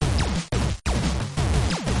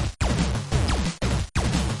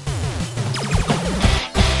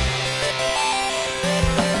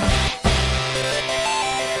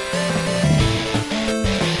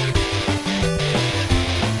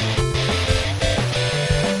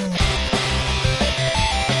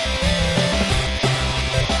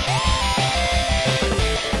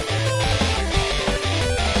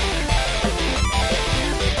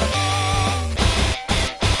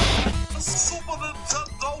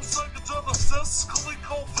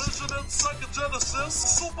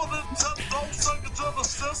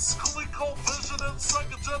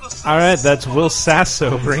All right, that's Will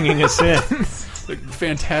Sasso bringing us in.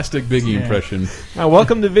 Fantastic Biggie impression.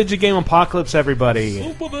 Welcome to Vidjagame Apocalypse, everybody.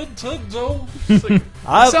 Super Nintendo.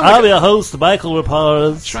 I'm your host, Michael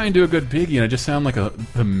Rapaz. Try and do a good Biggie, and I just sound like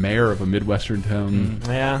the mayor of a Midwestern town.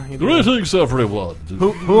 Yeah. Greetings, everyone.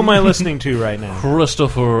 Who am I listening to right now?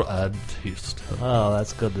 Christopher Antista. Oh,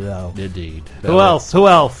 that's good to know. Indeed. Who else?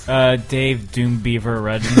 Dave Doombeaver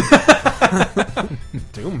Redden.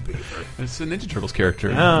 Doombeaver. It's a Ninja Turtles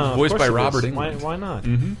character, Oh, voiced by of course it Robert is. Englund. Why not?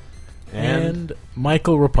 Mm-hmm. And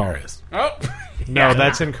Michael Raparis. Oh, No,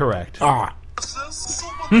 that's incorrect. Ah.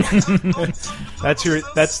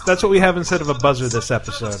 That's what we have instead of a buzzer this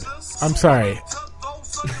episode. I'm sorry.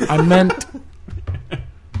 I meant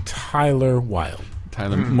Tyler Wilde.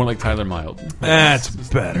 Tyler, more like Tyler Mild. That's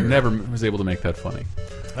better. Never was able to make that funny.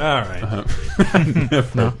 All right.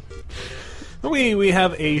 No. We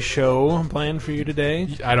have a show planned for you today.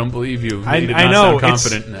 I don't believe you. I You did not know. sound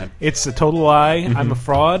confident in that. It's a total lie. I'm a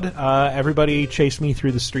fraud. Everybody chased me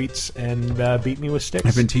through the streets and beat me with sticks.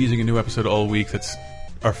 I've been teasing a new episode all week. That's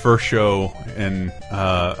our first show in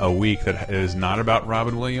a week that is not about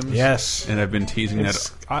Robin Williams. Yes. And I've been teasing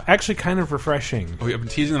It's actually kind of refreshing. I've been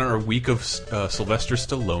teasing that our week of Sylvester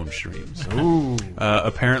Stallone streams. Ooh.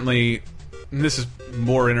 Apparently, and this is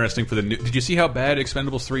more interesting for the new. Did you see how bad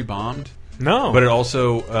Expendables 3 bombed? No. But it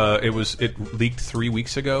also it leaked 3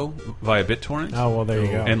 weeks ago via BitTorrent. Oh, well, there you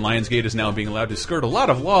go. And Lionsgate is now being allowed to skirt a lot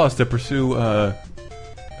of laws to pursue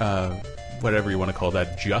whatever you want to call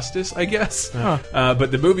that, justice, I guess. But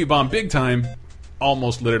the movie bombed big time,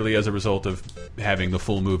 almost literally as a result of having the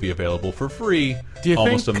full movie available for free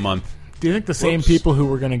almost a month. Do you think the same people who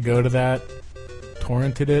were going to go to that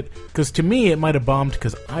torrented it? Because to me, it might have bombed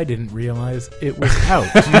because I didn't realize it was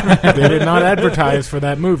out. They did not advertise for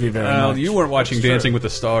that movie very much. You weren't watching Dancing with the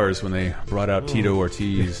Stars when they brought out Tito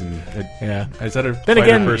Ortiz. And Yeah. Is that a Then fighter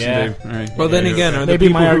again- person, Yeah. Dave? All right. Well, then again, are the Maybe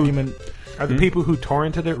people my who, argument. are the people who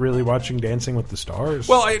torrented it really watching Dancing with the Stars?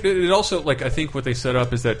 Well, it also, like, I think what they set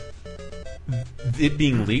up is that it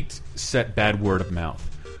being leaked set bad word of mouth.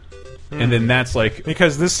 And then that's like...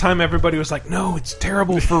 because this time everybody was like, no, it's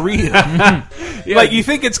terrible for real. Like, you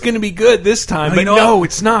think it's going to be good this time, but no,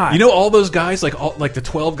 it's not. You know all those guys, like the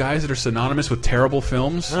 12 guys that are synonymous with terrible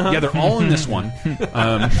films? Yeah, they're all in this one.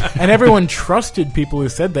 And everyone trusted people who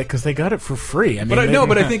said that because they got it for free. I mean,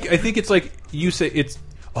 But I think it's like you say it's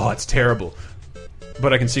terrible,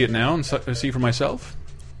 but I can see it now and see for myself.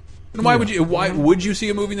 And why would you see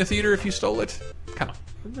a movie in the theater if you stole it? Come on.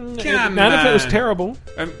 Not if it was terrible.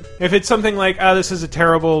 If it's something like, this is a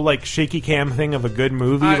terrible, like, shaky cam thing of a good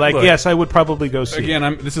movie, look, yes, I would probably go see it.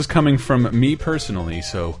 Again, this is coming from me personally,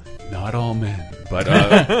 so not all men, but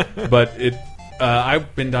but it.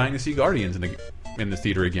 I've been dying to see Guardians in the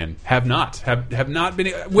theater again. Have not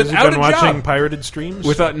been without Have you been a watching job. pirated streams?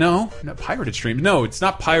 No, not pirated streams. No, it's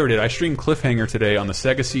not pirated. I streamed Cliffhanger today on the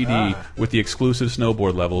Sega CD with the exclusive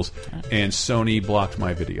snowboard levels, and Sony blocked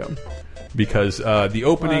my video. Because the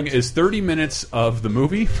opening is 30 minutes of the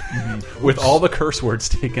movie with all the curse words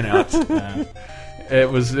taken out. It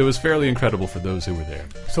was fairly incredible for those who were there.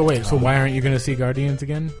 So wait, so why aren't you going to see Guardians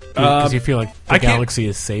again? Because you feel like the galaxy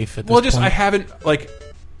is safe at this point? I haven't,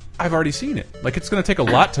 I've already seen it. Like, it's going to take a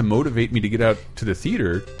lot to motivate me to get out to the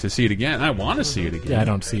theater to see it again. I want to see it again. Yeah, I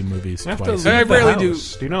don't see movies You have to twice. leave I the rarely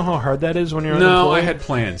house. Do you know how hard that is when you're No, unemployed? I had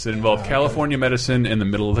plans. It involved California medicine in the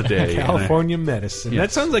middle of the day. California Medicine. Yes.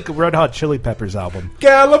 That sounds like a Red Hot Chili Peppers album.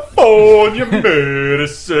 California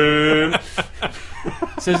medicine.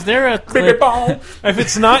 So is there a clip? If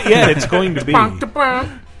it's not yet, it's going to be.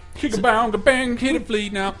 Kick a bang, bang, hit a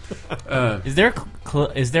flea now. Is there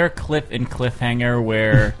a clip in Cliffhanger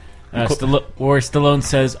where Stallone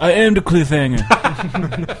says, "I am the cliffhanger"?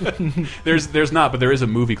 There's not, but there is a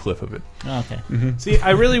movie clip of it. Oh, okay. See,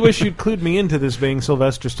 I really wish you'd clued me into this being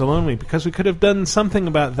Sylvester Stallone week, because we could have done something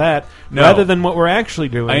about that rather than what we're actually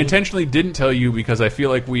doing. I intentionally didn't tell you because I feel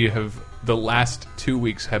like the last 2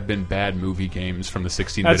 weeks have been bad movie games from the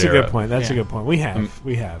 16-bit era. That's a good point. That's a good point. We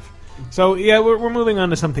have. So, yeah, we're moving on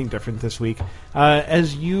to something different this week.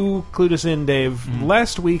 As you clued us in, Dave,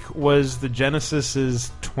 last week was the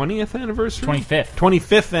Genesis's 20th anniversary?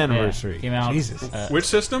 25th anniversary. Yeah, came out, Jesus. Which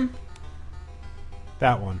system?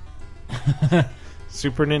 That one.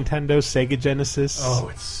 Super Nintendo, Sega Genesis. Oh,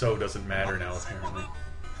 it so doesn't matter now, apparently.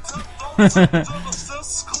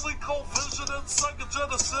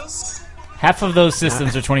 half of those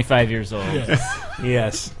systems are 25 years old.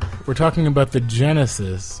 Yes. We're talking about the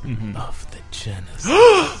genesis of the Genesis.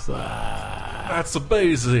 That's a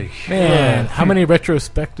basic. Man, how many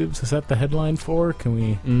retrospectives is that the headline for? Can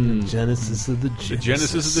we? Genesis of the The Genesis.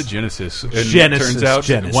 Genesis is the Genesis. And Genesis, it turns out,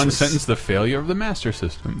 Genesis. one sentence, the failure of the Master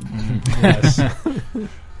System. Yes.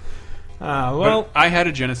 Well, But I had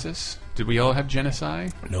a Genesis. Did we all have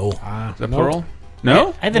Genesi? No. Is that nope. plural?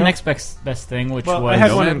 No? I had the next best thing, which well, was I had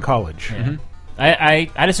No one Man? in college. Yeah. I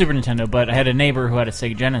had a Super Nintendo, but I had a neighbor who had a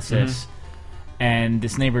Sega Genesis, and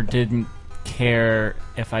this neighbor didn't care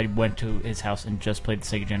if I went to his house and just played the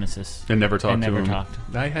Sega Genesis. And never talked And to never him. talked.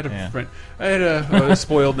 I had a Yeah. friend. I had a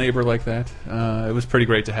spoiled neighbor like that. It was pretty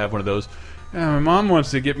great to have one of those. My mom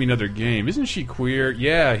wants to get me another game. Isn't she queer?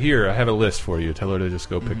 Yeah, here, I have a list for you. Tell her to just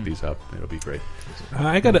go pick these up. It'll be great.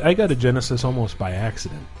 I got a Genesis almost by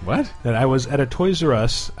accident. What? That I was at a Toys R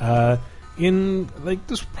Us in, like,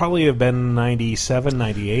 this would probably have been 97,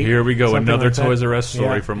 98. Here we go. something Another like that. Toys R Us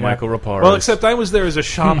story Yeah, from yeah. Michael Raparis. Well, except I was there as a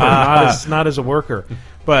shopper, not as a worker.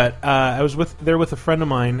 But I was there with a friend of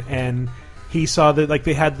mine, and he saw that, like,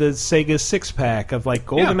 they had the Sega 6-pack of, like,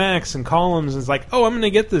 Golden Axe and Columns, and it's like, oh, I'm going to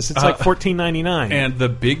get this. It's like $14.99. And the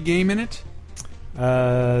big game in it?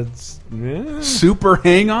 Yeah. Super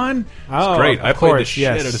Hang On? Oh, It's great. of I played the course, shit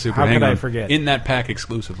yes. out of Super How Hang could On. I forget? In that pack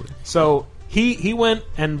exclusively. So he went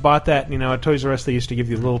and bought that. You know, at Toys R Us they used to give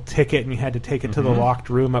you a little ticket, and you had to take it to the locked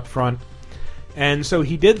room up front. And so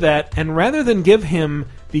he did that, and rather than give him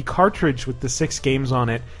the cartridge with the 6 games on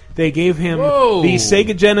it, they gave him Whoa. the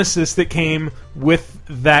Sega Genesis that came with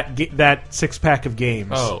that 6-pack of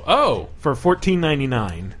games Oh. for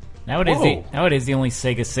 $14.99. Nowadays, Whoa. nowadays the only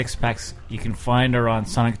Sega 6-packs you can find are on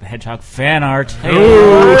Sonic the Hedgehog fan art. Hey,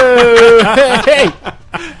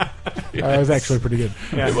 That was actually pretty good.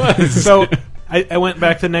 Yeah. So I went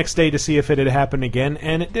back the next day to see if it had happened again,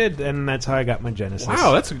 and it did, and that's how I got my Genesis.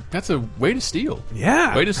 Wow, that's a way to steal.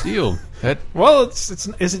 Yeah. Way to steal. That Well,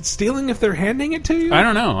 is it stealing if they're handing it to you? I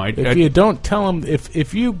don't know. If you don't tell them,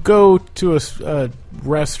 if you go to a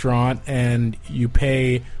restaurant and you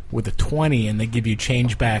pay with a 20 and they give you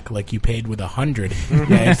change back like you paid with 100,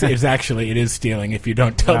 yeah, it is stealing if you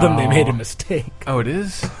don't tell them they made a mistake. Oh, it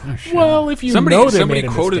is? Oh, shit. Well, if you somebody know they somebody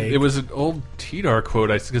made a quoted mistake. it was an old TDAR quote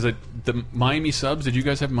because the Miami Subs. Did you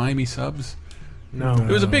guys have Miami Subs? No.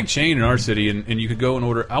 It was a big chain in our city, and you could go and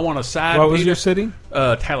order. I want a side. What was pita." your city?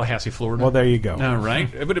 Tallahassee, Florida. Well, there you go. All right,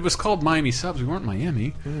 but it was called Miami Subs. We weren't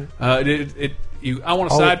Miami. I want a All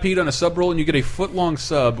side it- pita and a sub roll, and you get a foot-long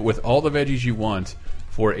sub with all the veggies you want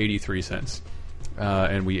for 83 cents.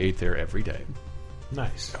 And we ate there every day.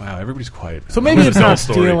 Nice. Wow, everybody's quiet. So maybe it's Tell a not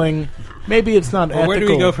story. stealing. Maybe it's not ethical. Where do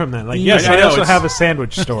we go from that? Like, Yeah, yes, I I know, also it's- have a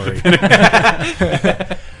sandwich story.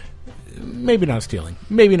 Maybe not stealing.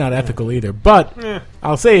 Maybe not ethical either. But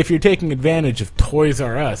I'll say if you're taking advantage of Toys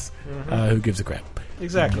R Us, who gives a crap?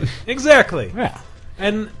 Exactly. Exactly. Yeah.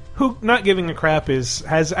 And who not giving a crap has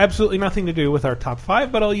absolutely nothing to do with our top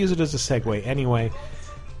 5, but I'll use it as a segue anyway.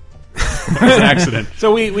 It's an accident.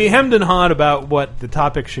 So we hemmed and hawed about what the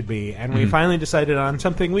topic should be, and we finally decided on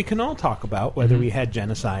something we can all talk about, whether we had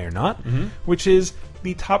Genocide or not, which is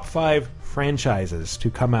the top 5 franchises to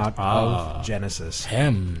come out of Genesis.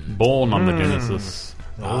 Born on the Genesis.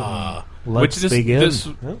 Let's Which begin.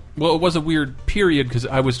 Well, it was a weird period because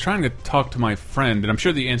I was trying to talk to my friend, and I'm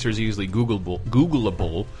sure the answer is easily Googleable.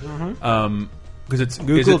 Because it's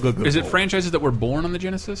Googleable. Is it franchises that were born on the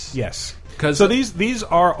Genesis? Yes. 'Cause- So these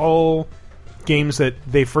are all games that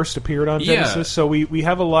they first appeared on Yeah. Genesis. So we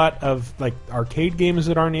have a lot of like arcade games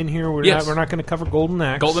that aren't in here. We're Yes. not going to cover Golden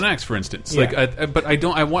Axe. Golden Axe, for instance. Yeah. Like, but I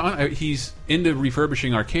don't. I want. He's into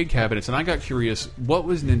refurbishing arcade cabinets, and I got curious. What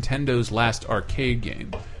was Nintendo's last arcade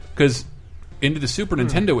game? Because into the Super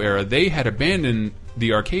Nintendo era, they had abandoned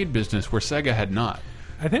the arcade business, where Sega had not.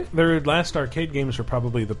 I think their last arcade games were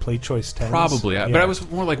probably the Play Choice 10s. Probably, Yeah. but I was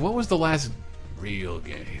more like, what was the last real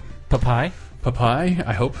game? Papai? Papai?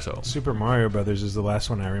 I hope so. Super Mario Brothers is the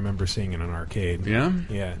last one I remember seeing in an arcade. Yeah.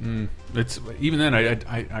 Yeah. It's even then.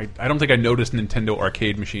 I don't think I noticed Nintendo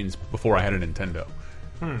arcade machines before I had a Nintendo.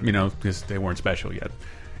 You know, because they weren't special yet.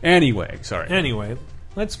 Anyway, sorry. Anyway,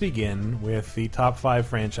 let's begin with the top 5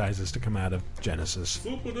 franchises to come out of Genesis.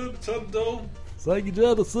 Super Nintendo. Sega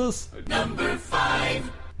Genesis.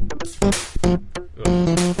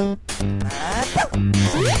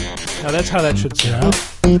 Now that's how that should sound.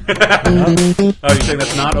 Oh, you saying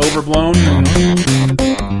that's not overblown?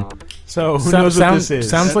 So who knows what this is?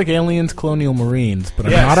 Sounds like Aliens, Colonial Marines, but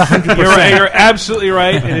I'm Yes. not 100%. You're right. You're absolutely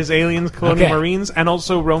right. It is Aliens, Colonial Okay. Marines, and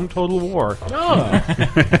also Rome Total War.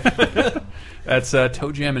 That's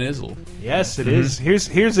Toe Jam and Izzle. Yes, it is. Here's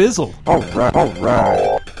Izzle.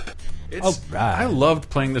 I loved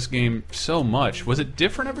playing this game so much. Was it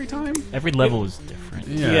different every time? Every level was different.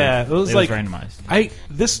 Yeah, it was like randomized.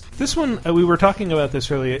 This one we were talking about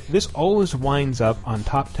this earlier. This always winds up on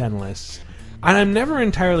top 10 lists, and I'm never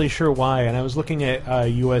entirely sure why. And I was looking at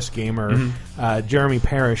US Gamer. Jeremy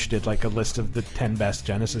Parrish did like a list of the 10 best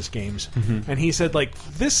Genesis games, and he said like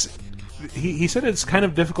this. He said it's kind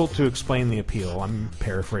of difficult to explain the appeal. I'm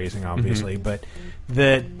paraphrasing, obviously, but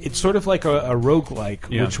that it's sort of like a roguelike,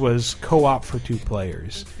 which was co-op for 2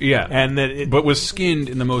 players. Yeah. And that but was skinned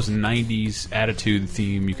in the most 90s attitude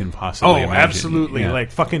theme you can possibly imagine. Absolutely. Yeah.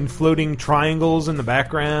 Like fucking floating triangles in the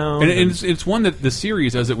background. And it's one that the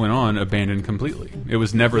series, as it went on, abandoned completely. It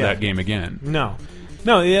was never that game again. No,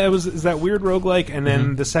 yeah, it was that weird roguelike, and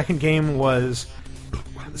then the second game was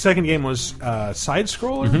side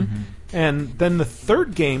scroller. And then the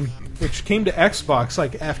third game, which came to Xbox,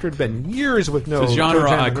 like after it had been years with no It's a genre Toe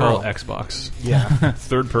Jam I and call Earl. Xbox. Yeah,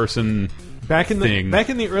 Third person. back in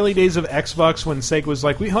the early days of Xbox, when Sega was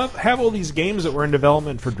like, we have all these games that were in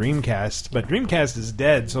development for Dreamcast, but Dreamcast is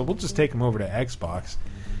dead, so we'll just take them over to Xbox.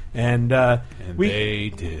 And They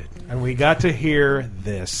did. And we got to hear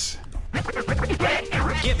this.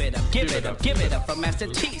 Give it up for Master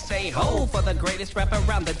T. Say ho for the greatest rapper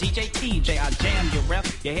around, the DJ TJ. I jam your rep,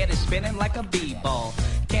 your head is spinning like a b-ball.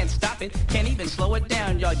 Can't stop it, can't even slow it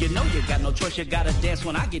down, y'all. You know you got no choice, you gotta dance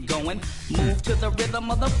when I get going. Move to the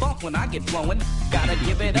rhythm of the funk when I get flowing. Gotta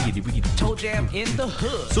give it up, Toe Jam in the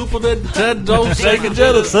hood. Super Nintendo, Sega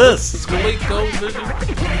Genesis.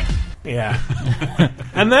 Yeah.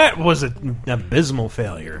 And that was an abysmal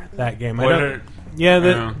failure, that game.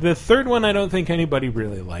 The third one I don't think anybody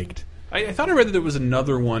really liked. I thought I read that there was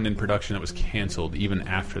another one in production that was canceled even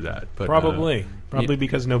after that. But Probably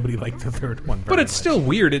because nobody liked the third one. But it's still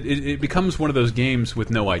weird. It becomes one of those games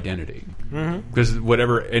with no identity. Because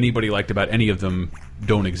whatever anybody liked about any of them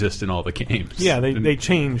don't exist in all the games. Yeah, they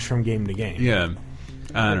change from game to game. Yeah.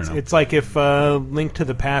 I don't know. It's like if Link to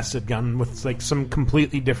the Past had gone with like some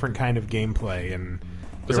completely different kind of gameplay, and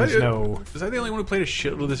was that the only one who played a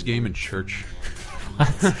shitload of this game in church?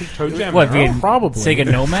 Toe Jam What? Earl? Probably. Sega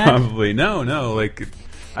Nomad? Probably. No. Like,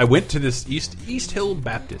 I went to this East Hill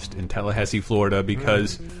Baptist in Tallahassee, Florida,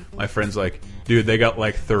 because my friend's like, dude, they got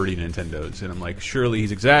like 30 Nintendos. And I'm like, surely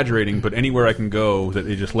he's exaggerating, but anywhere I can go that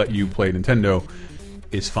they just let you play Nintendo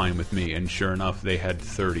is fine with me. And sure enough, they had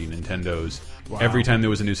 30 Nintendos. Wow. Every time there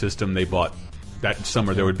was a new system, they bought. That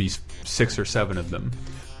summer, there would be 6 or 7 of them.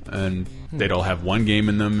 And they'd all have one game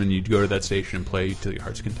in them, and you'd go to that station and play till your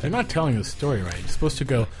heart's content. You're not telling the story right. You're supposed to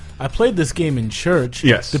go, I played this game in church.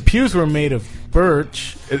 Yes. The pews were made of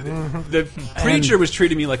birch. The preacher was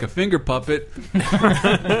treating me like a finger puppet.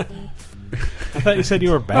 I thought you said you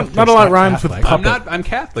were Baptist. Not a lot rhymes with Catholic. puppet. I'm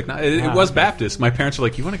Catholic. It was Baptist. My parents were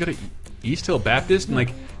like, you want to go to East Hill Baptist? And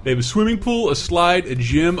like, they have a swimming pool, a slide, a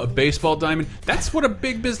gym, a baseball diamond. That's what a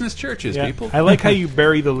big business church is, people. I like how you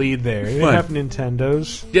bury the lead there. They What? have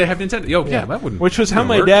Nintendos. Yeah, have Nintendo. Yeah, that wouldn't. Which was how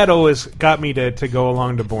my work. dad always got me to go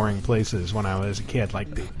along to boring places when I was a kid. Like,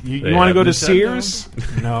 you They want to have go to Nintendo? Sears?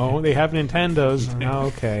 No, they have Nintendos. No,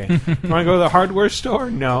 okay. You want to go to the hardware store?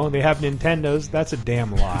 No, they have Nintendos. That's a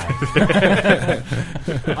damn lie.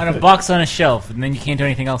 On a box on a shelf, and then you can't do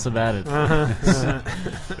anything else about it.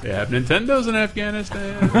 They have Nintendos in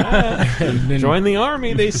Afghanistan. Join the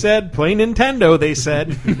army, they said. Play Nintendo, they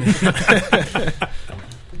said.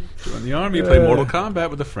 Join the army, play Mortal Kombat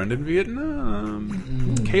with a friend in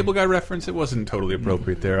Vietnam. Cable Guy reference. It wasn't totally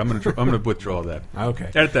appropriate there. I'm gonna withdraw that. Okay.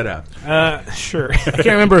 Edit that out. Sure. I can't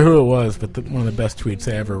remember who it was, but one of the best tweets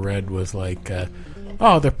I ever read was like,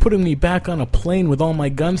 oh, they're putting me back on a plane with all my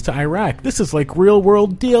guns to Iraq. This is like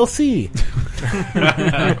real-world DLC.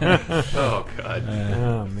 Oh, God.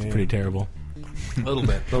 Oh, man. Pretty terrible. A little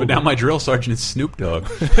bit. But now my drill sergeant is Snoop Dogg.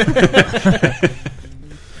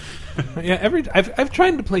 Yeah, I've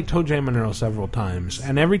tried to play Toe Jam and Earl several times,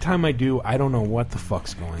 and every time I do, I don't know what the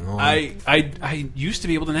fuck's going on. I used to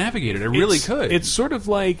be able to navigate it. I really could. It's sort of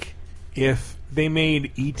like if they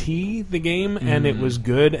made E.T. the game, and it was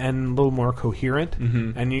good and a little more coherent,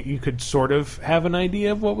 and you could sort of have an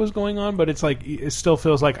idea of what was going on, but it's like it still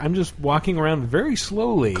feels like I'm just walking around very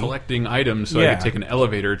slowly. collecting items so I could take an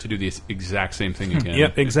elevator to do the exact same thing again.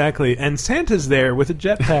 Yep, exactly. And Santa's there with a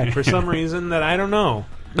jetpack for some reason that I don't know.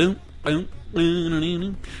 Yeah.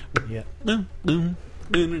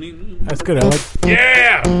 That's good. I like.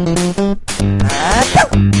 Yeah!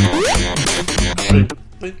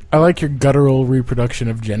 I like your guttural reproduction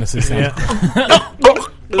of Genesis. Yeah.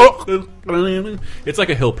 It's like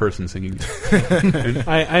a hill person singing.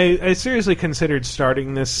 I seriously considered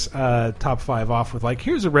starting this top 5 off with like,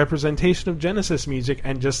 here's a representation of Genesis music,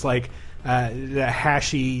 and just like the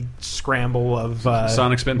hashy scramble of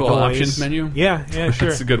Sonic Spinball noise. options menu. Yeah, sure.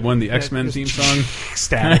 That's a good one. The X-Men theme song.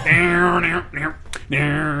 Static.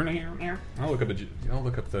 I'll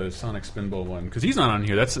look up the Sonic Spinball one because he's not on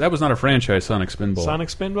here. That was not a franchise. Sonic Spinball. Sonic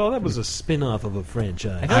Spinball. That was a spin-off of a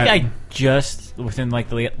franchise. I feel like I just, within like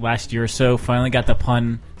the last year or so, finally got the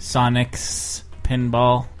pun Sonic's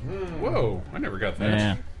Pinball. Whoa! I never got that.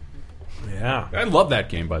 Yeah. Yeah. I love that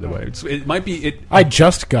game, by the way. It might be it. I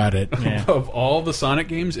just got it. Yeah. Of all the Sonic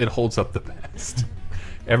games, it holds up the best.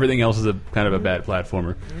 Everything else is a kind of a bad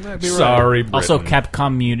platformer. be right. Sorry, Britain. Also,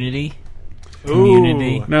 Capcom Unity.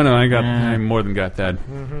 Ooh. No, I more than got that.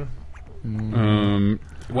 Wow,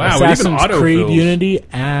 Assassin's even autofills. Creed Unity,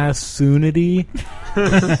 Unity.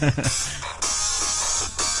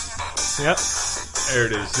 Yep. There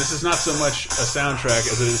it is. This is not so much a soundtrack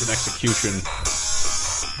as it is an execution.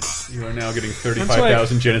 You are now getting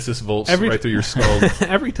 35,000 Genesis volts right through your skull.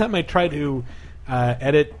 Every time I try to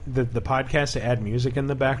edit the podcast to add music in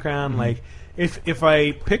the background, like if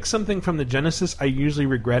I pick something from the Genesis, I usually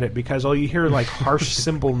regret it because all you hear are like harsh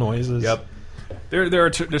cymbal noises. Yep.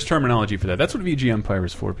 There's terminology for that. That's what VG Empire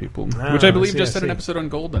is for, people. Oh, which I believe I see, just I had an see. episode on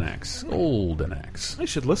Golden Axe. Golden Axe. I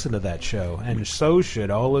should listen to that show, and so should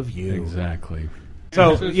all of you. Exactly.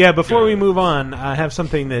 So, yeah, before we move on, I have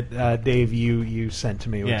something that, Dave, you sent to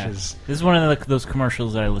me, which Yeah. is... This is one of those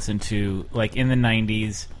commercials that I listened to like in the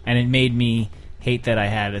 90s, and it made me hate that I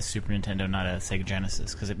had a Super Nintendo, not a Sega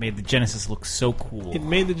Genesis, because it made the Genesis look so cool. It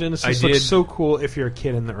made the Genesis look so cool if you're a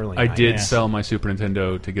kid in the early 90s. I did Yeah. sell my Super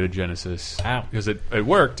Nintendo to get a Genesis. Wow. Because it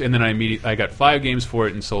worked, and then I got 5 games for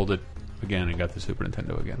it and sold it again and got the Super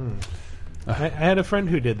Nintendo again. I had a friend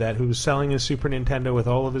who did that, who was selling his Super Nintendo with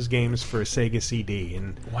all of his games for a Sega CD.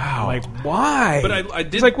 And Wow. I'm like, why? But I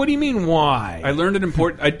did. He's like, what do you mean, why? I learned an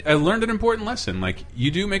important. I learned an important lesson. Like, you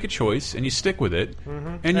do make a choice and you stick with it, and you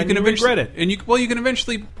And can you eventually regret it. And you can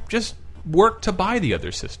eventually just work to buy the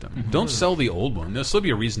other system. Don't sell the old one. There'll still be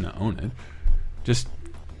a reason to own it. Just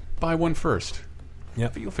buy one first.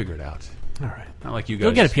 Yep. You'll figure it out. All right. Not like you guys.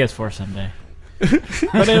 You'll get a PS4 someday.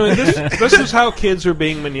 But anyway, this is how kids were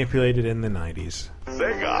being manipulated in the 90s. Yo,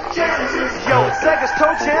 Sega's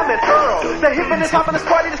Toe Jam and Earl. The hippin' and hoppin' this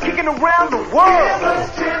party that's kicking around the world.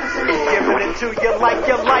 Giving it to you like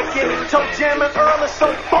it. Toe Jam and Earl is so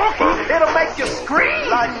funky, it'll make you scream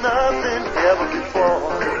like nothing ever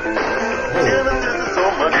before. Genesis is so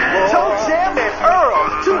much more. Toe Jam and Earl.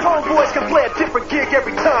 2 homeboys can play a different gig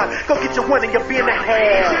every time. Go get your one and you'll be in the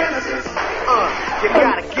hand. You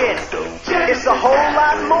gotta get it. It's a whole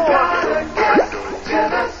lot more.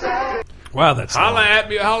 Wow, that's Holla at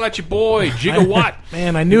me! Holla at your boy, Gigawatt.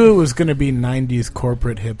 Man, I knew it was going to be 90s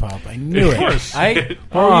corporate hip-hop. I knew it.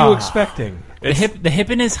 What were you expecting? The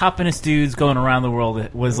hippiness, hoppiness dudes going around the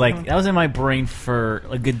world was like that was in my brain for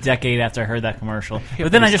a good decade after I heard that commercial.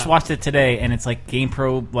 But then I just watched it today, and it's like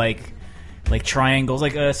GamePro like triangles,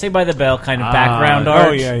 like Saved by the Bell kind of background art.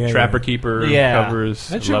 Oh yeah, yeah. Trapper Keeper Yeah. covers.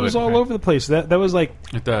 That shit Love was it. all over the place. That was like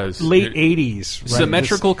It does. late 80s. Right?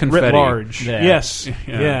 Symmetrical Just confetti. Writ large. Yeah. Yes.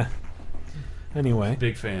 Yeah. Yeah. Anyway.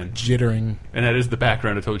 Big fan. Jittering. And that is the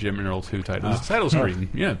background of Toe Jam and Earl 2 title. The title screen.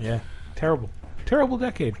 Yeah. Yeah. Terrible. Terrible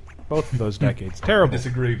decade. Both of those decades. Terrible.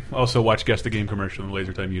 Disagree. Also, watch Guess the Game commercial on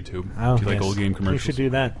Laser Time YouTube. Oh, if you like yes. old game You commercials. should do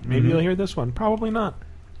that. Maybe you'll hear this one. Probably not.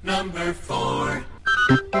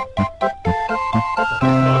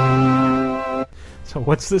 So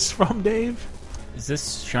what's this from, Dave? Is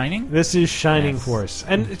this Shining? This is Shining Yes. Force.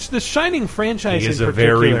 And it's the Shining franchise He is in a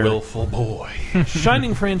particular. very willful boy.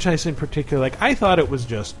 Shining franchise in particular, like I thought it was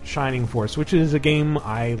just Shining Force, which is a game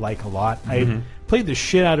I like a lot. I played the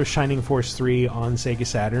shit out of Shining Force 3 on Sega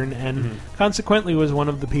Saturn, and consequently was one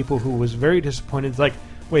of the people who was very disappointed. Like,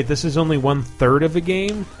 wait, this is only 1/3 of a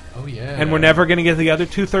game, Oh, yeah. and we're never going to get the other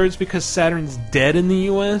 2/3 because Saturn's dead in the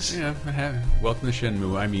U.S. Yeah, it happened. Welcome to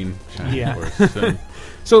Shenmue. I mean, Shining Yeah. Force. So.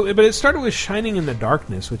 So, but it started with Shining in the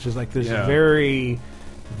Darkness, which is like this Yeah. very,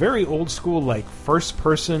 very old school, like first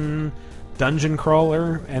person dungeon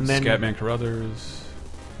crawler, and then Scatman Carruthers.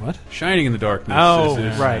 what? Shining in the Darkness. Oh,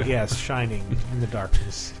 is- right, yes, Shining in the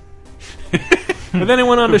Darkness. But then it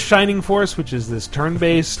went on to Shining Force, which is this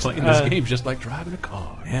turn-based. Playing this game just like driving a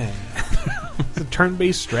car. Yeah. It's a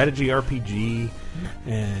turn-based strategy RPG,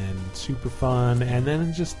 and super fun. And then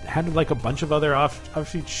it just had like a bunch of other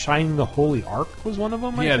offshoots. Shining the Holy Ark was one of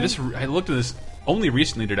them. I think. I looked at this only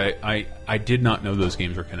recently. I did not know those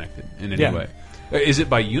games were connected in any Yeah. way. Is it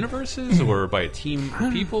by universes or by a team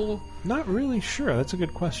of people? Not really sure. That's a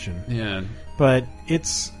good question. Yeah. But it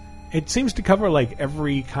seems to cover like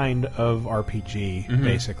every kind of RPG,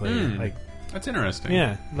 basically. Like That's interesting.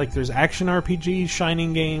 yeah, like there's action RPGs,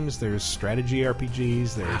 Shining games. There's strategy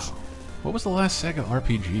RPGs. There's What was the last Sega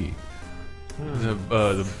RPG?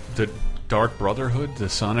 The Dark Brotherhood, the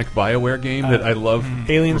Sonic BioWare game that I love.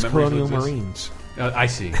 Aliens, remembering Colonial exists. Marines. I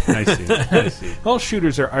see. I see. All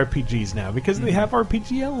shooters are RPGs now because they have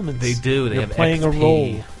RPG elements. They do. They You're have playing XP. a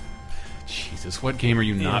role. Jesus, what game are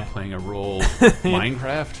you not playing a role?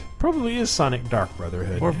 Minecraft? Probably is Sonic Dark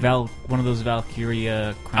Brotherhood. Or one of those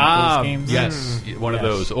Valkyria Chronicles games. Yes, one of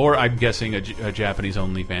those. Or I'm guessing a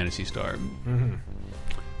Japanese-only Phantasy Star.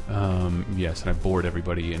 Yes, and I bored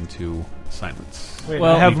everybody into silence. Wait,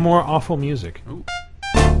 Well, I have more awful music. Ooh.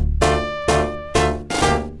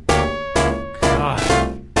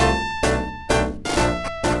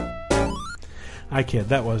 I kid.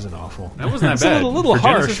 That wasn't awful. That wasn't that It's bad. a little For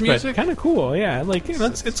harsh, Genesis but music? kind of cool. Yeah, like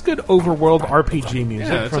it's good overworld RPG music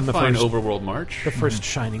Yeah, it's from a the fine first overworld march. the first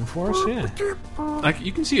Shining Force. Yeah, Like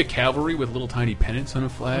you can see a cavalry with little tiny pennants on a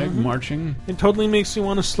flag marching. it totally makes you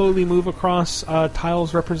want to slowly move across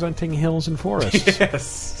tiles representing hills and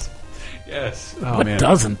forests. Yes. Oh What man.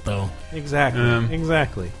 doesn't though? Exactly,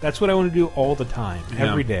 exactly. That's what I want to do all the time,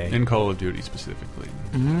 every day. In Call of Duty specifically.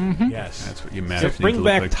 Yes, That's what you so maps need to bring look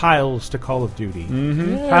back like. tiles to Call of Duty.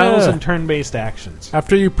 Yeah. Tiles and turn-based actions.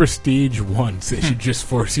 After you prestige once, it should just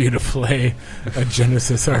force you to play a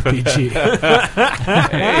Genesis RPG,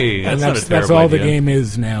 Hey, and that's, not a that's terrible all the idea. game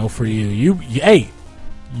is now for you. Hey,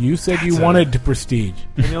 you said you wanted to prestige.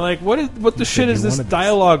 And you're like, what the shit you is this wanted this.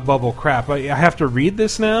 dialogue bubble crap? I have to read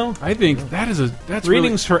this now? I think that's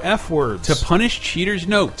Readings for F words. to punish cheaters.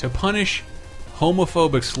 No, to punish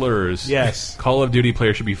homophobic slurs. Yes. Call of Duty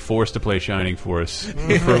players should be forced to play Shining Force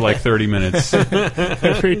for like 30 minutes.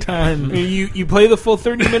 Every time. You play the full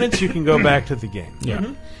 30 minutes, you can go back to the game.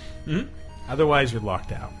 Yeah. Otherwise, you're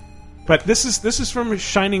locked out. But this is from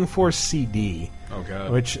Shining Force CD, Oh god.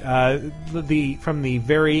 which from the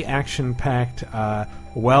very action-packed,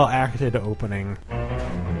 well-acted opening.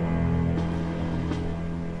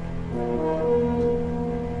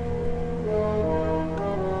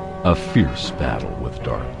 A fierce battle with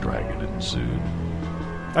Dark Dragon ensued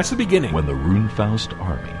That's the beginning. when the Runefaust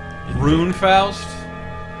army Runefaust?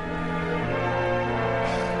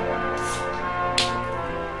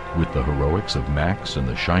 with the heroics of Max and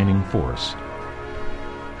the Shining Force,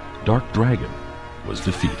 Dark Dragon was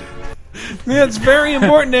defeated. Yeah, it's very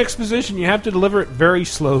important exposition. You have to deliver it very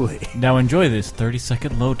slowly. Now enjoy this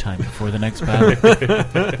 30-second load time before the next battle.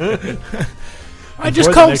 I just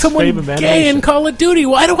the called next someone frame of gay animation. in Call of Duty.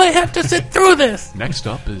 Why do I have to sit through this? Next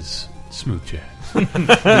up is Smooth Jazz.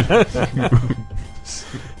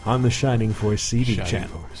 On the Shining Force CD Shining channel.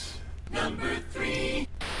 Force.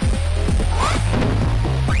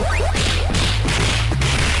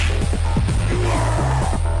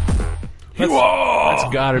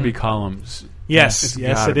 That's gotta be Columns. Yes, It's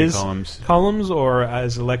yes, gotta it be is. Columns. Columns, or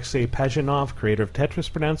as Alexei Pajinov, creator of Tetris,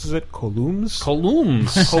 pronounces it, columns.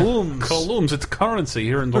 Columns. Columns. Columns. It's currency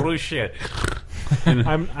here in Russia.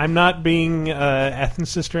 I'm not being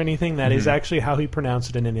ethnicist or anything. That is actually how he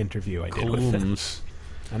pronounced it in an interview I did with him. Columns.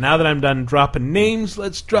 And now that I'm done dropping names,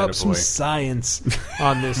 let's drop some Attaboy. science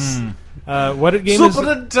on this. What game is?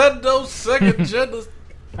 Nintendo, Sega Genesis.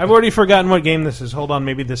 I've already forgotten what game this is. Hold on,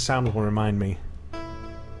 maybe this sound will remind me.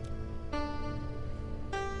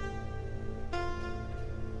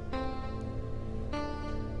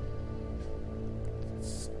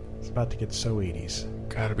 It's about to get so 80s.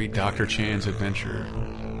 Gotta be Dr. Chan's Adventure.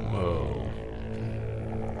 Whoa.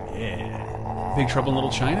 Yeah. Big Trouble in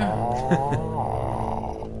Little China?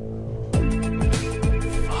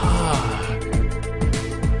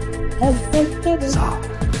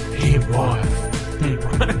 Hey boy.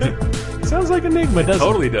 Sounds like Enigma, doesn't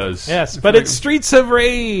Totally it? does. Yes, but it's Streets of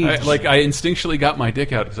Rage. I instinctually got my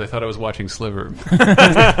dick out because I thought I was watching Sliver.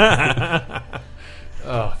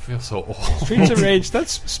 Oh, I feel so old. Streets of Rage,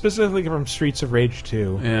 that's specifically from Streets of Rage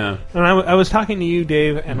 2. Yeah. And I was talking to you,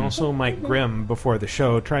 Dave, and also Mike Grimm before the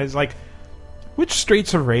show, tries like, which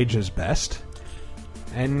Streets of Rage is best?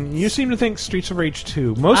 And you seem to think Streets of Rage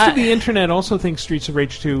 2. Most of the internet also thinks Streets of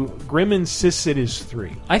Rage 2. Grimm insists it is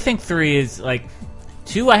 3. I think 3 is like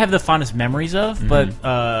 2. I have the fondest memories of, but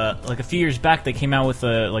like a few years back they came out with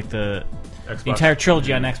the entire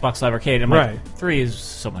trilogy on Xbox Live Arcade. I'm Right. like, 3 is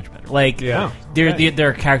so much better. Like, Yeah. there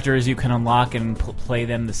are characters you can unlock and play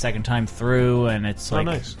them the second time through, and it's like,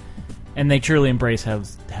 nice. and they truly embrace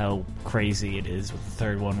how crazy it is with the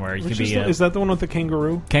third one, where you Which can be is that the one with the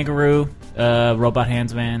kangaroo? kangaroo, robot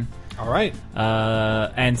hands man. All right.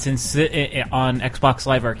 And since on Xbox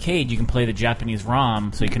Live Arcade you can play the Japanese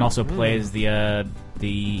ROM, so you can also play as the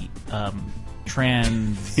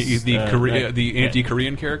trans the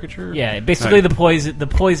anti-Korean caricature. Yeah, basically the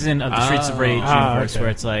poison of the Streets of Rage universe, okay. where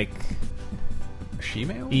it's like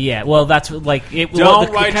Shemale? Yeah, well, that's what, like it.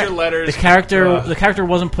 Don't write your letters. The character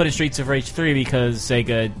wasn't put in Streets of Rage 3 because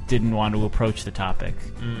Sega didn't want to approach the topic,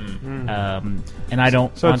 and I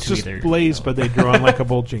don't So want it's to just either. Blaze, but they draw on like a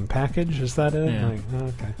bulging package. Is that it? Yeah.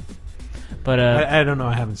 Like, okay. But I don't know.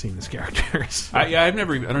 I haven't seen this character. So. I don't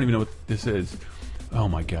even know what this is. Oh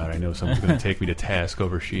my god! I know someone's going to take me to task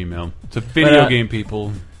over Shemale. It's a video game,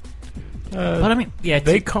 people. but I mean, yeah,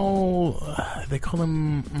 They call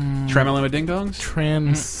them Tremalama Ding Dongs.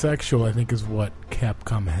 transsexual. I think is what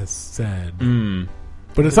Capcom has said. Mm.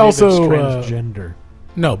 But it's I also believe it's transgender.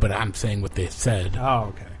 no. But I'm saying what they said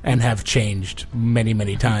Oh, okay. and have changed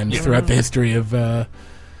many times throughout the history of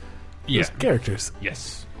Yeah. characters.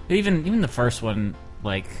 Yes. even the first one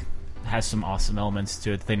like has some awesome elements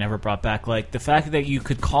to it that they never brought back. Like the fact that you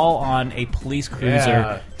could call on a police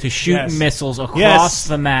cruiser to shoot Yes. missiles across Yes.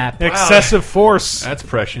 the map. Excessive force. That's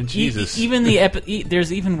prescient. Jesus. Even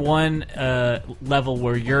there's even one level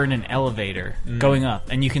where you're in an elevator going up,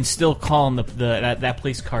 and you can still call on that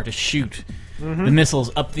police car to shoot the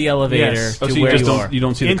missiles up the elevator Yes. to Oh, so you where just you don't are. you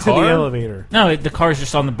don't see Into the car? the elevator. No, the car's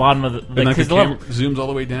just on the bottom of the. And like the 'cause the level, camera zooms all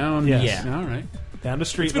the way down. Yes. Yeah. All right. Down to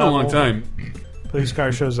street It's been a long time. Police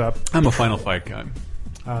car shows up. I'm a Final Fight guy.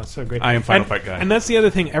 Oh, so great. I am Final And- Fight guy. And that's the other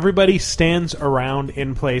thing. Everybody stands around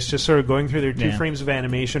in place, just sort of going through their 2 Yeah. frames of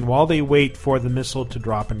animation while they wait for the missile to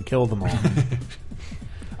drop and kill them all.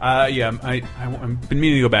 Yeah, I've been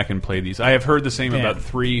meaning to go back and play these. I have heard the same Yeah. about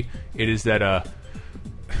 3. It is that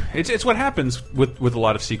it's what happens with a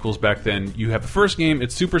lot of sequels back then. You have the first game,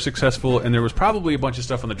 it's super successful, and there was probably a bunch of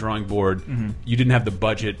stuff on the drawing board. You didn't have the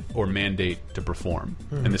budget or mandate to perform.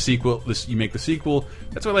 And the sequel, you make the sequel.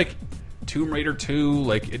 That's why, like, Tomb Raider 2,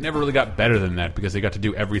 like, it never really got better than that because they got to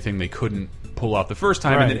do everything they couldn't pull off the first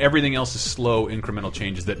time, Right. and then everything else is slow, incremental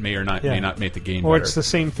changes that may or not may not make the game Or better. it's the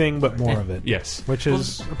same thing, but more of it. Yes. Which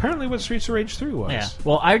is apparently what Streets of Rage 3 was. yeah.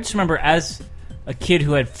 Well, I just remember as a kid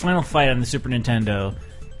who had Final Fight on the Super Nintendo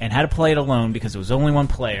and had to play it alone because it was only one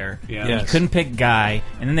player. Yeah. And Yes. you couldn't pick Guy,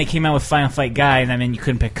 and then they came out with Final Fight Guy, and then you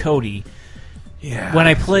couldn't pick Cody. Yeah. When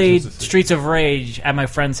I played Streets of Rage at my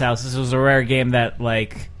friend's house, this was a rare game that,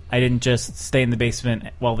 like, I didn't just stay in the basement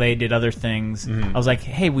while they did other things. I was like,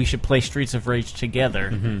 hey, we should play Streets of Rage together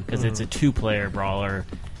because it's a 2-player brawler.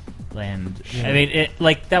 And I mean,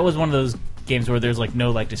 that was one of those games where there's like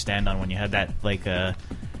no leg to stand on when you had that like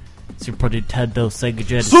Super Nintendo Sega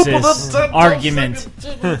Genesis argument.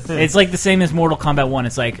 It's like the same as Mortal Kombat 1.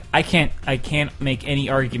 It's like I can't make any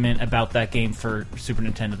argument about that game for Super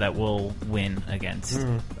Nintendo that will win against.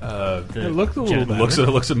 It looked a little better.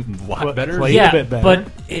 Looks a lot better. Played Yeah, a bit better.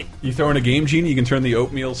 but it You throw in a Game Genie, you can turn the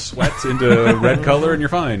oatmeal sweat into red color, and you're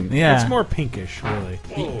fine. yeah. It's more pinkish, really.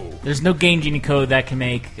 There's no Game Genie code that can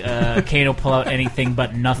make Kano pull out anything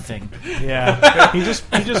but nothing. Yeah. he just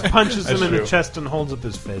punches him That's in true. the chest and holds up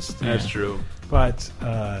his fist. That's true. But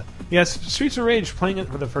yes, Streets of Rage, playing it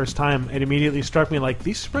for the first time, it immediately struck me like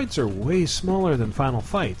these sprites are way smaller than Final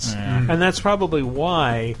Fights, and that's probably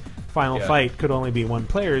why Final Fight could only be 1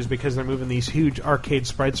 player, is because they're moving these huge arcade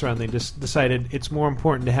sprites around. They just decided it's more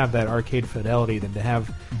important to have that arcade fidelity than to have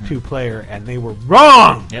 2-player, and they were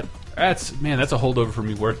wrong. Yep. That's a holdover for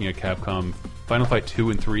me working at Capcom. Final Fight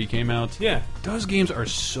 2 and 3 came out. Yeah. Those games are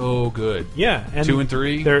so good. Yeah, and 2 and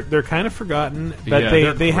 3. they're kind of forgotten, but Yeah, they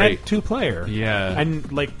they're had great. 2-player. Yeah. and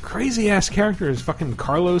like crazy ass characters, fucking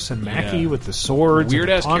Carlos and Mackie Yeah. with the swords, Weird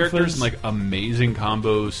and ass the characters, tonfas. and like amazing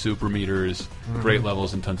combos, super meters, great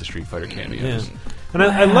levels, and tons of Street Fighter cameos. Yeah. And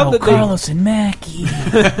I love that Carlos and Mackie.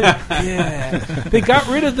 they got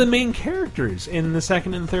rid of the main characters in the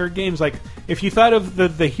second and third games. Like, if you thought of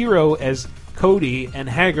the hero as Cody and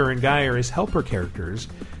Hager and Guy are his helper characters,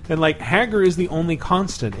 then like Hager is the only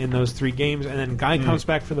constant in those 3 games, and then Guy comes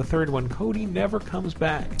back for the third one. Cody never comes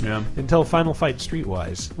back until Final Fight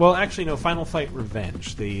Streetwise. Well, actually, no, Final Fight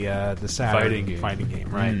Revenge, the Saturn fighting game,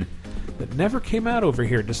 right? That never came out over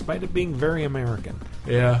here, despite it being very American.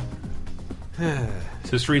 Yeah.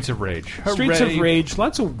 So Streets of Rage. Streets of Hooray. Rage,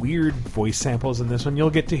 lots of weird voice samples in this one.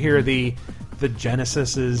 You'll get to hear the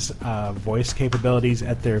Genesis's voice capabilities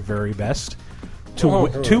at their very best.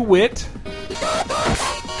 To wit.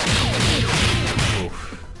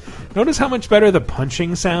 Notice how much better the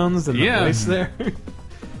punching sounds than the voice there.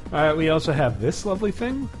 All right, we also have this lovely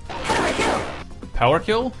thing. Power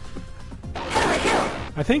Kill?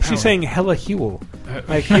 I think she's saying Hella Huel,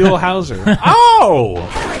 like Huel Hauser. Oh!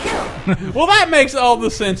 Well, that makes all the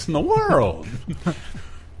sense in the world.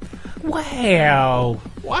 Wow.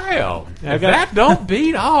 Wow. If that don't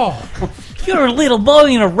beat all. You're a little boy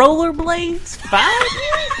in a rollerblades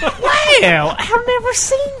fighting? Wow, I've never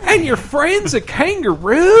seen that. And your friend's a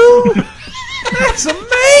kangaroo? That's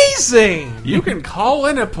amazing! You can call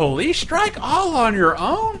in a police strike all on your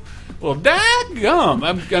own? Well, dadgum.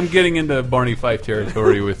 I'm getting into Barney Fife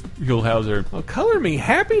territory with Hulhauser. Well, color me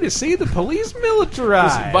happy to see the police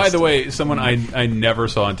militarized. By the way, someone I never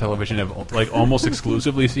saw on television have like almost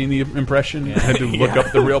exclusively seen the impression. I had to look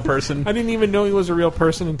up the real person. I didn't even know he was a real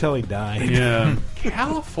person until he died. Yeah.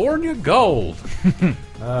 California Gold.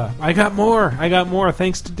 I got more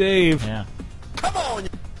thanks to Dave. Yeah. Come on.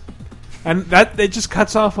 And that it just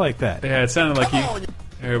cuts off like that. Yeah, it sounded like he...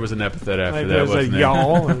 There was an epithet after Like that, there's wasn't a there?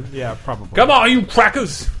 y'all. Yeah, probably. Come on, you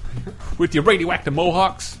crackers! With your radioactive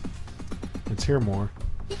mohawks. Let's hear more.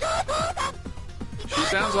 She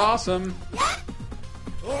sounds awesome.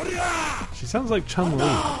 She sounds like Chun-Li.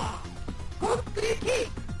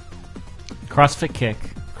 CrossFit Kick.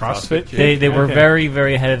 CrossFit? They were Okay. very,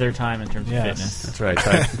 very ahead of their time in terms of Yes. fitness. That's right,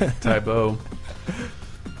 Taibo.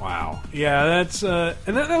 Wow. Yeah, that's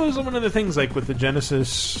and that was one of the things like with the Genesis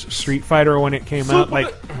Street Fighter when it came out,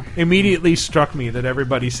 like immediately struck me that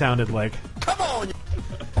everybody sounded like Come on.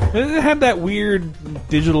 it had that weird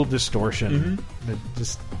digital distortion that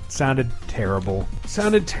just sounded terrible.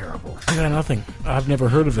 Sounded terrible. I got nothing. I've never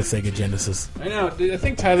heard of a Sega Genesis. I know. I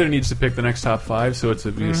think Tyler needs to pick the next top 5, so it's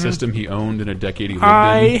a system he owned in a decade he lived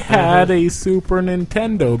I in. had a Super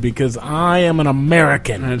Nintendo because I am an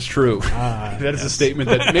American. That's true. That is a statement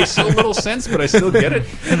that makes so little sense, but I still get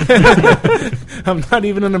it. I'm not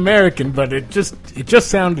even an American, but it just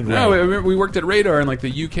sounded right. No, I remember we worked at Radar, and like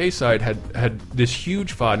the UK side had this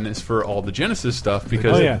huge fondness for all the Genesis stuff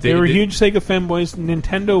because they were huge Sega fanboys.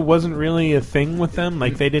 Nintendo wasn't really a thing with them.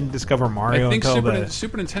 Like they didn't discover Mario I think until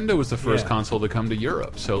Super Nintendo was the first console to come to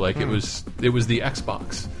Europe, so like it was the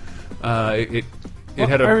Xbox. It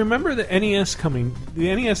had a. I remember the NES coming.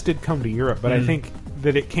 The NES did come to Europe, but I think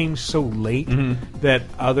that it came so late that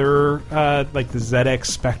other like the ZX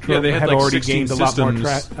Spectrum they had had like already 16 gained a lot more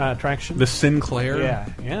systems. traction. The Sinclair,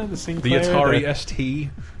 yeah, the Sinclair, the Atari ST,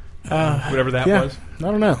 whatever that was. I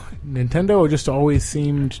don't know. Nintendo just always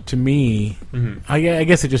seemed to me. I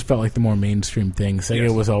guess it just felt like the more mainstream thing.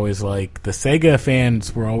 Sega was always like the Sega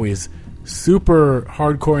fans were always super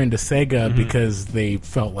hardcore into Sega because they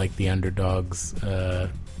felt like the underdogs.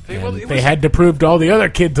 They had to prove to all the other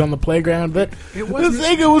kids on the playground that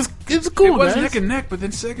Sega it's cool. It was guys. neck and neck, but then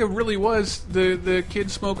Sega really was the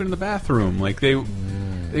kids smoking in the bathroom. Like they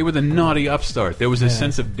were the naughty upstart. There was a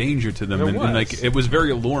sense of danger to them, and like it was very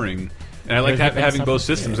alluring. And I liked having both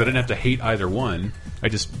systems. I didn't have to hate either one. I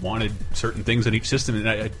just wanted certain things in each system, and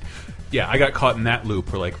I got caught in that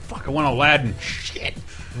loop. Where like, fuck, I want Aladdin. Shit.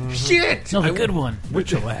 No, the good one.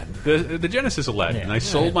 Which Aladdin? The Genesis Aladdin. And I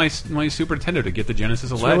sold my Super Nintendo to get the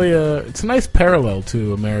Genesis It's Aladdin. really it's a nice parallel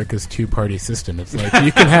to America's two-party system. It's like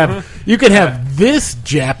you can have this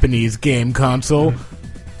Japanese game console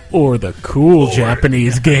or the cool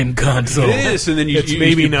Japanese game console. This, and then you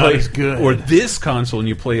maybe you not play, as good. Or this console, and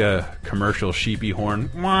you play a commercial sheepy horn.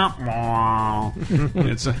 It's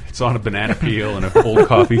on a banana peel and an old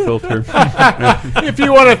coffee filter. If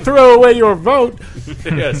you want to throw away your vote.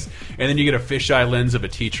 Yes, and then you get a fisheye lens of a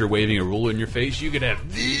teacher waving a ruler in your face. You could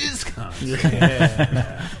have this console. You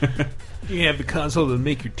can have the console to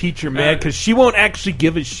make your teacher mad because she won't actually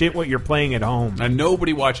give a shit what you're playing at home. Now,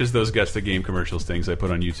 nobody watches those Guess the Game commercials things I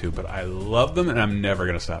put on YouTube, but I love them, and I'm never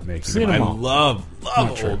going to stop making Seen them. them I all. love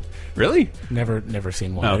old. Really? Never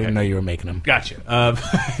seen one. Okay. I didn't know you were making them. Gotcha.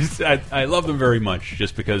 I love them very much,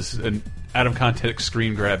 just because an out of context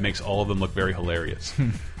screen grab makes all of them look very hilarious.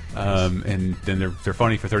 And then they're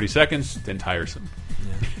funny for 30 seconds, then tiresome.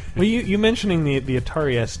 Well, you mentioning the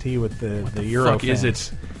Atari ST with the Euro fuck is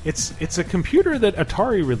fans. It's a computer that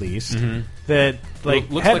Atari released that like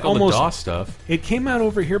looks had like all almost the DOS stuff. It came out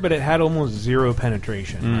over here, but it had almost zero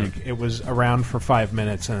penetration. Like it was around for 5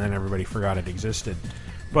 minutes, and then everybody forgot it existed.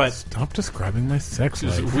 But Stop describing my sex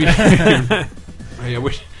life.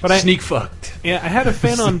 Sneak fucked. yeah, I had a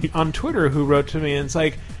fan on Twitter who wrote to me, and it's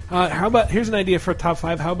like, how about here's an idea for a top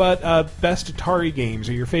 5. How about best Atari games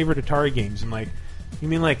or your favorite Atari games? I'm like, you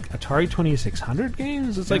mean like Atari 2600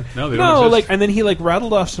 games? It's like no, they don't exist. like, and then he like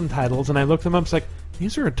rattled off some titles, and I looked them up. It's like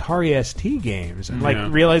these are Atari ST games, and like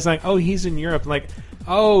realizing like, oh, he's in Europe. Like,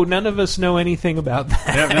 Oh, none of us know anything about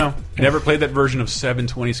that. No, never played that version of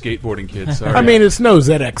 720 skateboarding kids. Sorry. I mean, it's no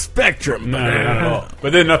ZX Spectrum. no, not at all.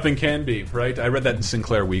 But then nothing can be, right? I read that in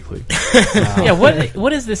Sinclair Weekly. Yeah,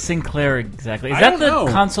 what is this Sinclair exactly? Is I that don't the know.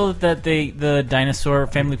 console that the dinosaur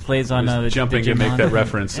family plays on? The Jumping to Digimon? make that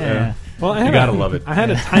reference. Yeah. Well, You gotta love it. I had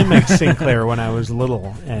a Timex Sinclair when I was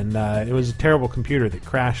little, and it was a terrible computer that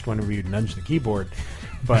crashed whenever you nudged the keyboard.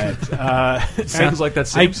 But Sounds like that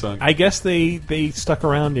Samsung. I guess they stuck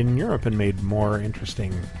around in Europe and made more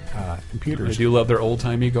interesting computers. I do love their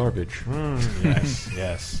old-timey garbage. Yes,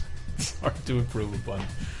 yes. It's hard to improve upon.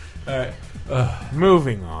 All right.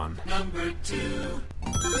 Moving on. Number 2.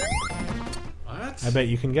 What? I bet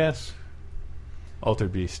you can guess.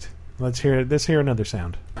 Altered Beast. Let's hear another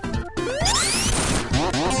sound.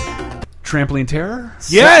 Trampoline Terror?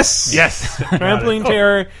 Yes, Yes. Trampoline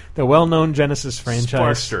Terror, the well-known Genesis franchise.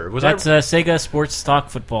 Sparkster. That's Sega Sports Stock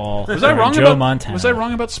Football. Was I wrong Joe about Montana. Was I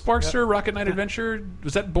wrong about Sparkster? Rocket Knight Adventure?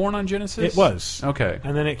 Was that born on Genesis? It was. Okay.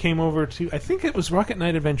 And then it came over to, I think it was Rocket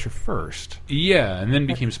Knight Adventure first. Yeah, and then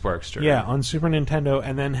became Sparkster. Yeah, on Super Nintendo,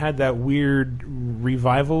 and then had that weird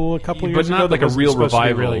revival a couple but years ago. not that like a was real supposed to be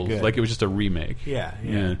revival. really good. Like it was just a remake. Yeah.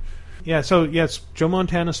 Yeah. So yes, Joe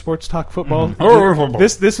Montana Sports Talk Football. Mm-hmm.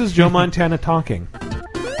 This is Joe Montana talking.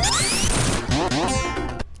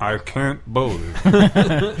 I can't believe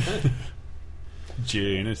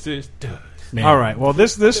Genesis does. Man. All right. Well,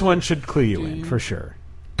 this one should clue you in for sure.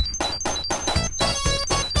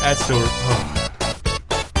 That's so.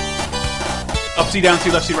 Up C, down C,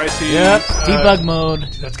 left C, right C. Yep. Debug mode.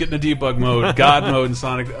 Let's get into debug mode, God mode, and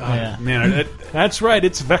Sonic. Yeah. Man, That's right.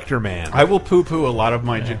 It's Vector Man. I will poo-poo a lot of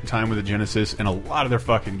my time with the Genesis and a lot of their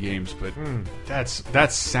fucking games, but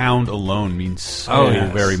that sound alone means so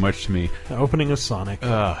yes. very much to me. The opening of Sonic. If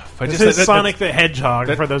I This just is Sonic the Hedgehog.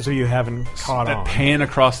 For those of you who haven't caught that on. pan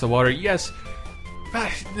across the water, yes.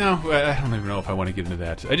 No, I don't even know if I want to get into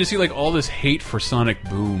that. I just see like all this hate for Sonic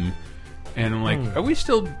Boom, and I'm like, are we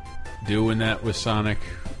still doing that with Sonic?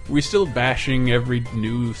 Are we still bashing every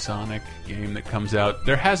new Sonic game that comes out?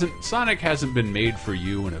 Sonic hasn't been made for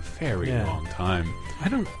you in a very long time. I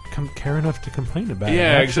don't care enough to complain about it.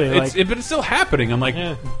 Yeah, Actually, but it's still happening. I'm like,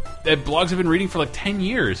 Yeah. blogs I've been reading for like 10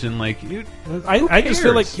 years, and like, dude, I just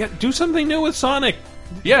feel cares? like do something new with Sonic.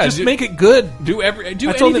 Yeah, just make it good. do That's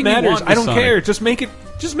anything all that you matters. want with I don't Sonic. care. Just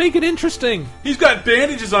make it interesting. He's got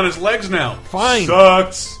bandages on his legs now. Fine.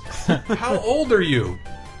 Sucks. How old are you?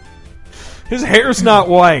 His hair's not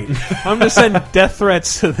white. I'm gonna send death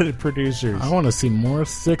threats to the producers. I want to see more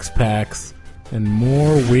six packs and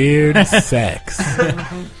more weird sex.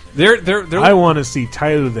 I want to see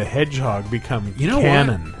Tyler the Hedgehog become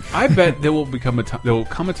canon. What? I bet there will come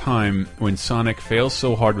a time when Sonic fails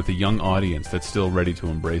so hard with a young audience that's still ready to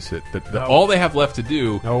embrace it. That all they have left to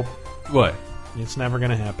do. Nope. What? It's never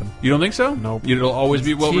gonna happen. You don't think so? Nope. It'll always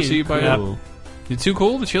be well received by. cool. It's too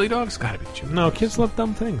cool. The chili dogs gotta be the chili. No, kids love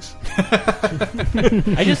dumb things.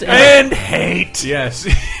 I just And hate. Yes,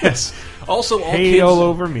 yes. Also, all Hate kids all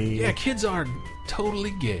over me. Yeah, kids are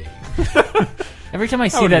totally gay. every time I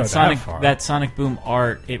see wouldn't that go that far. Sonic Boom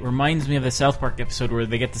art, it reminds me of the South Park episode where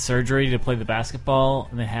they get the surgery to play the basketball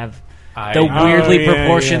and they have the weirdly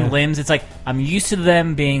proportioned limbs. It's like I'm used to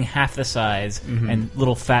them being half the size and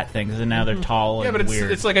little fat things, and now they're tall Yeah, and but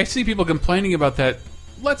weird. it's like I see people complaining about that.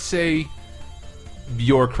 Let's say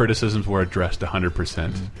your criticisms were addressed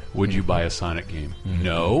 100%. Would you buy a Sonic game?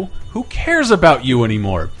 No. Who cares about you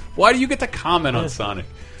anymore? Why do you get to comment on Sonic?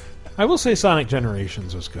 I will say Sonic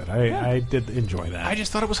Generations was good. I did enjoy that. I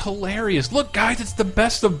just thought it was hilarious. Look, guys, it's the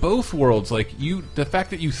best of both worlds. Like the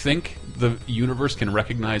fact that you think the universe can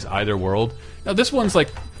recognize either world. Now this one's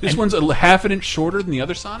one's a half an inch shorter than the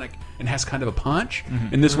other Sonic and has kind of a punch,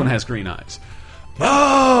 and this one has green eyes.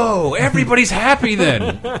 Oh, everybody's happy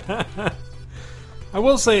then. I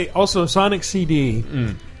will say also Sonic CD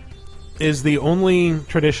is the only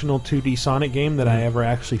traditional 2D Sonic game that I ever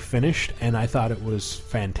actually finished, and I thought it was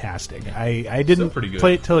fantastic. I didn't pretty good.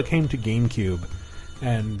 play it till it came to GameCube,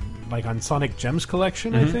 and like on Sonic Gems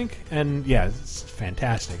Collection, I think. And yeah, it's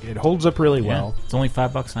fantastic. It holds up really well. It's only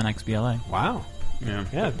 $5 on XBLA. Wow. Yeah.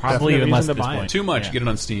 Yeah, Probably definite even less reason at to this buy point. it. Too much. Yeah. Get it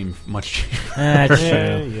on Steam. Much cheaper. That's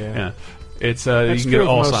Yeah, true. yeah. Yeah. It's you can true get of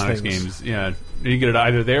all most Sonic's things. games. Yeah, you can get it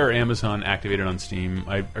either there or Amazon activated on Steam.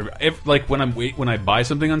 When I buy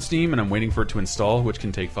something on Steam and I'm waiting for it to install, which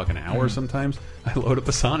can take fucking hours sometimes, I load up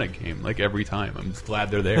the Sonic game like every time. I'm just glad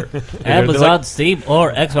they're there. They're Amazon, like, Steam,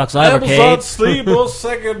 or Xbox Live Amazon Arcade. Steam or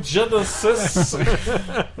Sega Genesis.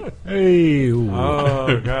 Hey,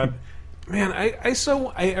 Oh god, man! I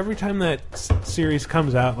every time that series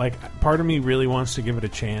comes out, like part of me really wants to give it a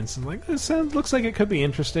chance. I'm like, looks like it could be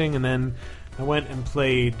interesting, and then I went and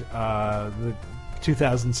played the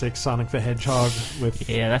 2006 Sonic the Hedgehog with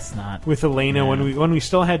that's not with Elena when we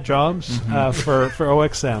still had jobs for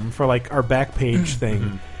OXM for like our back page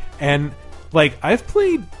thing, and like I've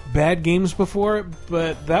played bad games before,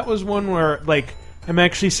 but that was one where like I'm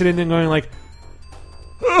actually sitting there going like.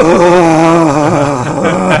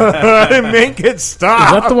 Make it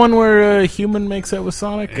stop. Is that the one where a human makes out with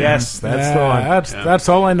Sonic? Yes, that's the one. That's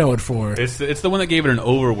all I know it for. It's the one that gave it an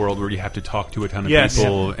overworld where you have to talk to a ton of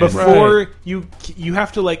people. Yeah. Before you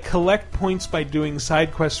have to like collect points by doing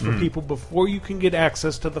side quests for people before you can get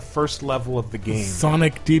access to the first level of the game.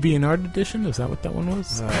 Sonic DeviantArt Edition? Is that what that one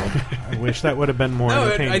was? I wish that would have been more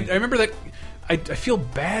entertaining. I remember that. I feel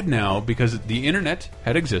bad now because the internet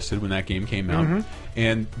had existed when that game came out,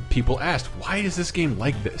 and people asked, "Why is this game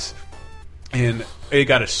like this?" And it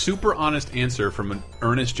got a super honest answer from an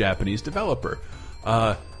earnest Japanese developer.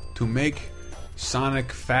 To make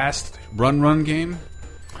Sonic fast run game,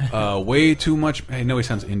 way too much. I know he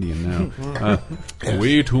sounds Indian now.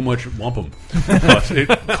 Way too much wampum. Plus it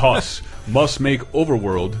costs. Must make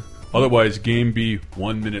overworld, otherwise game be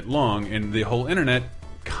 1 minute long. And the whole internet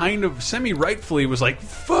kind of semi-rightfully was like,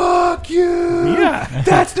 "Fuck you! Yeah,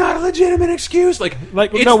 that's not a legitimate excuse." Like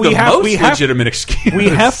it's no, the most legitimate excuse. We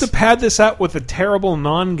have to pad this out with a terrible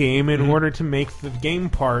non-game in order to make the game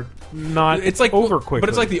part not over quickly. But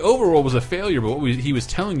it's like the overworld was a failure. But what he was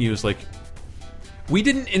telling you is like, we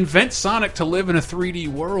didn't invent Sonic to live in a 3D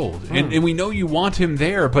world, and we know you want him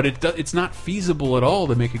there, but it's not feasible at all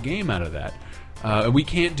to make a game out of that. We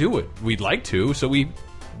can't do it. We'd like to, so we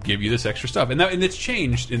give you this extra stuff, and it's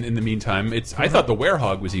changed in the meantime. I thought the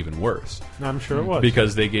Werehog was even worse. I'm sure it was,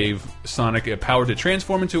 because they gave Sonic a power to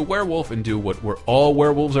transform into a werewolf and do what all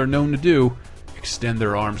werewolves are known to do: extend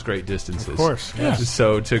their arms great distances. Of course, yes.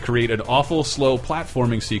 So to create an awful slow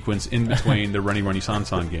platforming sequence in between the Runny San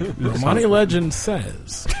game. Romani legend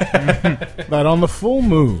says that on the full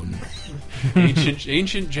moon,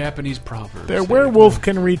 ancient Japanese proverbs. Their werewolf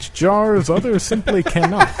can reach jars, others simply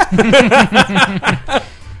cannot.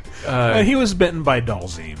 He was bitten by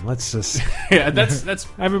Dalzim. Let's just that's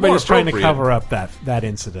everybody's trying to cover up that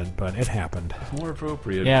incident, but it happened. More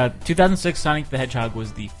appropriate. Yeah, 2006 Sonic the Hedgehog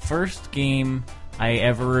was the first game I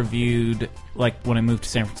ever reviewed, like when I moved to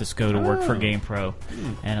San Francisco to work for GamePro,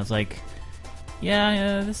 and I was like,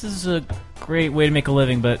 yeah, this is a great way to make a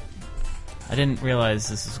living, but I didn't realize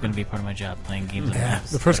this was going to be part of my job, playing games like that.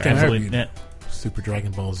 The first game I reviewed, Super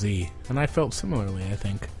Dragon Ball Z, and I felt similarly, I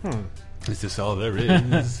think. Is this all there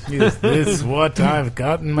is? Is this what I've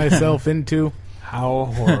gotten myself into? How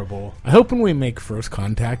horrible. I hope when we make first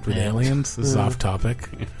contact with aliens, this is off topic,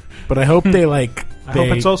 but I hope they like... I hope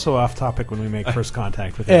it's also off topic when we make first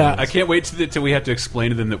contact with Yeah. aliens. I can't wait till we have to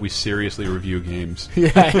explain to them that we seriously review games.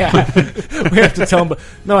 Yeah. We have to tell them.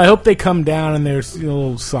 No, I hope they come down and there's a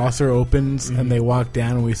little saucer opens and they walk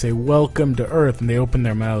down and we say, "Welcome to Earth," and they open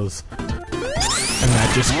their mouths.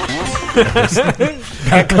 And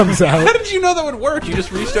that comes out. How did you know that would work? You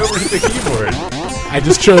just reached over to the keyboard. I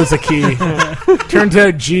just chose a key. Turns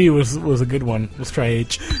out G was a good one. Let's try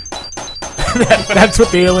H. That's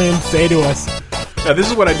what the aliens say to us. Now,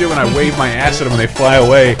 this is what I do when I wave my ass at them when they fly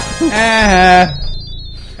away.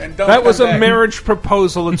 And that was a marriage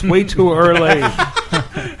proposal. It's way too early.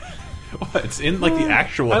 It's in like the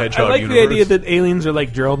actual Hedgehog I like universe. the idea that aliens are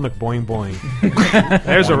like Gerald McBoing Boing.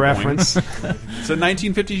 There's a reference. It's a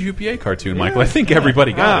 1950s UPA cartoon, Michael. I think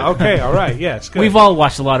everybody got it. Okay, all right. Yeah, it's good. We've all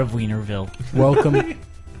watched a lot of Wienerville.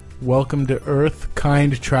 Welcome to Earth,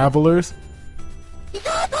 kind travelers.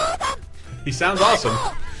 He sounds awesome.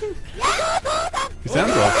 He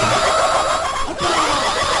sounds awesome.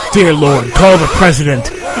 Dear Lord, call the president.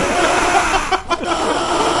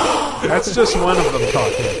 That's just one of them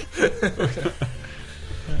talking.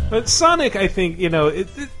 But Sonic, I think, as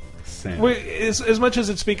much as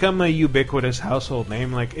it's become a ubiquitous household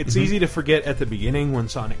name, like it's easy to forget at the beginning when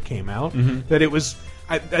Sonic came out that it was.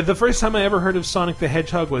 The first time I ever heard of Sonic the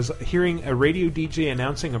Hedgehog was hearing a radio DJ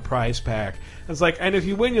announcing a prize pack. It's like, and if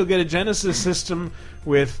you win, you'll get a Genesis system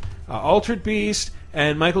with Altered Beast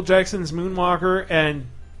and Michael Jackson's Moonwalker and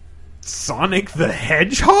Sonic the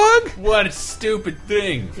Hedgehog? What a stupid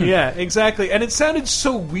thing. Yeah, exactly. And it sounded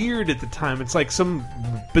so weird at the time. It's like some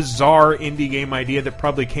bizarre indie game idea that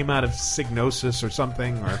probably came out of Psygnosis or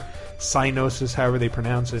something, or Cynosis, however they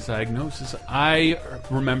pronounce it. Psygnosis. I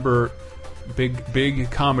remember, big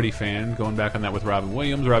comedy fan, going back on that with Robin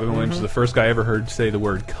Williams. Robin Williams is the first guy I ever heard say the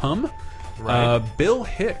word "come." Right. Bill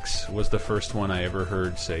Hicks was the first one I ever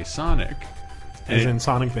heard say Sonic. As in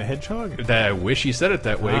Sonic the Hedgehog? I wish he said it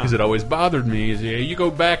that way because it always bothered me. Is, you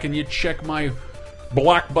go back and you check my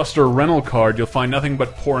Blockbuster rental card, you'll find nothing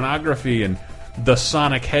but pornography and the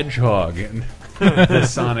Sonic Hedgehog. And the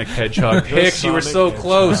Sonic Hedgehog pics. You were so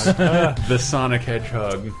close. The Sonic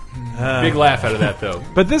Hedgehog. Big laugh out of that, though.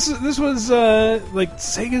 But this was like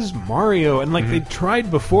Sega's Mario, and like they tried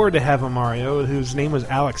before to have a Mario whose name was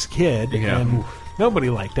Alex Kidd, and nobody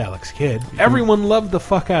liked Alex Kidd. Everyone loved the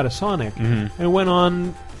fuck out of Sonic, and it went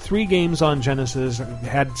on 3 games on Genesis.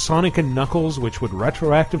 Had Sonic and Knuckles, which would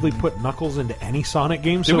retroactively put Knuckles into any Sonic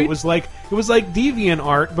game. So it was like Deviant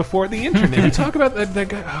Art before the internet. Did we talk about that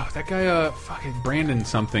guy? Oh, that guy, fucking Brandon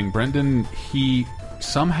something. Brendan, he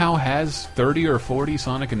somehow has 30 or 40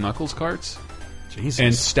 Sonic and Knuckles carts. Jesus.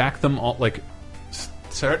 And stack them all, like,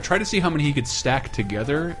 try to see how many he could stack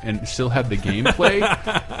together and still have the gameplay.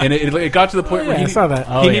 And it got to the point where he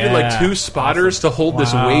needed like 2 spotters to hold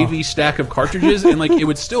this wavy stack of cartridges, and like it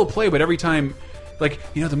would still play, but every time, like,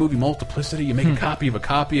 you know the movie Multiplicity, you make a copy of a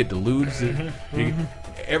copy, it dilutes it.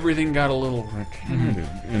 Everything got a little and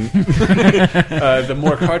the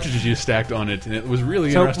more cartridges you stacked on it, and it was really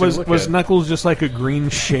interesting to look was at. Knuckles just like a green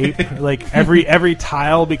shape? Like every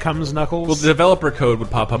tile becomes Knuckles? Well, the developer code would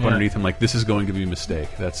pop up underneath him like, this is going to be a mistake.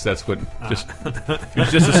 That's what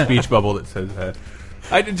it's just a speech bubble that says that.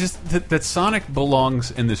 That Sonic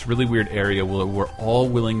belongs in this really weird area where we're all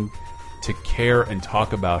willing to care and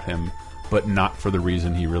talk about him, but not for the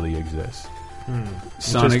reason he really exists.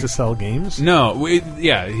 Sonic, just to sell games? No, it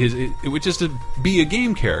would just to be a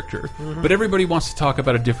game character. But everybody wants to talk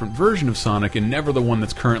about a different version of Sonic and never the one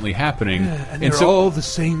that's currently happening. And they're all the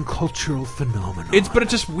same cultural phenomenon. But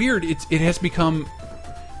it's just weird. It has become,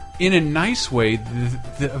 in a nice way,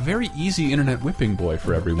 a very easy internet whipping boy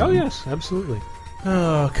for everyone. Oh yes, absolutely.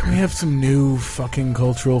 Oh, can we have some new fucking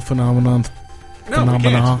cultural phenomenon? No, we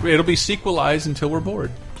can't. It'll be sequelized until we're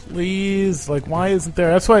bored. Please, like, why isn't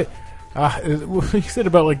there? That's why. What you said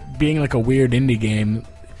about like being like a weird indie game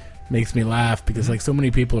makes me laugh, because like so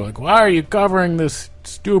many people are like, why are you covering this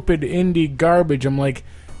stupid indie garbage? I'm like,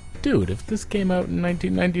 dude, if this came out in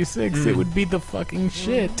 1996, it would be the fucking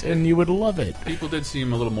shit, and you would love it. People did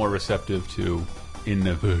seem a little more receptive to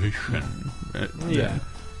innovation. Yeah.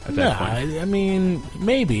 At that point. I mean,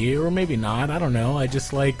 maybe or maybe not. I don't know. I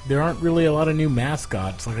just like there aren't really a lot of new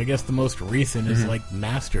mascots. Like I guess the most recent is like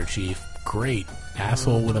Master Chief. Great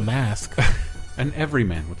asshole with a mask. An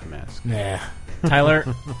everyman with a mask. Yeah. Tyler,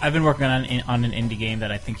 I've been working on an indie game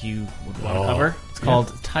that I think you would want to cover. It's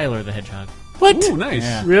called Tyler the Hedgehog. What? Ooh, nice.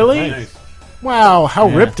 Yeah. Really? Nice. Wow. How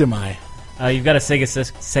ripped am I? You've got a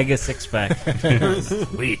Sega six-pack.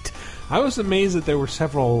 Sweet. I was amazed that there were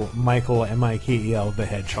several Michael M-I-K-E-L the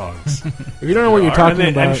Hedgehogs. If you don't know what you're talking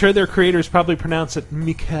about, I'm sure their creators probably pronounce it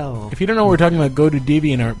Mikel. if you don't know what we're talking about, go to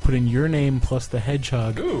DeviantArt, put in your name plus the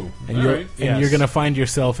hedgehog, Ooh, and all you're right. you're going to find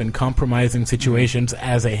yourself in compromising situations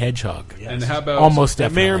as a hedgehog. And how about Almost That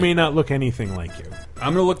definitely. may or may not look anything like you.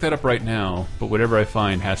 I'm going to look that up right now, but whatever I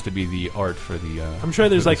find has to be the art for the... I'm sure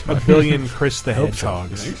there's like a billion Chris the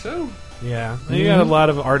Hedgehogs. think so? Yeah, you got a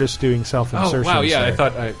lot of artists doing Oh, self-insertions. wow, yeah,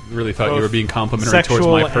 there. I really thought you Both were being complimentary towards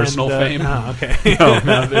sexual my personal and, fame. okay.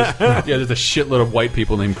 No, there's a shitload of white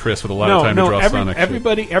people named Chris with a lot of time to draw Sonic.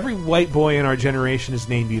 Every white boy in our generation is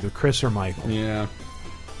named either Chris or Michael. Yeah.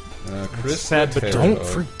 Chris sad, but Don't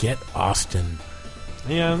forget Austin.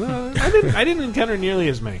 Yeah, no, I didn't encounter nearly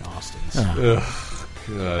as many Austins. Ugh,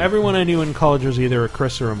 God. Everyone I knew in college was either a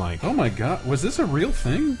Chris or a Mike. Oh my God, was this a real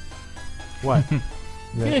thing? What?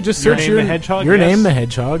 Yeah, just Your search Name the Hedgehog? Your Yes. name the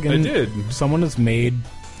hedgehog, and I did. someone has made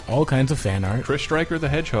all kinds of fan art. Chris Stryker the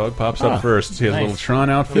Hedgehog pops Ah, up first. He has a nice. little Tron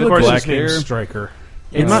outfit, Of course, black his name's hair. Striker.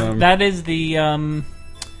 That is the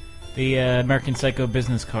American Psycho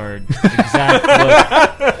business card. Exact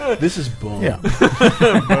look. This is boom. Yeah.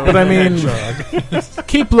 But I mean,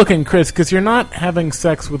 keep looking, Chris, because you're not having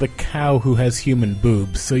sex with a cow who has human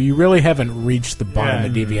boobs, so you really haven't reached the bottom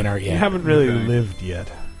of DeviantArt You yet. haven't really Okay. lived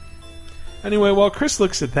yet. Anyway, while Chris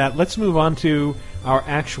looks at that, let's move on to our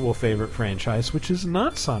actual favorite franchise, which is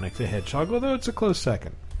not Sonic the Hedgehog, although it's a close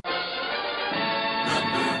second.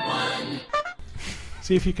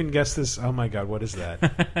 See if you can guess this. Oh my God, what is that?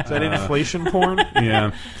 Is that inflation porn?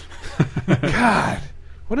 Yeah. God,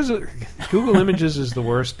 what is it? Google Images is the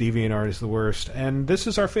worst. DeviantArt is the worst, and this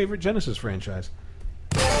is our favorite Genesis franchise.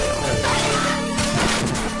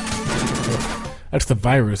 That's the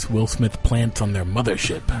virus Will Smith plants on their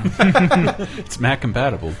mothership. It's Mac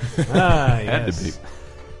compatible. Had to be.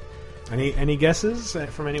 Any guesses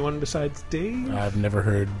from anyone besides Dave? I've never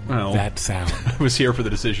heard Well. that sound. I was here for the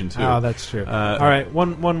decision too. Oh, that's true. All right,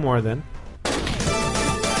 one more then.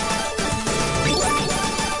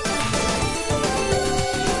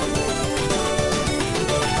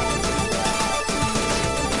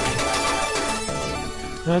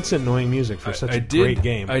 That's annoying music for such a great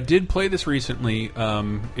game. I did play this recently.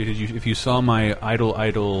 If you saw my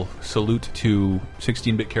idle salute to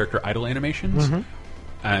 16-bit character idle animations,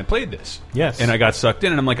 I played this. Yes. And I got sucked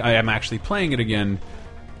in, and I'm like, I am actually playing it again.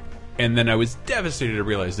 And then I was devastated to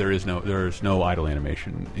realize there is no idle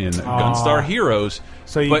animation in Gunstar Heroes.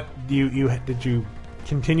 So, did you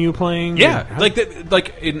continue playing? Yeah,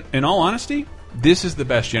 in all honesty, this is the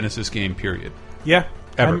best Genesis game. Period. Yeah,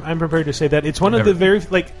 ever. I'm prepared to say that it's one of the very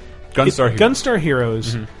Gunstar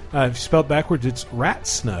Heroes. Spelled backwards, it's Rat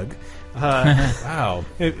Snug. Wow,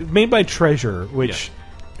 made by Treasure, which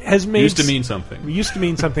has made used to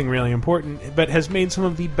mean something really important, but has made some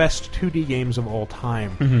of the best 2D games of all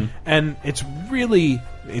time. And it's visually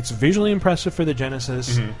impressive for the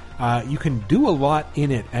Genesis. You can do a lot in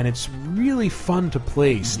it, and it's really fun to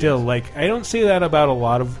play still. Like, I don't say that about a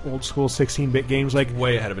lot of old school 16-bit games. Like,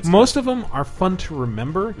 way ahead of its most of them are fun to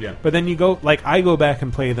remember, but then I go back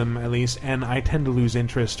and play them at least, and I tend to lose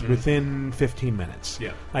interest within 15 minutes.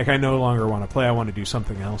 Like, I no longer want to play, I want to do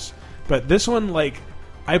something else. But this one,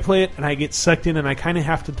 I play it and I get sucked in, and I kind of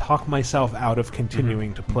have to talk myself out of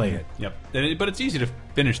continuing to play it. Yep, but it's easy to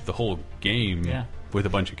finish the whole game with a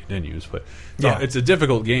bunch of continues. But it's a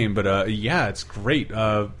difficult game. But it's great.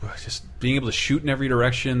 Just being able to shoot in every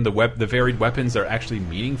direction. The varied weapons are actually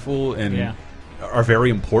meaningful and are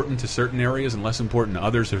very important to certain areas and less important to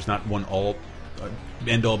others. There's not one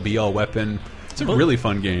end all be all weapon. It's a really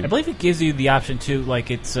fun game. I believe it gives you the option too.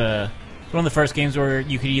 Like, it's one of the first games where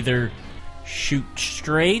you could either shoot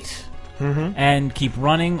straight and keep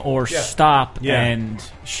running, or stop and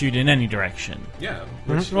shoot in any direction. Yeah.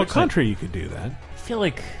 Well, Contra, you could do that. I feel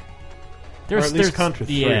like there's at least Contra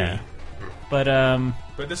 3. Yeah. But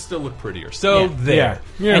this still looked prettier. So there.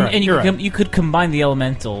 Yeah. And you could combine the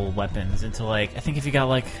elemental weapons into, I think if you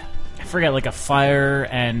got a fire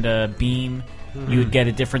and a beam, you would get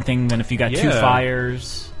a different thing than if you got two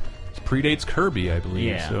fires. It predates Kirby, I believe.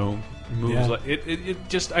 Yeah. So moves like it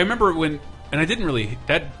just. I remember when, and I didn't really,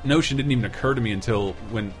 that notion didn't even occur to me until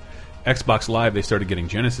when Xbox Live they started getting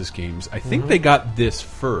Genesis games. I think they got this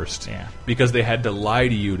first because they had to lie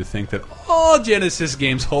to you to think that all Genesis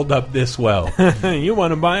games hold up this well. You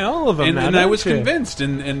want to buy all of them, and I was convinced.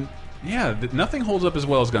 And nothing holds up as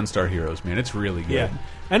well as Gunstar Heroes, man. It's really good. Yeah.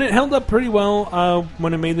 And it held up pretty well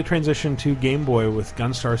when it made the transition to Game Boy with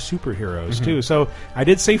Gunstar Super Heroes, too. So I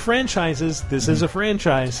did say franchises. This is a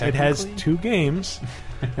franchise. It has 2 games.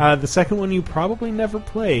 The second one you probably never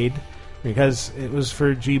played because it was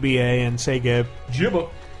for GBA and Sega.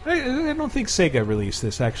 I don't think Sega released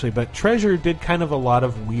this, actually, but Treasure did kind of a lot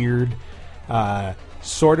of weird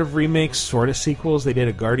sort of remakes, sort of sequels. They did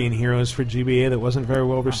a Guardian Heroes for GBA that wasn't very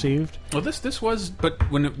well received. Well, this was, but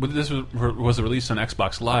when this was released on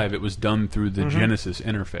Xbox Live, it was done through the Genesis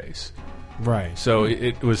interface. Right. So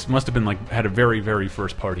it must have been had a very, very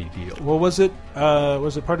first party deal. Well, was it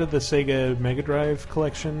part of the Sega Mega Drive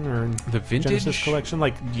collection or the Vintage Genesis collection?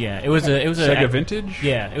 It was a Sega Vintage.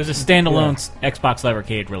 Yeah, it was a standalone Xbox Live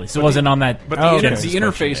Arcade release. It wasn't on that. But the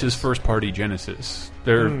interface is first party Genesis.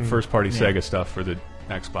 They're first party Sega stuff for the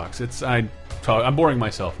Xbox. I'm boring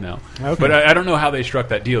myself now. Okay. But I don't know how they struck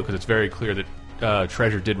that deal because it's very clear that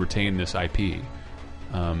Treasure did retain this IP.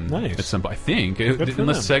 Nice. I think,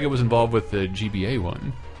 unless Sega was involved with the GBA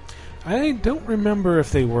one. I don't remember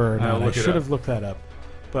if they were. I should have looked that up.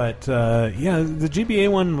 But the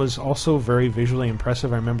GBA one was also very visually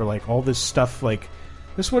impressive. I remember all this stuff.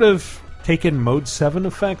 This would have taken Mode 7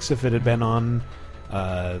 effects if it had been on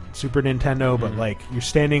Super Nintendo. But you're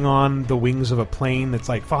standing on the wings of a plane that's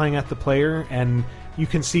flying at the player, and you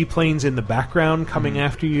can see planes in the background coming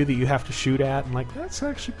after you that you have to shoot at, and that's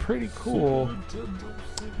actually pretty cool.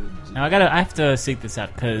 Now I have to seek this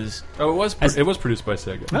out because it was produced by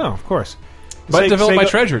Sega. Oh, of course, but developed by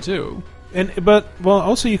Treasure too.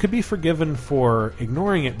 Also you could be forgiven for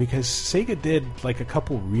ignoring it because Sega did a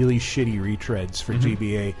couple really shitty retreads for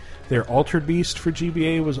GBA. Their Altered Beast for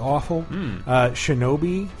GBA was awful.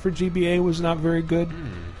 Shinobi for GBA was not very good.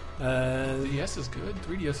 The DS is good.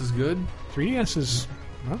 3DS is good. 3DS is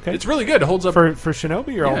okay. It's really good. It holds up for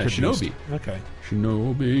Shinobi or Altered Shinobi. Beast? Okay.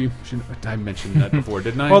 Shinobi. I mentioned that before,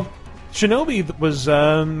 didn't I? Well, Shinobi was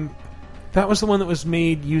that was the one that was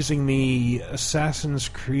made using the Assassin's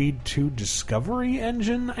Creed 2 Discovery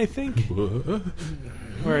engine, I think.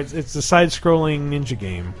 Where it's a side-scrolling ninja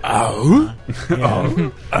game. Oh? Yeah.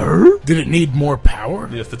 Did it need more power?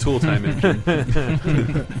 Yes, the Tool Time engine.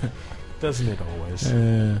 Doesn't it always?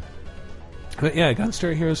 But yeah,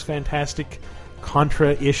 Gunstar Heroes fantastic.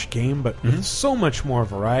 Contra-ish game, but with so much more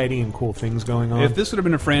variety and cool things going on. If this would have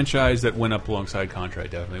been a franchise that went up alongside Contra, I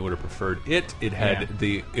definitely would have preferred it. It had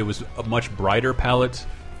it was a much brighter palette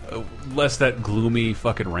less that gloomy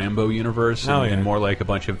fucking Rambo universe, Oh, and yeah. more like a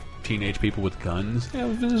bunch of teenage people with guns. Yeah,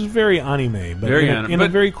 this is very anime, but Very in, anime, in a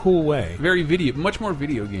but- very cool way. Very much more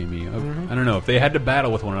video gamey. I don't know if they had to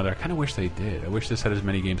battle with one another. I kind of wish they did. I wish this had as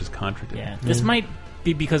many games as Contra did. Yeah, this might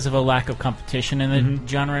be because of a lack of competition in the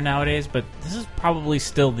genre nowadays, but this is probably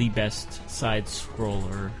still the best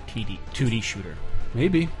side-scroller 2D shooter.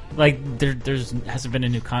 Maybe. Like, there's hasn't been a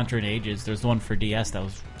new Contra in ages. There's the one for DS that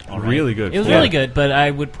was all right. Really good. It was Yeah. really good, but I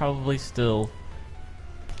would probably still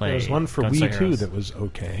play. There was one for Gunstar Wii too Heroes. that was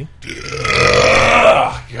okay.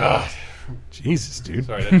 Oh God. Jesus, dude.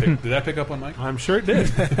 Sorry, did that pick up on Mike? I'm sure it did.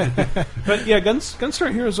 But yeah,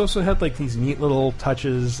 Gunstar Heroes also had like these neat little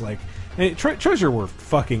touches. Like Treasure were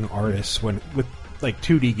fucking artists with like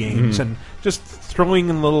 2D games and just throwing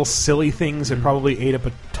in little silly things that probably ate up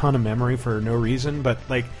a ton of memory for no reason. But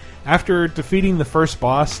like after defeating the first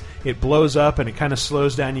boss, it blows up and it kind of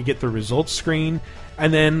slows down. You get the results screen,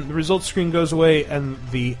 and then the results screen goes away, and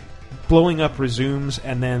the blowing up resumes,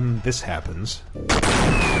 and then this happens.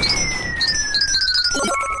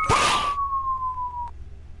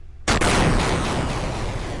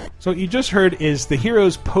 So what you just heard is the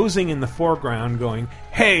heroes posing in the foreground going,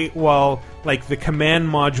 hey, while like the command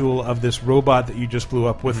module of this robot that you just blew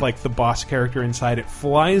up with like the boss character inside it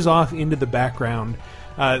flies off into the background,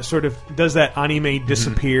 sort of does that anime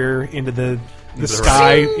disappear into the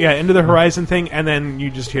sky, into the horizon thing, and then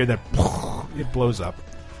you just hear that it blows up.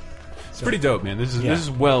 It's pretty dope, man. This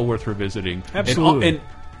is well worth revisiting. Absolutely. And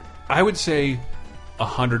I would say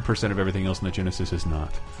 100% of everything else in the Genesis is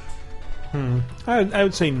not. I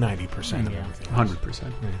would say 90% of everything.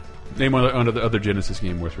 100%. Name one other Genesis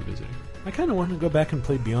game worth revisiting. I kind of want to go back and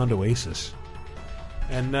play Beyond Oasis.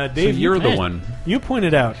 And So Dave, you're the one. You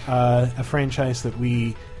pointed out a franchise that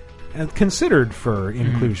we considered for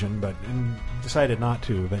inclusion, but decided not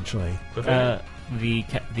to eventually. The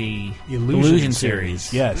Illusion series.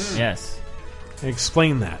 series. Yes. Yes.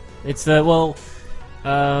 Explain that. It's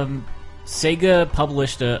Sega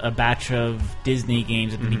published a batch of Disney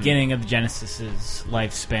games at the beginning of the Genesis's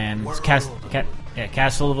lifespan. It's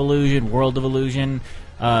Castle of Illusion, World of Illusion,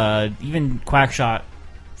 even Quackshot,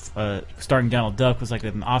 starring Donald Duck, was like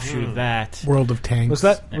an offshoot of that. World of Tanks.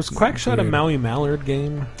 Was Quackshot a Maui Mallard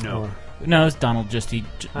game? No. No, it's Donald just with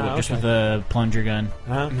a plunger gun.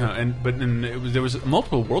 No, but there was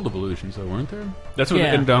multiple World of Illusions, though, weren't there? That's what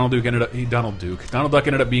Yeah. and Donald Duck ended up. Donald Duck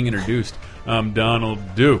ended up being introduced. Donald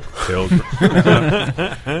Duck.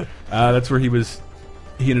 That's where he was.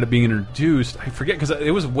 He ended up being introduced. I forget because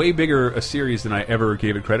it was way bigger a series than I ever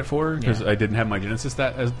gave it credit for because I didn't have my Genesis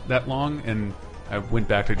that long, and I went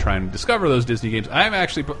back to try and discover those Disney games. I'm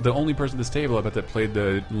actually the only person at this table I bet that played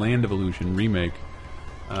the Land of Illusion remake.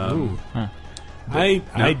 I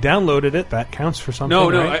downloaded it. That counts for something.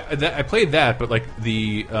 No, right? I played that, but like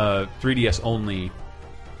the 3DS only.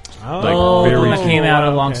 Oh, very that came out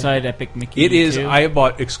okay. alongside Epic Mickey. It is. 2. I have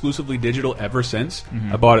bought exclusively digital ever since.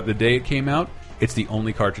 I bought it the day it came out. It's the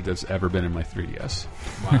only cartridge that's ever been in my 3DS.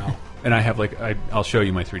 Wow. And I have I'll show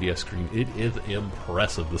you my 3DS screen. It is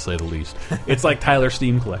impressive to say the least. It's like Tyler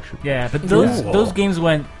Steam Collection. Yeah, but those games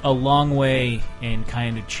went a long way in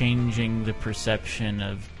kind of changing the perception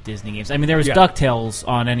of Disney games. I mean, there was DuckTales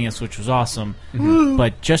on NES, which was awesome,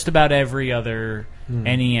 but just about every other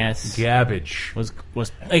NES Garbage. was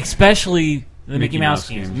especially the Mickey Mouse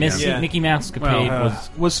games, games. yeah. Mickey Mouse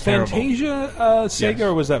Capade was Fantasia Sega Yes.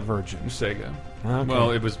 or was that Virgin? Sega. Okay. Well,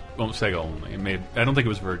 it was Sega only. I don't think it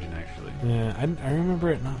was Virgin actually. Yeah, I remember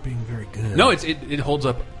it not being very good. No, it holds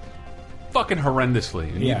up fucking horrendously.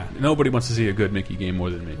 And Yeah. nobody wants to see a good Mickey game more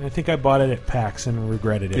than me. I think I bought it at PAX and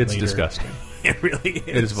regretted it It's later. disgusting. It really is.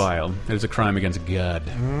 It is vile. It is a crime against God.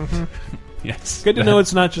 Yes. Good to know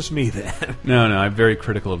it's not just me then. No, I'm very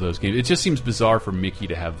critical of those games. It just seems bizarre for Mickey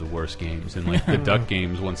to have the worst games, and like the Duck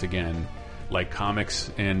games, once again, like comics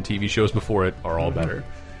and TV shows before it, are all better.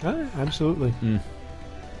 Absolutely.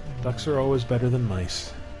 Ducks are always better than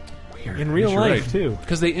mice. Weird. In real life, too.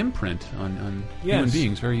 because they imprint on human Yes.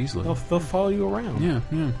 beings very easily. They'll follow you around.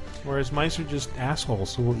 Yeah. Whereas mice are just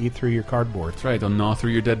assholes who will eat through your cardboard. That's right. They'll gnaw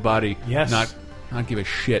through your dead body. Yes. Not give a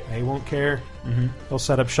shit. They won't care. They'll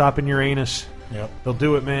set up shop in your anus. Yep. They'll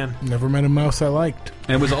do it, man. Never met a mouse I liked.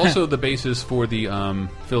 And it was also the basis for the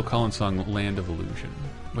Phil Collins song "Land of Illusion."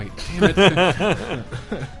 Wait, damn it!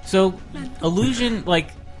 So, Illusion, like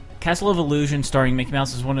Castle of Illusion, starring Mickey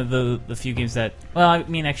Mouse, is one of the few games that. Well, I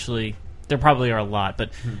mean, actually, there probably are a lot.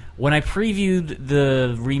 But when I previewed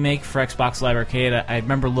the remake for Xbox Live Arcade, I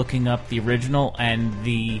remember looking up the original, and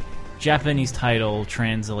the Japanese title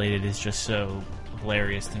translated is just so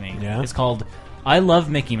hilarious to me. Yeah? It's called "I Love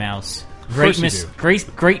Mickey Mouse: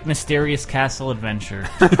 Great mysterious castle adventure.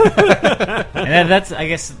 And that's, I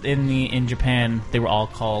guess, in Japan they were all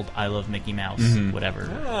called I Love Mickey Mouse, whatever.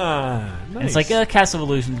 Nice. And it's like Castle of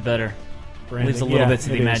Illusion's better. Branding. Leaves a little bit to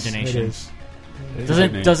the it is. imagination. It is.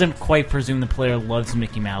 Doesn't quite presume the player loves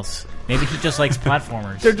Mickey Mouse. Maybe he just likes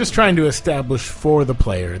platformers. They're just trying to establish for the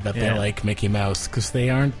player that they Yeah. like Mickey Mouse because they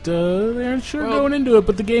aren't sure going into it,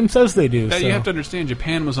 but the game says they do. So. You have to understand,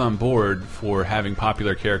 Japan was on board for having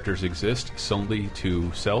popular characters exist solely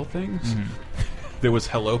to sell things. There was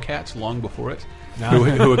Hello Cats long before it.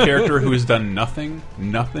 Who a character who has done nothing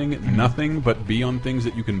but be on things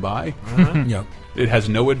that you can buy. Yep. It has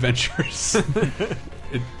no adventures.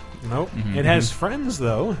 Nope. It has friends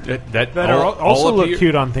though that are also look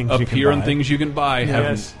cute on things you can appear buy. on things you can buy.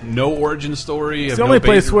 Yes. Have no origin story. It's the only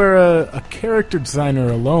place where a character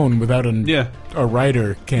designer alone, without a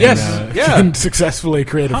writer, can successfully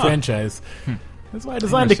create a franchise. That's why I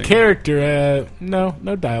designed a character. No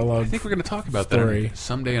dialogue. I think we're going to talk about that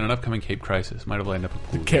someday in an upcoming Cape Crisis. Might have lined up a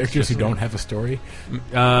cool characters who don't have a story.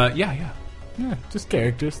 Yeah, just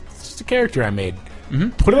characters. It's just a character I made.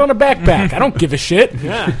 Put it on a backpack. I don't give a shit.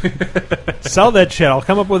 Yeah. Sell that shit. I'll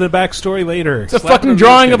come up with a backstory later. It's a fucking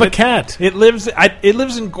drawing of a cat. It lives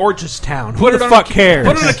in Gorgeous Town. Who the fuck cares?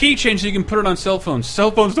 Put it on a keychain so you can put it on cell phones. Cell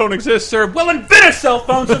phones don't exist, sir. Well, invent a cell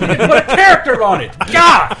phone so you can put a character on it.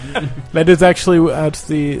 God! That is actually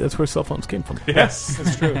that's where cell phones came from. Yes,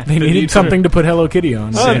 that's true. They needed something to put Hello Kitty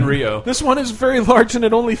on. Sanrio. This one is very large and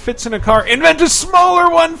it only fits in a car. Invent a smaller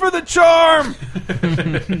one for the charm.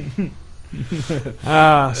 So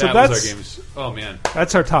was our that's games. Oh man,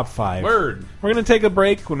 that's our top 5. Word. We're going to take a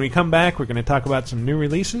break. When we come back, we're going to talk about some new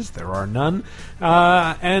releases. There are none,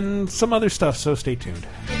 and some other stuff. So stay tuned.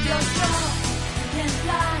 If you're strong, you can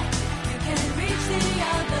fly, you can reach the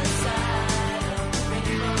other side of the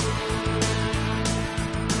rainbow.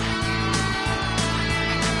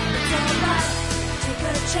 It's alright, take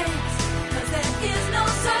a chance, 'cause there is no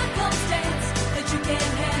circumstance that you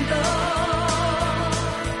can't handle.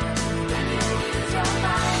 When you use your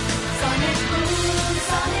mind, sonic boom,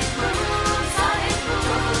 sonic boom, sonic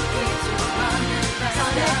boom, keeps you running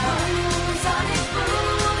faster. Sonic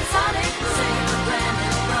boom, sonic boom, save a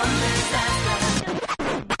planet from disaster.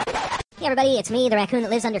 Hey everybody, it's me, the raccoon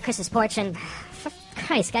that lives under Chris's porch, and for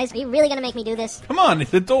Christ, guys, are you really gonna make me do this? Come on,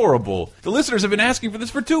 it's adorable. The listeners have been asking for this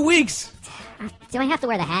for 2 weeks. Do I have to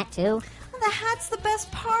wear the hat too? The hat's the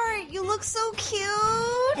best part. You look so cute.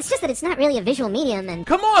 It's just that it's not really a visual medium, and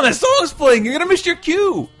Come on, that song's playing. You're gonna miss your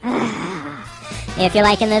cue. if you're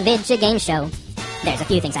liking the Vidjagame show, there's a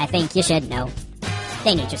few things I think you should know.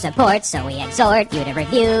 They need your support, so we exhort you to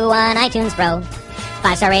review on iTunes, bro.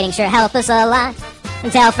 5-star ratings sure help us a lot.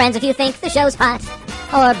 And tell friends if you think the show's hot.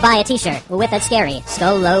 Or buy a t-shirt with that scary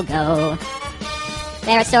skull logo.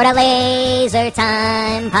 They're at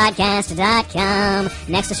store.lasertimepodcast.com.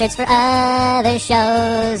 Next to shirts for other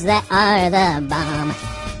shows that are the bomb.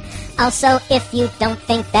 Also, if you don't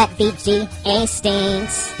think that VGA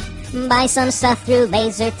stinks, buy some stuff through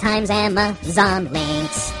Laser Time's Amazon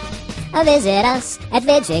links. Visit us at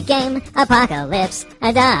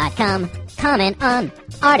VidjagameApocalypse.com. Comment on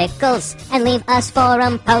articles and leave us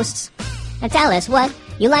forum posts. And tell us what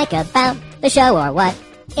you like about the show or what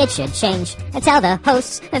it should change. And tell the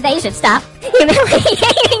hosts that they should stop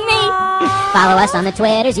humiliating me. Follow us on the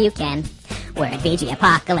Twitters you can. We're at VG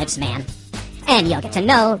Apocalypse Man. And you'll get to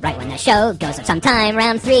know right when the show goes up sometime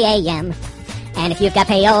around 3 a.m. And if you've got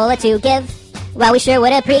payola to give, well, we sure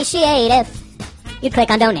would appreciate if you click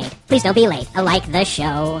on donate. Please don't be late. I like the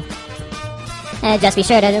show. Just be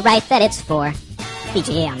sure to write that it's for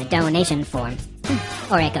VGA on the donation form.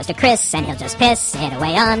 Or it goes to Chris, and he'll just piss it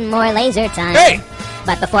away on more Laser Time. Hey!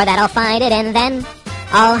 But before that, I'll find it, and then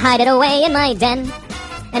I'll hide it away in my den.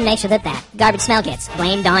 And make sure that garbage smell gets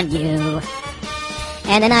blamed on you.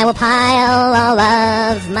 And then I will pile all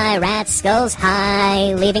of my rat skulls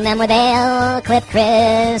high, leaving them where they'll clip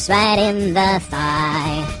Chris right in the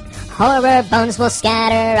thigh. Horror bones will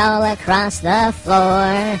scatter all across the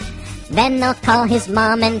floor. Then I'll call his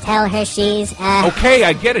mom and tell her she's Okay,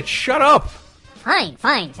 I get it. Shut up. Fine.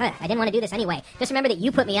 I didn't want to do this anyway. Just remember that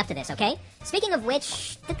you put me up to this, okay? Speaking of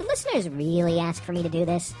which, did the listeners really ask for me to do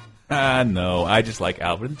this? No, I just like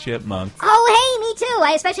Alvin and the Chipmunks. Oh, hey, me too!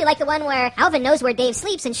 I especially like the one where Alvin knows where Dave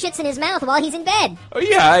sleeps and shits in his mouth while he's in bed. Oh,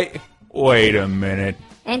 yeah, Wait a minute.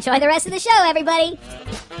 Enjoy the rest of the show, everybody!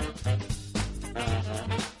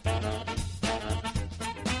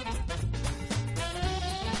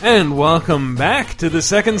 And welcome back to the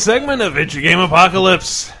second segment of Vidjagame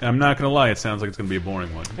Apocalypse. I'm not going to lie, it sounds like it's going to be a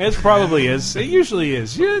boring one. It probably is. It usually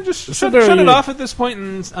is. Yeah, just shut very- it off at this point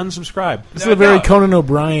and unsubscribe. This is a very Conan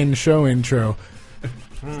O'Brien show intro.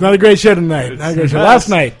 It's not a great show tonight. Not a great show. Last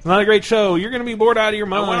night. Not a great show. You're going to be bored out of your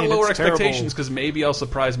mind. I want to lower It's terrible. expectations because maybe I'll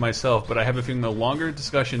surprise myself, but I have a feeling the longer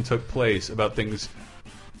discussion took place about things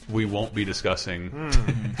we won't be discussing,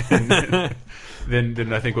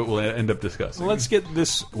 then I think what we'll end up discussing. Let's get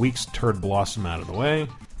this week's turd blossom out of the way.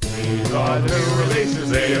 These are the new releases,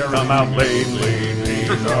 they have come out lately. These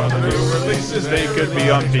are the new releases, they could be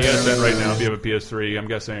on PSN right now if you have a PS3, I'm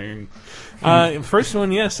guessing. First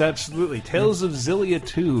one, yes, absolutely. Tales of Xillia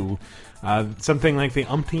 2. Something like the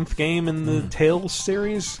umpteenth game in the Tales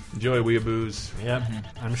series. Enjoy, weeaboos. Yep,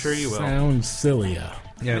 I'm sure you will. Sounds silly.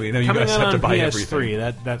 Yeah, we know you Coming guys out have to on buy PS3,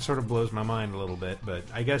 everything. that sort of blows my mind a little bit. But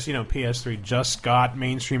I guess, PS3 just got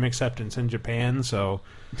mainstream acceptance in Japan, so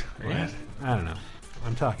I don't know.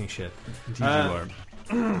 I'm talking shit.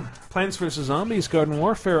 Plants vs. Zombies Garden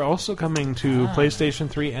Warfare also coming to PlayStation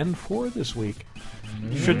 3 and 4 this week.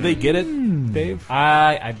 Should they get it, Dave?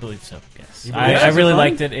 I believe so. Yes, You believe so? I Is it really fun?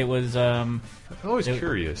 liked it. It was. I'm always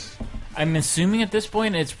curious. I'm assuming at this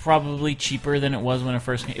point it's probably cheaper than it was when it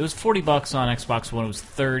first came. It was $40 on Xbox One. It was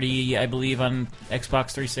 $30, I believe, on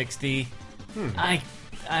Xbox 360.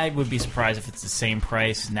 I would be surprised if it's the same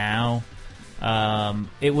price now.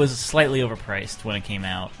 It was slightly overpriced when it came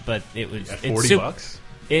out, but it was At $40?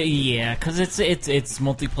 Yeah, because it's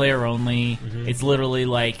multiplayer only. Mm-hmm. It's literally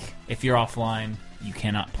like if you're offline, you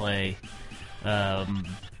cannot play.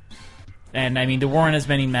 And I mean, there weren't as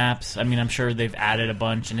many maps. I mean, I'm sure they've added a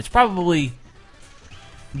bunch, and it's probably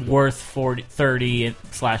worth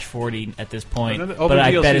 30/40 at this point. All But their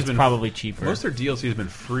I DLC bet has it's been- probably cheaper. Most of their DLC has been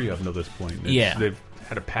free up until this point. Yeah. They've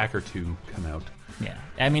had a pack or two come out. Yeah,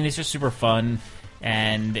 I mean, it's just super fun,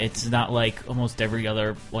 and it's not like almost every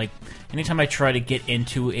other, like, anytime I try to get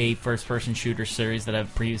into a first-person shooter series that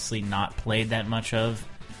I've previously not played that much of,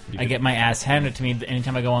 I get my ass handed to me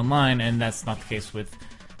anytime I go online, and that's not the case with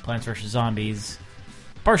Plants vs. Zombies.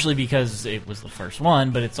 Partially because it was the first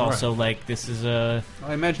one, but it's also like, this is a...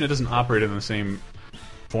 I imagine it doesn't operate in the same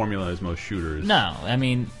formula as most shooters. No, I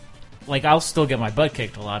mean... Like, I'll still get my butt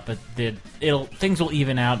kicked a lot, but things will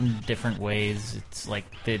even out in different ways. It's like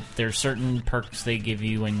there's certain perks they give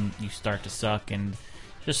you when you start to suck, and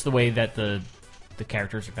just the way that the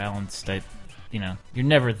characters are balanced. You're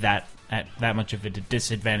never at that much of a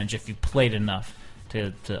disadvantage if you played enough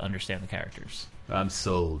to understand the characters. I'm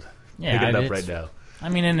sold. Yeah, Pick it up it's- right now. I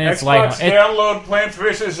mean, and it's Xbox like download Plants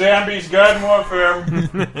vs. Zombies Garden Warfare.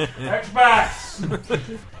 Xbox.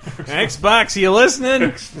 Xbox, you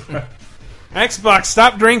listening? Xbox,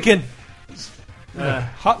 stop drinking.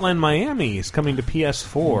 Hotline Miami is coming to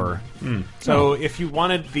PS4. So if you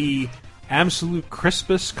wanted the absolute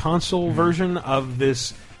crispest console version of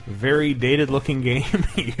this very dated-looking game,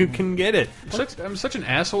 you can get it. I'm such an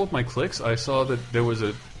asshole with my clicks. I saw that there was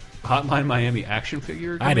a Hotline Miami action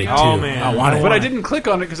figure. I did too. Oh, man. I want it. But I didn't click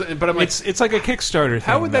on it but I'm like, It's like a Kickstarter thing.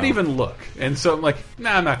 how would that though. even look? And so I'm like,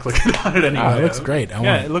 nah, I'm not clicking on it anyway. Oh, it looks great. I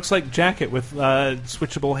Yeah, want it looks like Jacket with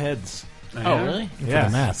switchable heads. oh, really? it. For the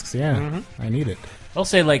masks, yeah. I need it. I'll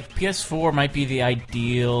say, like, PS4 might be the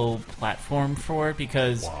ideal platform for it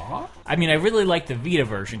because, I mean, I really like the Vita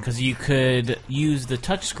version because you could use the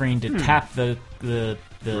touchscreen to tap the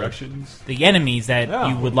Directions. the enemies that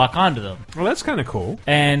you would lock onto them. Well, that's kind of cool.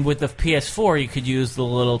 And with the PS4, you could use the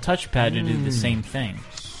little touchpad to do the same thing.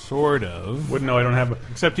 Sort of. Wouldn't know. I don't have.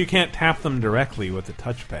 Except you can't tap them directly with the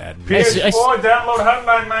touchpad. PS4 download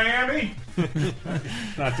Hotline Miami.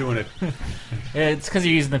 Not doing it. It's because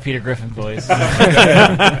you're using the Peter Griffin voice.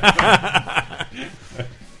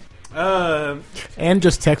 Ann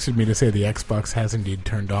just texted me to say the Xbox has indeed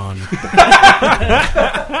turned on.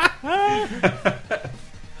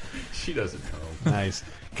 She doesn't know. Nice.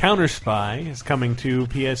 Counter Spy is coming to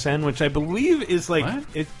PSN, which I believe is like...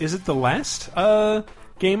 Is it the last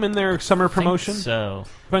game in their summer promotion? So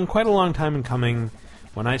It's been quite a long time in coming.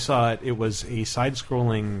 When I saw it, it was a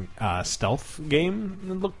side-scrolling stealth game.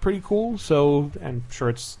 It looked pretty cool, so I'm sure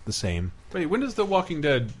it's the same. Wait, when does the Walking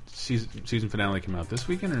Dead season finale come out? This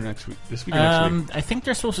weekend or next week? This week or next week? I think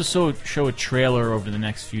they're supposed to show a trailer over the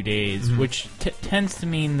next few days, which tends to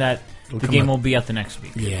mean that the come game out- will be out the next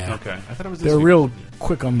week. Yeah. Okay, I thought it was this They're week. real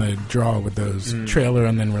quick on the draw with those trailer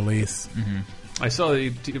and then release. I saw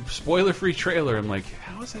the spoiler-free trailer. I'm like,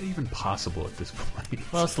 how is that even possible at this point?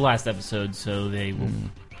 Well, it's the last episode, so they will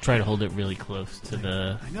try to hold it really close to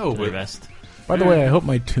the, to the rest. By the way, I hope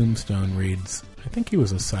my tombstone reads, I think he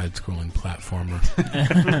was a side-scrolling platformer.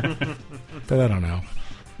 But I don't know.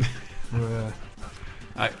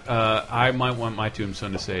 I might want my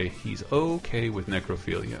tombstone to say he's okay with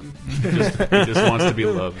necrophilia. He just wants to be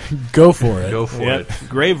loved. Go for it. Go for Yep. it.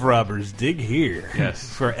 Grave robbers, dig here. Yes.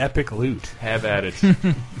 For epic loot. Have at it.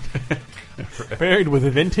 Buried with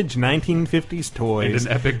vintage 1950s toys.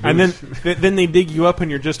 And an epic And then, boot. then they dig you up and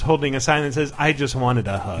you're just holding a sign that says, I just wanted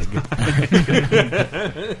a hug.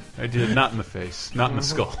 I did. Not in the face. Not in the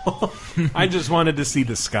skull. I just wanted to see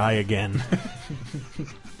the sky again.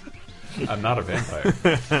 I'm not a vampire.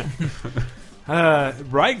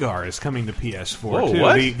 Rygar is coming to PS4 Whoa, too.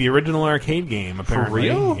 what? The original arcade game, For apparently.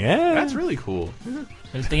 real? Yeah. That's really cool.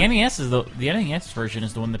 The NES is the NES version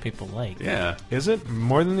is the one that people like. Yeah. Is it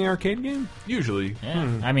more than the arcade game? Usually.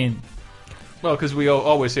 Yeah. I mean, Well, because we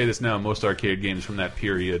always say this now, most arcade games from that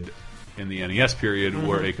period, in the NES period,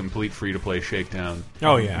 were a complete free-to-play shakedown.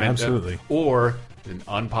 Oh, yeah, absolutely. Or, an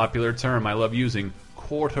unpopular term I love using,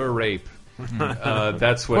 quarter rape.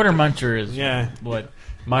 That's what... Quarter Muncher is Yeah. what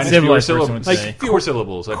Minus fewer civilized person syllables. would say. Fewer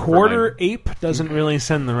syllables. I prefer Quarter mine. ape doesn't really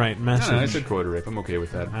send the right message. No, I said quarter rape. I'm okay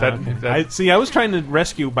with that. I was trying to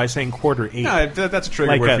rescue by saying quarter ape. No, that's a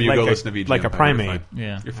trigger word for you. Go listen to VGM. Like a You're primate. fine.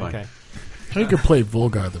 Yeah. You're fine. Okay. You could play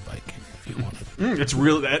Volgar the Viking if you wanted. It's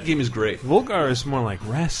real. That game is great. Volgar is more like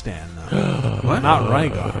Rastan, though. What? Not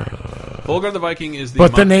Rygar. Volgar the Viking is the...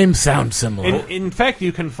 But the names sound similar. In fact,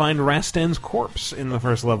 you can find Rastan's corpse in the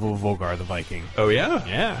first level of Volgar the Viking. Oh, yeah?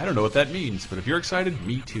 Yeah. I don't know what that means, but if you're excited,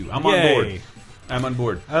 me too. I'm Yay. on board. I'm on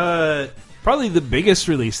board. Probably the biggest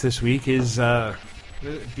release this week is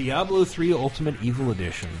Diablo 3 Ultimate Evil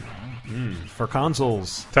Edition for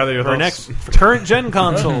consoles. Tyler, your for thoughts? for current gen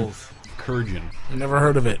consoles. Kurgan. Never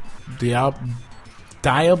heard of it.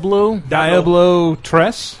 Diablo? Diablo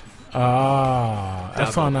Tres.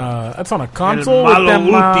 That's on a console with Malo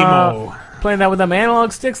them, Ultimo. playing that with them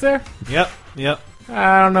analog sticks there. Yep.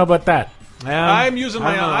 I don't know about that. I'm using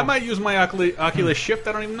my... I might use my Oculus Shift.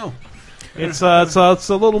 I don't even know. It's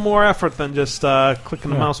a little more effort than just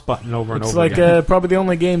clicking the mouse button over and It's over like again. probably the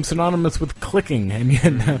only game synonymous with clicking, and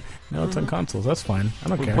yet now it's on consoles. That's fine. I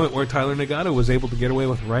don't To the care. point where Tyler Nagata was able to get away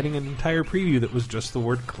with writing an entire preview that was just the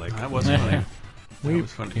word click. That was funny. That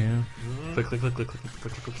was funny. Yeah. Click, click, click, click, click,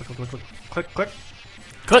 click, click, click, click, click, click, click.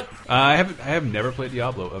 Click. I have never played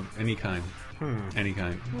Diablo of any kind. Any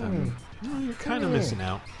kind. You're kind of missing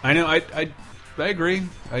out. I know. I agree.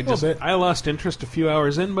 I lost interest a few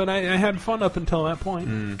hours in, but I had fun up until that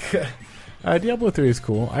point. Diablo 3 is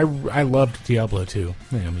cool. I loved Diablo 2.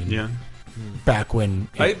 I mean, Yeah. back when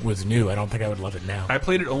it was new. I don't think I would love it now. I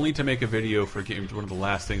played it only to make a video for games. One of the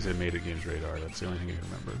last things I made at Games Radar. That's the only thing I can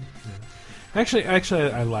remember.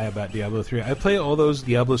 Actually, I lie about Diablo 3. I play all those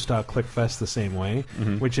Diablo-style clickfests the same way,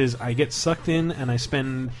 which is I get sucked in and I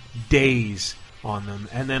spend days on them,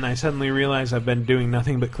 and then I suddenly realize I've been doing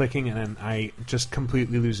nothing but clicking, and then I just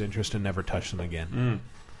completely lose interest and never touch them again.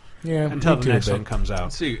 Yeah, Until me the too, next but- one comes out.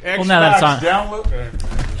 Let's see. Well, now that it's on,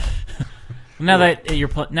 Download. now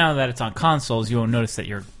that it's on consoles, you won't notice that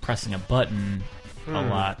you're pressing a button a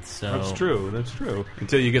lot. So That's true. That's true.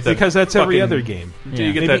 Until you get that Because that's every fucking- other game. Until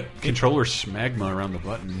you get Maybe- that controller smegma around the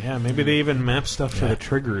button. Yeah, maybe they even map stuff to the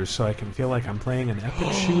triggers so I can feel like I'm playing an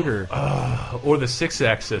epic shooter. Or the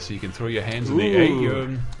 6-axis, so you can throw your hands in the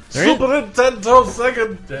air. Super Nintendo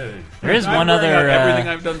second day. there is I'm one bringing other. out everything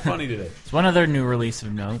I've done funny today. There's one other new release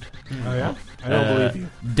of note. Oh yeah, I don't believe you.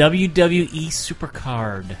 WWE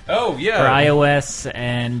Supercard Oh, for yeah. iOS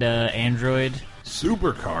and Android.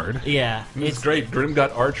 Supercard. Yeah, It's great. Grim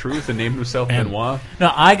got R-Truth and named himself Benoit.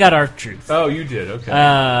 No, I got R-Truth. Oh, you did. Okay.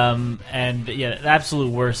 And yeah, the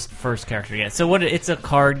absolute worst first character yet. So it's a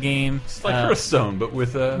card game. It's like Hearthstone, but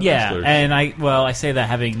with Yeah, wrestlers. and I say that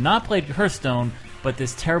having not played Hearthstone, but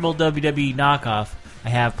this terrible WWE knockoff I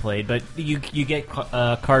have played. But you get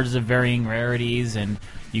cards of varying rarities, and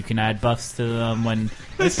you can add buffs to them. When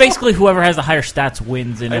it's basically whoever has the higher stats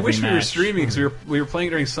wins in I every wish match. we were streaming because we were playing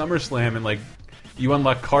during SummerSlam and like you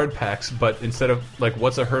unlock card packs, but instead of like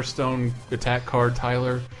what's a Hearthstone attack card,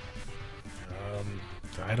 Tyler?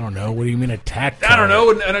 I don't know. What do you mean attack? I don't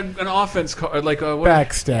card? know, an offense card like what?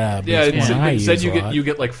 Backstab. Yeah, is one I instead use a lot. you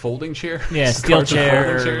get like folding chair. Yeah, steel Cards of folding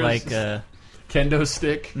chair, chairs. like kendo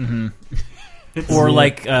stick. or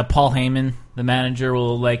like Paul Heyman, the manager,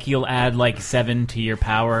 he'll add like 7 to your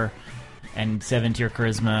power and 7 to your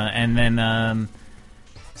charisma, and then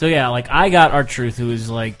so yeah, like I got R-Truth, who is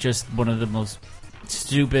like just one of the most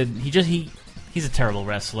stupid. He's a terrible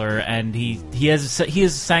wrestler, and he has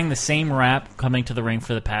sang the same rap coming to the ring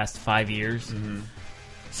for the past 5 years.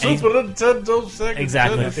 Super Nintendo second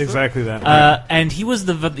Exactly. Genesis. Exactly that. And he was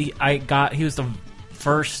he was the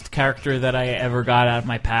first character that I ever got out of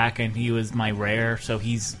my pack, and he was my rare, so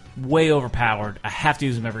he's way overpowered. I have to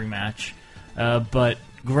use him every match. But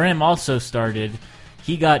Grimm also started.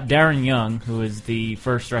 He got Darren Young, who is the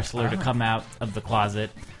first wrestler to come out of the closet,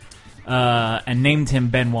 and named him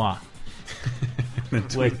Benoit.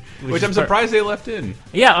 Which I'm surprised they left in.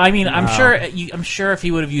 Yeah, I mean, I'm sure if he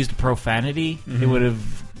would have used profanity, it would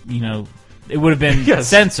have, it would have been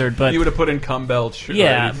censored. But you would have put in cum belch.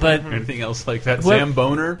 Yeah, or but anything else like that. Sam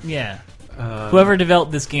Boner. Yeah, whoever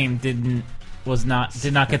developed this game did not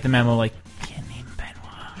get the memo. Like, can't name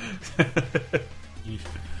Benoit.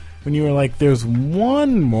 When you were like, "There's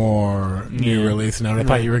one more new release note," I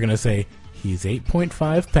thought you were going to say he's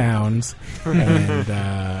 8.5 pounds,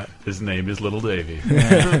 and his name is Little Davy.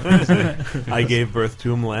 I gave birth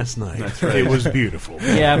to him last night. That's right. It was beautiful.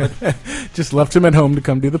 Yeah, but just left him at home to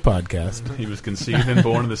come do the podcast. He was conceived and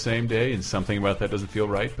born on the same day, and something about that doesn't feel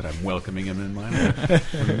right, but I'm welcoming him in my life.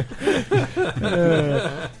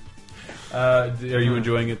 Are you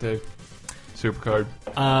enjoying it, Dave? Supercard?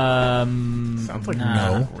 Sounds like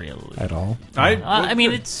no, really at all. I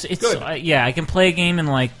mean, it's yeah. I can play a game in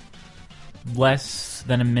like less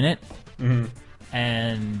than a minute,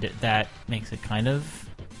 and that makes it kind of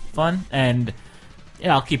fun. And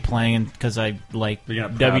yeah, I'll keep playing because I like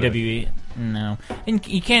WWE. No, and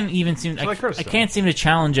you can't even seem. I can't seem to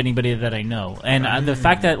challenge anybody that I know. And the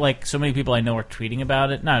fact that like so many people I know are tweeting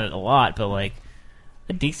about it, not a lot, but like.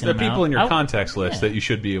 A decent there are amount. people in your contacts list that you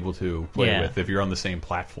should be able to play with if you're on the same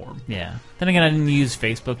platform. Yeah. Then again, I didn't use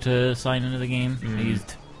Facebook to sign into the game. I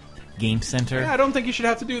used Game Center. Yeah, I don't think you should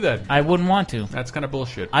have to do that. I wouldn't want to. That's kind of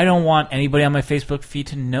bullshit. I don't want anybody on my Facebook feed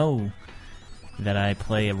to know that I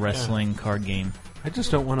play a wrestling card game. I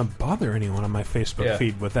just don't want to bother anyone on my Facebook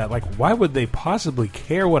feed with that. Like, why would they possibly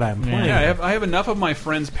care what I'm playing? Yeah, I have enough of my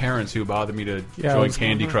friends' parents who bother me to join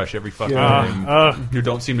Candy Crush every fucking game. Who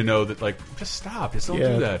don't seem to know that, like, just stop. Just don't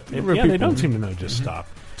do that. They don't seem to know. Just stop.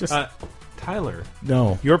 Just Tyler.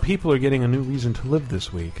 No. Your people are getting a new reason to live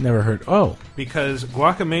this week. Never heard. Oh. Because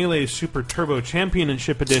Guacamelee Super Turbo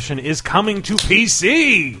Championship Edition is coming to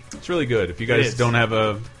PC! It's really good. If you guys don't have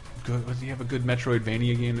a... Do you have a good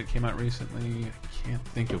Metroidvania game that came out recently? I can't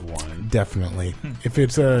think of one. Definitely. If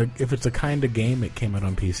it's a kind of game, it came out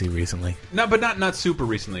on PC recently. No, but not super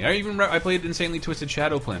recently. I played Insanely Twisted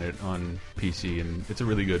Shadow Planet on PC, and it's a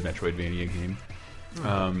really good Metroidvania game.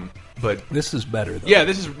 But this is better, though. Yeah,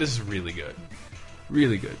 this is really good.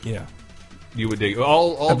 Really good. Yeah. You would dig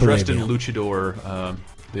all dressed in luchador.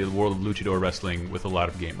 The world of luchador wrestling with a lot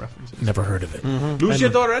of game references. Never heard of it.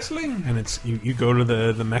 Luchador wrestling, and it's you go to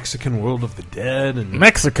the Mexican world of the dead, and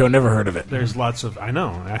Mexico. Never heard of it. There's lots of I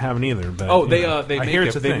haven't either. But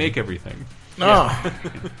they make everything. Oh.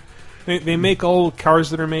 They make all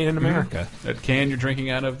cars that are made in America. That can you're drinking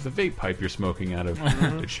out of, the vape pipe you're smoking out of,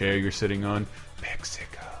 the chair you're sitting on,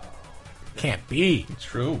 Mexico. Can't be. It's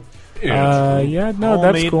true. All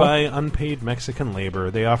that's made cool. by unpaid Mexican labor.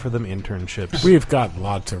 They offer them internships. We've got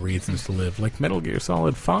lots of reasons to live, like Metal Gear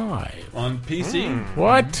Solid 5 on PC.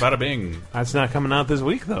 What? Bada bing. That's not coming out this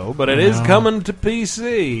week though, but it is coming to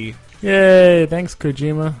PC. Yay! Thanks,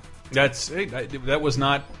 Kojima. That's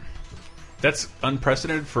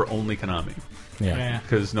unprecedented for only Konami. Yeah,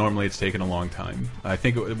 because normally it's taken a long time. I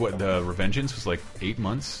think the Revengeance was like 8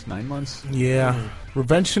 months, 9 months. Yeah,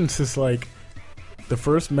 Revengeance is like the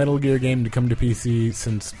first Metal Gear game to come to PC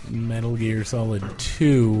since Metal Gear Solid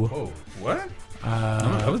 2. Oh, what?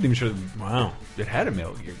 I wasn't even sure. Wow, it had a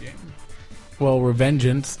Metal Gear game. Well,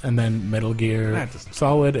 Revengeance and then Metal Gear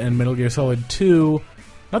Solid and Metal Gear Solid 2.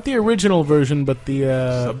 Not the original version, but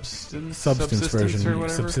the Substance version. Or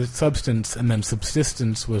whatever? Substance, and then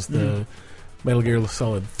Subsistence was the Metal Gear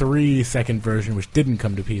Solid 3 second version, which didn't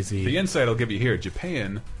come to PC. The insight I'll give you here,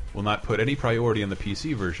 Japan will not put any priority on the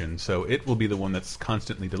PC version, so it will be the one that's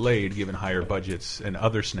constantly delayed given higher budgets and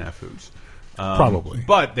other snafus. Probably.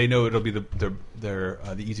 But they know it'll be the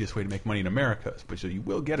easiest way to make money in America, so you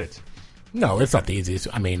will get it. No, it's not the easiest.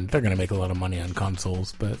 I mean, they're going to make a lot of money on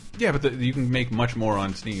consoles, but... Yeah, but you can make much more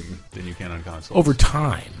on Steam than you can on consoles. Over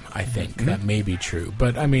time, I think that may be true.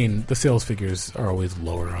 But, I mean, the sales figures are always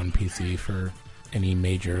lower on PC for any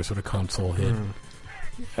major sort of console hit.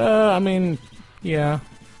 I mean, yeah.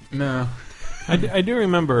 No. I do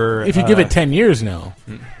remember... If you give it 10 years now.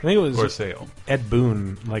 I think it was for sale. Ed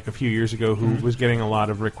Boon, like a few years ago, who was getting a lot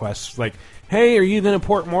of requests like, hey, are you going to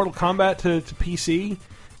port Mortal Kombat to PC?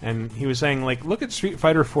 And he was saying, like, look at Street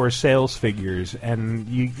Fighter 4 sales figures, and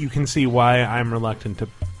you can see why I'm reluctant to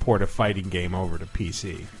port a fighting game over to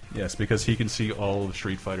PC. Yes, because he can see all of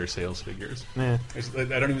Street Fighter sales figures. Yeah. I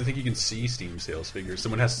don't even think you can see Steam sales figures.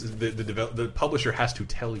 Someone has to, the publisher has to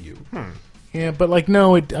tell you. Yeah, but like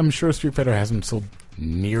no, I'm sure Street Fighter hasn't sold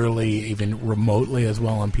nearly even remotely as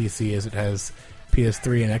well on PC as it has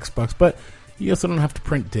PS3 and Xbox. But you also don't have to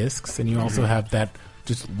print discs, and you also have that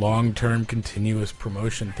just long-term continuous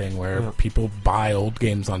promotion thing where people buy old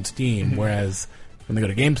games on Steam, whereas when they go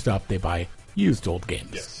to GameStop, they buy used old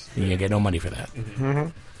games. Yes. And you get no money for that.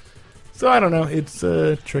 So I don't know. It's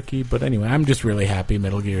tricky, but anyway, I'm just really happy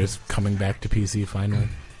Metal Gear is coming back to PC finally.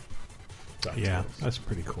 Yeah, that's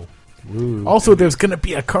pretty cool. Also, there's going to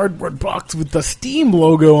be a cardboard box with the Steam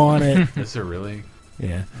logo on it. Is there really?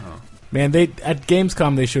 Yeah. Oh. Man, at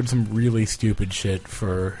Gamescom they showed some really stupid shit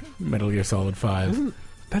for Metal Gear Solid 5.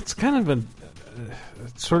 That's kind of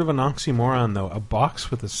sort of an oxymoron, though. A box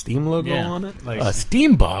with a Steam logo on it? Like, A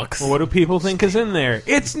Steam box? well, what do people think is in there?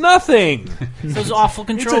 It's nothing! Those awful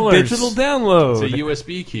controllers. It's a digital download. It's a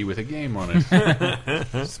USB key with a game on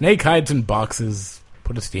it. Snake hides in boxes.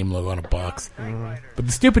 Put a Steam logo on a box. But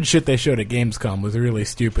the stupid shit they showed at Gamescom was really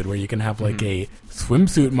stupid, where you can have like a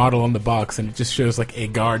swimsuit model on the box, and it just shows like a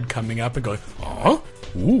guard coming up and going, huh?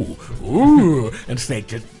 Ooh. And Snake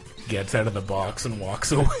just gets out of the box and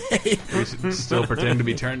walks away. We still pretend to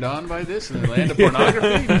be turned on by this in the land of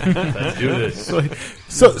pornography? Let's do this.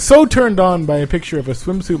 So turned on by a picture of a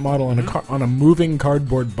swimsuit model on a moving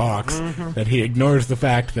cardboard box that he ignores the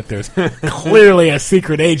fact that there's clearly a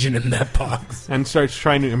secret agent in that box. And starts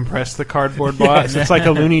trying to impress the cardboard box. It's like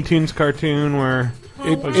a Looney Tunes cartoon where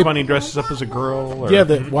Bugs Bunny dresses up as a girl. Or...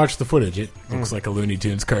 Yeah, watch the footage. It looks like a Looney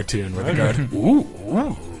Tunes cartoon where the guard, ooh.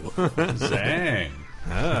 Zang.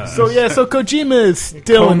 So Kojima is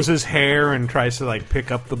still combs his hair and tries to like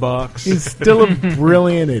pick up the box. He's still a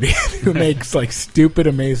brilliant idiot who makes like stupid,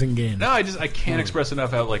 amazing games. No, I can't express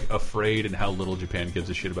enough how like afraid and how little Japan gives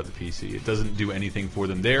a shit about the PC. It doesn't do anything for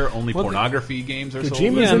them. There, only pornography games are sold.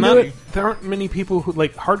 There aren't many people who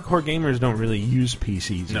like hardcore gamers don't really use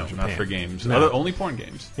PCs. No, in Japan. not for games. No. Only porn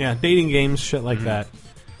games. Yeah, dating games, shit like that.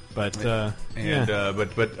 But but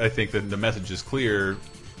I think that the message is clear.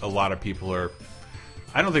 A lot of people are.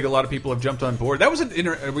 I don't think a lot of people have jumped on board. That was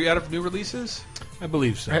are we out of new releases? I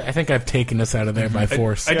believe so. I think I've taken us out of there by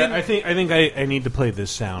force. I think I need to play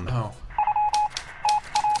this sound. Oh,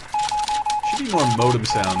 should be more modem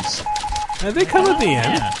sounds. They come at the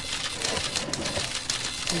end.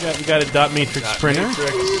 Yeah. You got a dot matrix printer.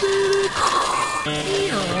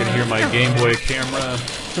 I can hear my Game Boy camera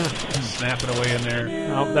snapping away in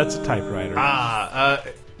there. Oh, that's a typewriter. I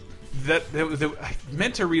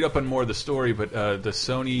meant to read up on more of the story, but the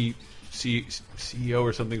Sony CEO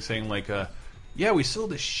or something saying like, yeah, we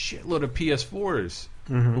sold a shitload of PS4s,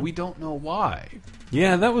 but we don't know why.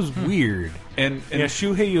 Yeah, that was weird. And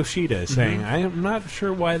Shuhei Yoshida is saying, I am not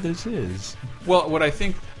sure why this is. Well, what I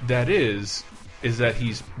think that is that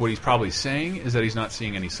what he's probably saying is that he's not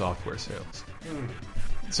seeing any software sales.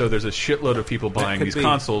 So there's a shitload of people buying these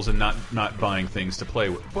consoles and not buying things to play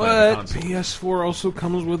with. But PS4 also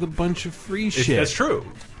comes with a bunch of free shit. That's true.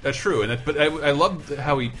 That's true. But I love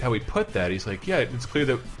how he put that. He's like, yeah, it's clear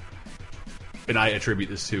that, and I attribute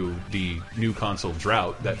this to the new console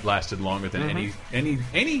drought that lasted longer than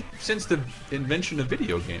any since the invention of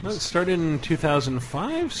video games. Well, it started in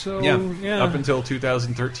 2005, so yeah, up until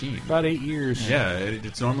 2013, about 8 years. Yeah,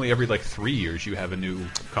 it's normally every like 3 years you have a new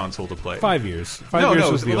console to play. 5 years. 5 no, years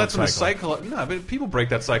no, was the that's old when the cycle. No, but people break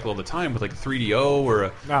that cycle all the time with like a 3DO or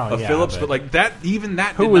a Philips. But like that, even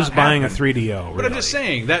that. Who was buying a 3DO? Really? But I'm just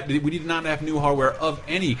saying that we did not have new hardware of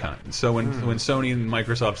any kind. So when Sony and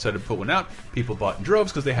Microsoft said to put one out, people bought in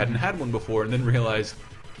droves because they hadn't had one before, and then realized,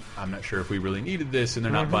 I'm not sure if we really needed this, and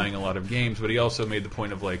they're not buying a lot of games. But he also made the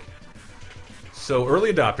point of like, so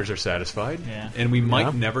early adopters are satisfied, and we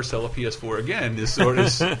might never sell a PS4 again. This sort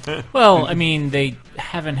of well, I mean, they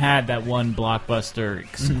haven't had that one blockbuster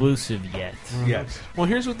exclusive yet. Yes. Well,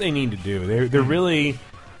 here's what they need to do. They're really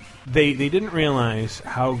they didn't realize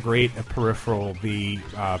how great a peripheral the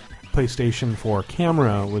PlayStation 4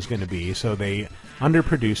 camera was going to be, so they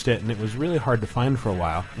underproduced it, and it was really hard to find for a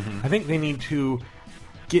while. I think they need to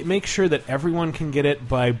make sure that everyone can get it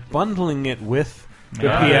by bundling it with the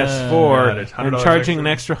PS4 and charging an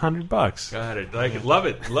extra $100. Got it. Like it. Love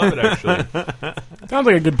it. Actually. Sounds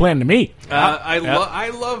like a good plan to me. I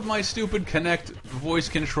love my stupid Kinect voice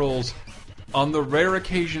controls. On the rare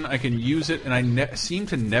occasion I can use it, and I seem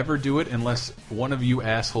to never do it unless one of you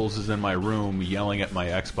assholes is in my room yelling at my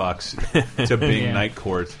Xbox to Bing Night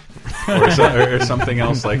Court or something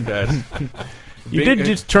else like that. You did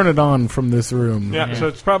just turn it on from this room. Yeah, so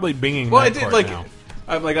it's probably binging. Well, Night I did Court like. now.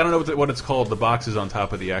 I'm like, I don't know what it's called. The box is on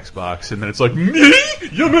top of the Xbox, and then it's like, me?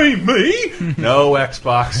 You mean me? No,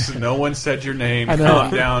 Xbox. No one said your name. I know.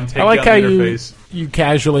 Calm down. Take I like down how the interface. you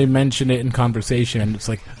casually mention it in conversation, and it's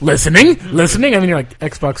like, listening? I mean, you're like,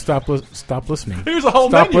 Xbox, stop listening. Here's a whole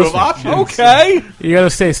Stop menu listening. of options. Okay. You gotta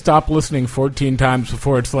say stop listening 14 times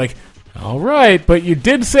before it's like, All right, but you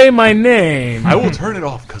did say my name. I will turn it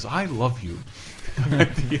off because I love you.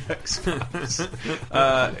 The Xbox.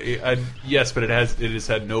 Yes, but it has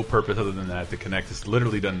had no purpose other than that. The Kinect has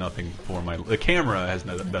literally done nothing for my. The camera has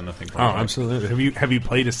done nothing for. Oh, absolutely. Have you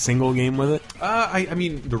played a single game with it? I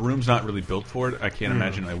mean, the room's not really built for it. I can't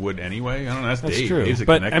imagine I would anyway. I don't know. That's Dave. True. Dave's a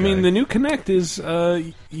But Kinect I mean, guy. the new Kinect is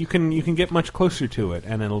you can get much closer to it,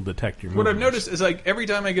 and it'll detect your What movements. I've noticed is like every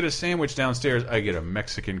time I get a sandwich downstairs, I get a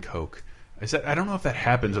Mexican Coke. I don't know if that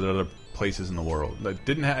happens at other places in the world. I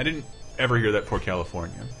didn't ever hear that for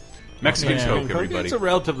California. Mexican Coke, everybody. It's a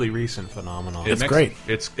relatively recent phenomenon. It's great.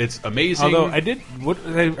 It's amazing. Although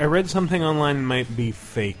I read something online might be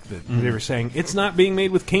fake that they were saying it's not being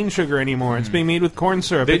made with cane sugar anymore. It's being made with corn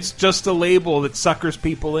syrup. It's just a label that suckers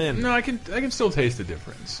people in. No, I can still taste the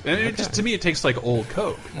difference. And it just to me it tastes like old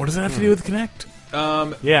Coke. What does that have to do with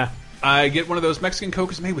Kinect? Yeah. I get one of those Mexican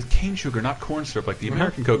Cokes made with cane sugar, not corn syrup like the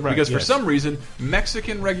American Coke, Right, because for yes. some reason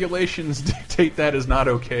Mexican regulations dictate that is not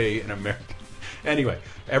okay in America. Anyway,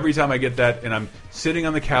 every time I get that and I'm sitting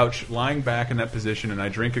on the couch, lying back in that position, and I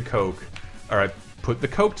drink a Coke, or I put the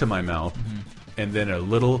Coke to my mouth, and then a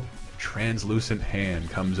little translucent hand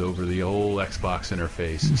comes over the old Xbox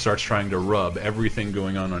interface and starts trying to rub everything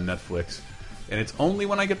going on Netflix. And it's only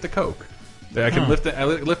when I get the Coke. I can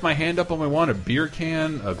lift my hand up when I want, a beer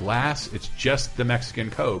can, a glass. It's just the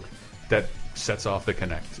Mexican Coke that sets off the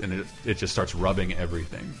Kinect, and it just starts rubbing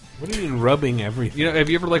everything. What do you mean rubbing everything? You know, have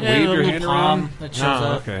you ever waved your hand around? That shows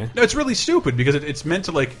up. Okay. No, it's really stupid because it's meant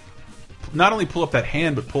to not only pull up that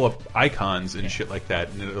hand, but pull up icons and shit like that,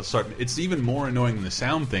 and it'll start. It's even more annoying than the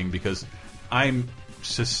sound thing because I'm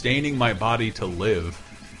sustaining my body to live.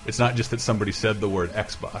 It's not just that somebody said the word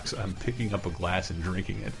Xbox. I'm picking up a glass and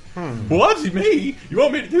drinking it. What? Me? You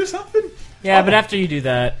want me to do something? Yeah, but after you do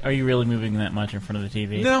that, are you really moving that much in front of the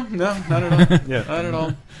TV? No, not at all. Not at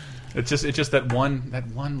all. It's just that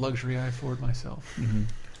one luxury I afford myself.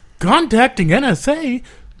 Contacting NSA.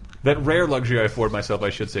 That rare luxury I afford myself,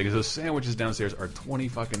 I should say, because those sandwiches downstairs are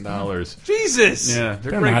 $20 Jesus! Yeah,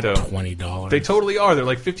 they're They're great not though. $20. They totally are. They're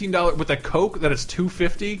like $15 with that Coke that is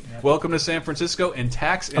 $2.50. Welcome to San Francisco, and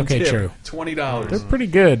tax and Okay, tip true. $20. They're pretty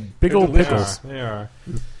good. Big old pickles. They are.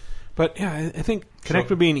 But yeah, I think Kinect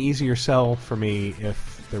would be an easier sell for me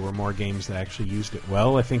if there were more games that actually used it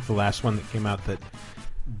well. I think the last one that came out that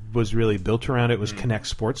was really built around it was Kinect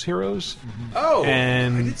Sports Heroes. Oh,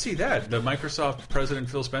 and I did see that. The Microsoft president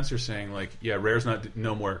Phil Spencer saying like, "Yeah, Rare's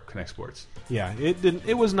no more Kinect Sports." Yeah,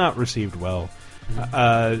 it was not received well.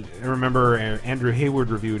 I remember Andrew Hayward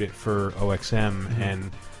reviewed it for OXM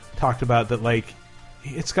and talked about that like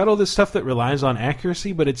it's got all this stuff that relies on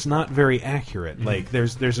accuracy, but it's not very accurate. Like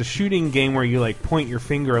there's a shooting game where you like point your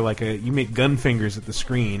finger like you make gun fingers at the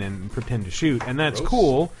screen and pretend to shoot, and that's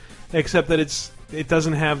cool, except that it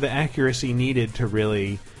doesn't have the accuracy needed to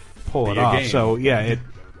really pull it off. Game. So yeah,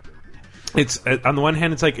 it's on the one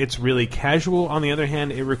hand it's like it's really casual. On the other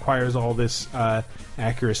hand, it requires all this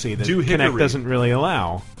accuracy that Kinect doesn't really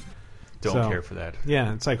allow. Don't care for that.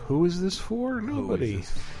 Yeah, it's like who is this for? Nobody.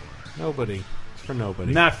 Nobody. It's for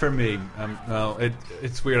nobody. Not for me. Well,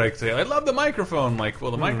 it's weird. I say I love the microphone. Like,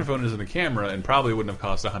 well, the microphone is in the camera and probably wouldn't have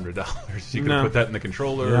cost $100. You could have put that in the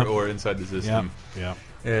controller or inside the system. Yeah.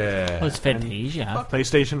 Yeah. Well, it's Fantasia.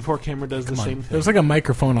 PlayStation 4 camera does the same thing. There's like a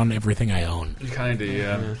microphone on everything I own. Kinda,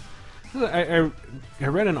 yeah. I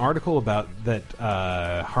read an article about that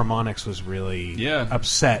Harmonix was really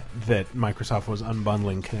upset that Microsoft was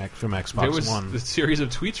unbundling Kinect from Xbox There was One. a series of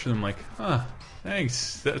tweets from them like,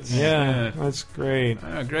 thanks. That's that's great.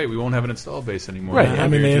 Great. We won't have an install base anymore. Right. I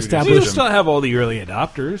mean, they So established. you still have all the early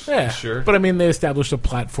adopters. Yeah, Sure. But I mean, they established a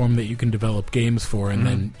platform that you can develop games for, and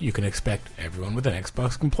then you can expect everyone with an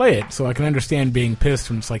Xbox can play it. So I can understand being pissed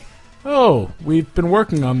when it's like, oh, we've been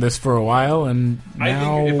working on this for a while, and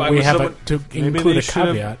now we have to Maybe include they a should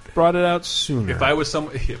have caveat. brought it out sooner. If I was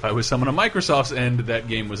someone on Microsoft's end, that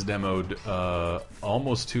game was demoed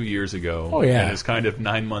almost 2 years ago. Oh, yeah. And is kind of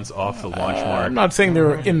 9 months off the launch mark. I'm not saying they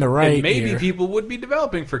were in the right. And maybe here. people would be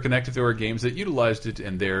developing for Kinect if there were games that utilized it,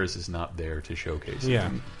 and theirs is not there to showcase it. Yeah.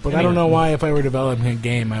 But I don't know why, if I were developing a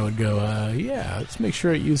game, I would go, let's make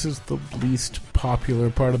sure it uses the least popular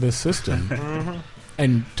part of this system.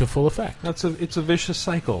 And to full effect. It's a vicious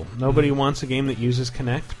cycle. Nobody wants a game that uses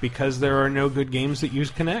Kinect because there are no good games that use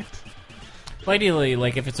Kinect. Well, ideally,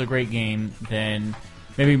 like if it's a great game, then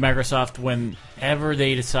maybe Microsoft, whenever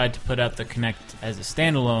they decide to put out the Kinect as a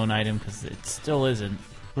standalone item, because it still isn't,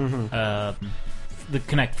 the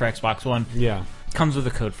Kinect for Xbox One comes with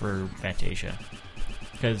a code for Fantasia.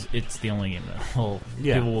 Because it's the only game that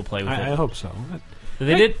people will play with it. I hope so. But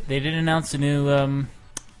they did announce a new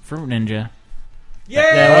Fruit Ninja.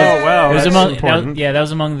 Oh, wow, It was that's among important. that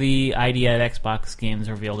was among the ID at Xbox games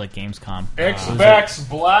revealed at Gamescom. Xbox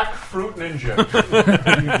Black Fruit Ninja.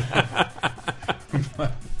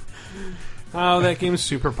 Oh, that game's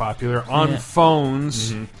super popular on Yeah.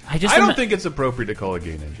 phones. I just I don't think it's appropriate to call a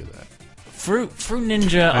gay ninja that. Fruit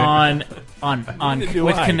Ninja on Neither do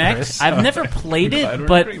with I, Kinect. Chris. I've never played Glad it, we're in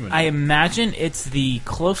but agreement. I imagine it's the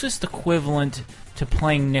closest equivalent to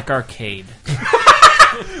playing Nick Arcade.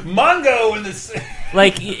 Mongo in this.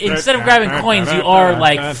 Like instead of grabbing coins, you are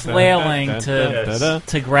like flailing to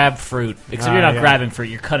grab fruit. Except you're not grabbing fruit;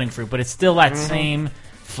 you're cutting fruit. But it's still that same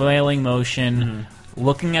flailing motion.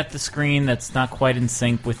 Looking at the screen that's not quite in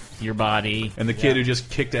sync with your body. And the kid who just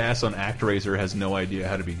kicked ass on ActRaiser has no idea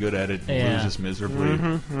how to be good at it and loses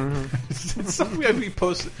miserably. It's something we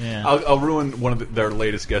posted. Yeah. I'll ruin one of their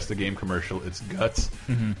latest Guess the Game commercial. It's Guts.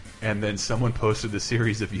 And then someone posted a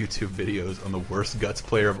series of YouTube videos on the worst Guts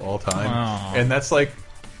player of all time. Oh. And that's one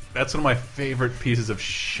of my favorite pieces of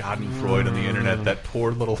schadenfreude on the internet. That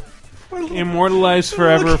poor little Immortalized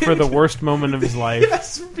forever for the worst moment of his life.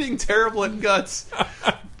 Yes, being terrible at Guts.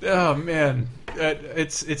 Oh man,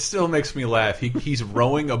 it still makes me laugh. He's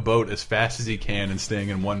rowing a boat as fast as he can and staying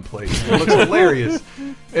in one place. It looks hilarious.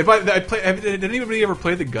 Did anybody ever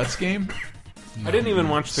play the Guts game? I didn't even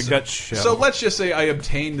watch the Guts show. So let's just say I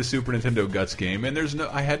obtained the Super Nintendo Guts game, and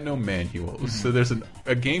I had no manuals. So there's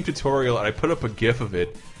a game tutorial, and I put up a GIF of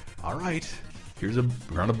it. All right.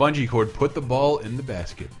 We're on a bungee cord. Put the ball in the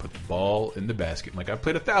basket. Put the ball in the basket. I'm like, I've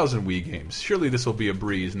played 1,000 Wii games. Surely this will be a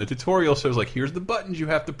breeze. And the tutorial shows like, here's the buttons you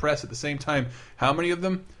have to press at the same time. How many of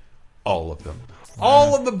them? All of them. Wow.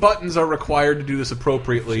 All of the buttons are required to do this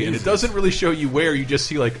appropriately. Jesus. And it doesn't really show you where. You just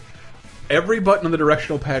see like every button on the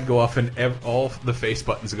directional pad go off and all the face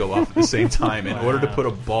buttons go off at the same time in order to put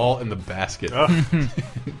a ball in the basket. And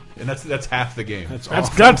that's half the game. That's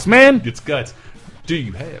Guts, man. It's Guts. Do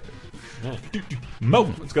you have it?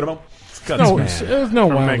 Mo, let's go to Mo. There was no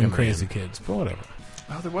Wild and Crazy Kids, but whatever.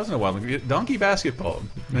 Oh, there wasn't a Wild Donkey Basketball.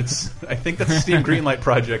 I think that's a Steam Greenlight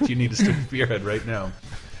project you need to spearhead right now.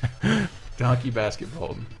 Donkey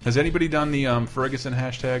Basketball. Has anybody done the Ferguson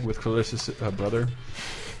hashtag with Clarissa's brother?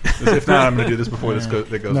 If not, I'm going to do this before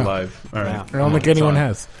that goes live. All right. I don't think anyone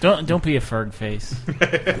has. Don't be a Ferg face.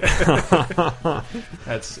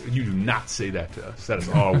 You do not say that to us. That is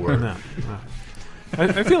our word. No.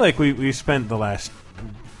 I feel like we spent the last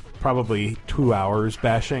probably 2 hours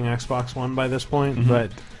bashing Xbox One by this point,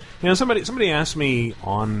 but somebody asked me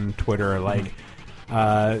on Twitter like,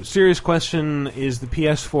 serious question: is the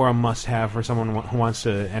PS4 a must-have for someone who wants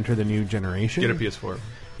to enter the new generation? Get a PS4.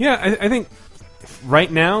 Yeah, I think right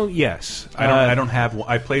now, yes. I don't have one.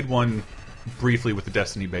 I played one briefly with the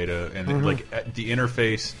Destiny beta, and like the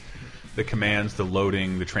interface, the commands, the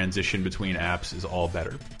loading, the transition between apps is all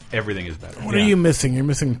better. Everything is better. What are you missing? You're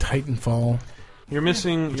missing Titanfall. You're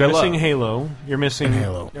missing Halo. You're missing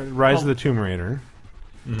Rise of the Tomb Raider.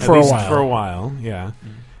 For a while, yeah.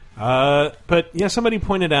 But yeah, somebody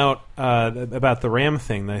pointed out about the RAM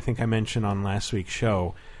thing that I think I mentioned on last week's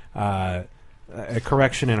show. A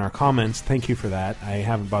correction in our comments. Thank you for that. I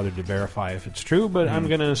haven't bothered to verify if it's true, but I'm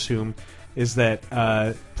going to assume is that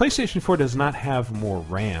PlayStation 4 does not have more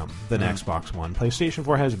RAM than Xbox One. PlayStation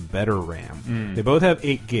 4 has better RAM. They both have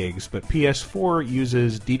 8 gigs, but PS4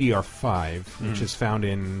 uses DDR5, which is found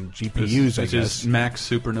in GPUs, I guess. Which is Max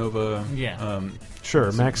Supernova. Yeah.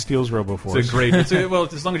 Sure, Max Steel's RoboForce. It's a great... well,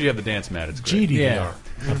 as long as you have the dance mat, it's great. GDDR,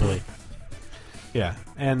 I believe. Yeah,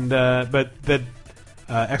 and but that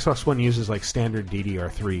Xbox One uses like standard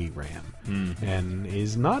DDR3 RAM and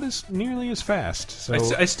is not nearly as fast. So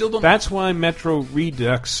I still don't. That's why Metro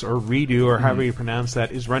Redux or Redo or however you pronounce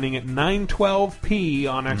that is running at 912p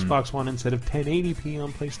on Xbox One instead of 1080p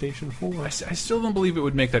on PlayStation 4. I still don't believe it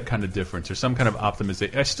would make that kind of difference or some kind of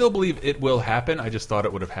optimization. I still believe it will happen. I just thought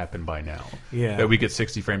it would have happened by now. Yeah, that we get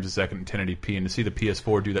 60 frames a second and 1080p, and to see the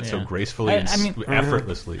PS4 do that so gracefully and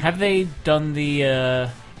effortlessly. Have they done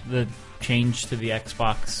the change to the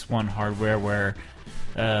Xbox One hardware where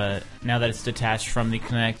now that it's detached from the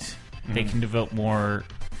Kinect, they can devote more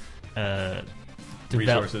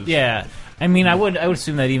resources? Yeah, I mean, I would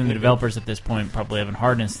assume that even the developers at this point probably haven't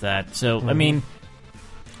harnessed that. So I mean,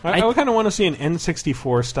 I kind of want to see an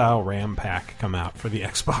N64 style RAM pack come out for the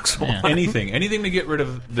Xbox One. Yeah. Anything to get rid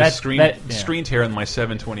of the screen tear on my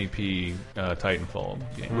 720p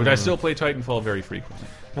Titanfall game, which I still play Titanfall very frequently.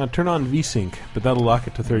 Turn on VSync, but that'll lock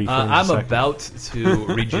it to 30 frames a I'm second. about to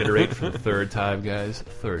regenerate for the third time, guys.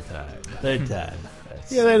 Third time.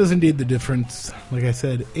 Yeah, that is indeed the difference. Like I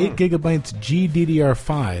said, 8 gigabytes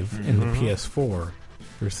GDDR5 in the PS4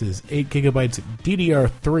 versus 8 gigabytes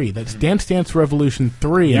DDR3. That's Dance Dance Revolution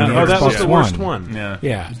 3 Yeah, on the Xbox that was the One. worst one.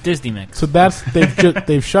 Yeah. Disney mix. So that's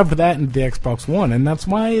they've shoved that into the Xbox One, and that's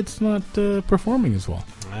why it's not performing as well.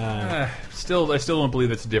 I still don't believe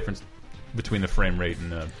that's the difference between the frame rate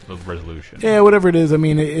and the resolution. Yeah, whatever it is. I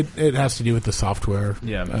mean, it has to do with the software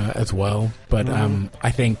as well. But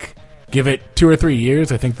I think give it 2 or 3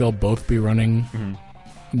 years, I think they'll both be running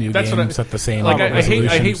new games at the same resolution.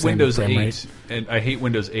 I hate same Windows frame 8, rate. and I hate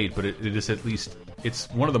Windows 8, but it is at least it's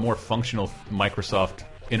one of the more functional Microsoft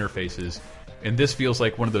interfaces, and this feels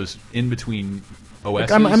like one of those in between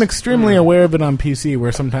OSs. I'm extremely aware of it on PC,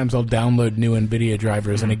 where sometimes I'll download new NVIDIA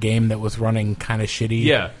drivers, and a game that was running kind of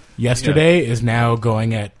shitty yesterday is now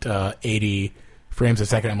going at 80 frames a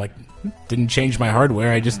second. I'm like, didn't change my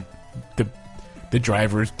hardware. I just the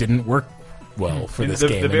drivers didn't work well for this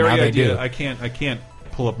game. The very and now idea they do. I can't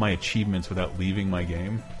pull up my achievements without leaving my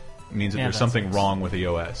game. It means that there's something wrong with the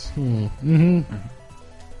OS.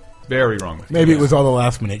 Very wrong with Maybe it was all the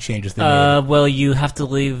last minute changes they made. Well, you have to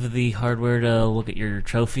leave the hardware to look at your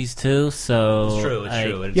trophies too. So It's true.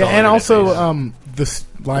 It's Yeah, all and also internet-based. this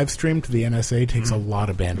live stream to the NSA takes a lot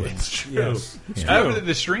of bandwidth. It's true.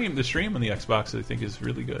 The stream on the Xbox I think is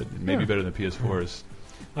really good. Maybe better than PS4's.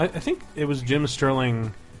 I think it was Jim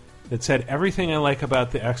Sterling that said everything I like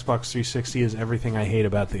about the Xbox 360 is everything I hate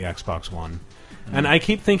about the Xbox One. And I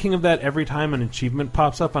keep thinking of that every time an achievement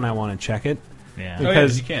pops up and I want to check it. Yeah.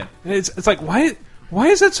 Because you can't. It's like, why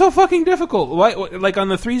is that so fucking difficult? Why, like on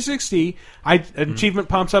the 360, an achievement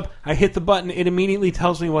pops up, I hit the button, it immediately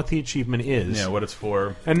tells me what the achievement is. Yeah, what it's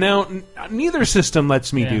for. And now neither system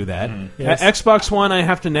lets me do that. Yes. At Xbox One, I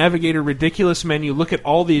have to navigate a ridiculous menu, look at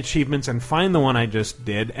all the achievements, and find the one I just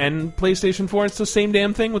did. And PlayStation 4, it's the same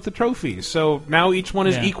damn thing with the trophies. So now each one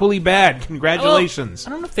is equally bad. Congratulations.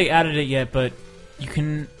 Well, I don't know if they added it yet, but you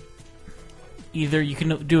can either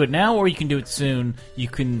do it now or you can do it soon. You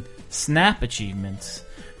can snap achievements.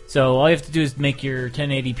 So all you have to do is make your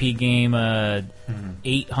 1080p game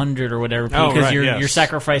 800 or whatever, because you're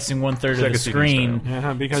sacrificing 1/3 of the screen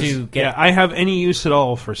because to get. I have any use at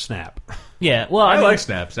all for Snap. Yeah, well, I like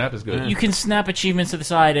Snap. Snap is good. You can snap achievements to the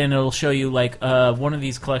side, and it'll show you like one of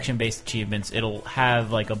these collection-based achievements. It'll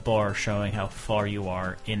have like a bar showing how far you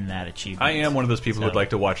are in that achievement. I am one of those people who would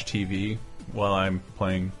like to watch TV while I'm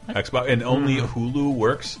playing Xbox, and only Hulu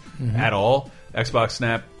works at all. Xbox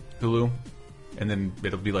Snap, Hulu, and then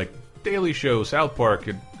it'll be like Daily Show, South Park,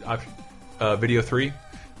 and Video 3,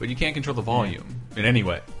 but you can't control the volume in any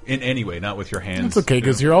way. In any way, not with your hands. It's okay,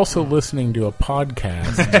 because you're also listening to a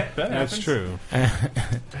podcast. That's true.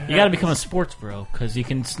 You got to become a sports bro, because you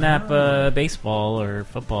can snap baseball or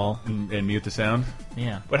football and mute the sound.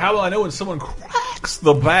 Yeah, but how will I know when someone cracks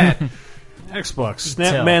the bat? Xbox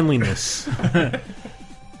Snap manliness.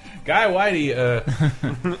 Guy Whitey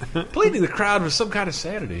pleading the crowd with some kind of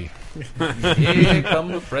sanity. Here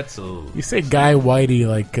come the pretzel. You say Guy Whitey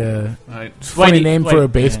like It's funny name for a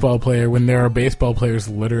baseball player when there are baseball players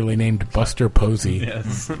literally named Buster Posey.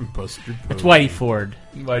 Yes. Buster Posey. It's Whitey Ford.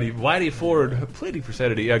 Whitey Ford pleading for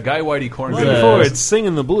sanity. Guy Whitey Corngood. Whitey Ford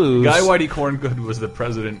singing the blues. Guy Whitey Corngood was the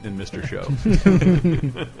president in Mr. Show.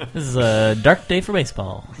 This is a dark day for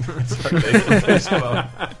baseball.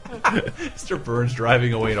 Mr. Burns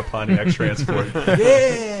driving away in a Pontiac Transport.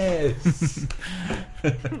 Yes.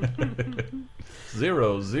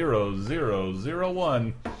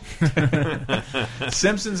 00001.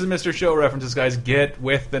 Simpsons and Mr. Show references, guys. Get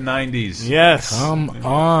with the 90s. Yes. Come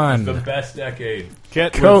on. The best decade.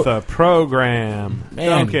 Get with the program. Man,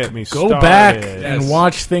 Don't get me go started. back and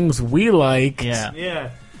watch things we like. Yeah.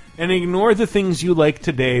 And ignore the things you like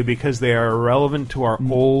today because they are irrelevant to our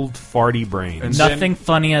old farty brains. And nothing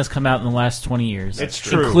funny has come out in the last 20 years. It's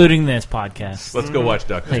true. Including this podcast. Let's go watch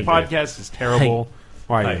Duck. This podcast is terrible.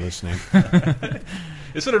 Why are you listening?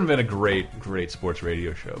 This would have been a great sports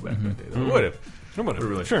radio show back in the day. Though. It would have.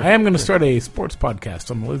 Really Sure. I am going to start a sports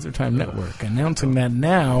podcast on the Laser Time Network. Announcing that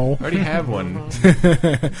now. I already have one.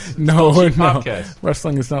 No. Podcast.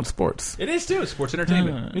 Wrestling is not sports. It is too. Sports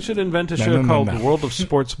entertainment. We should invent a show called World of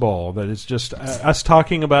Sports Ball that is just us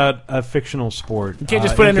talking about a fictional sport. You can't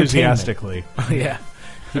just put enthusiastically. Yeah.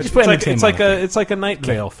 It's like a Night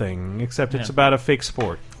Vale thing, except it's about a fake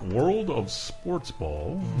sport. World of Sports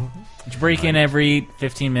Ball. You break in every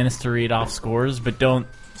 15 minutes to read off scores, but don't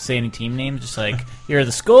say any team names. Just like, here are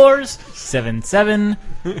the scores: 7-7,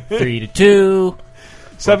 3-2,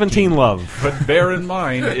 17 love. But bear in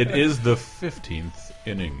mind, it is the 15th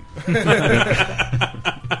inning.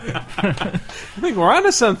 I think we're onto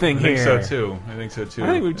something here. I think so too. I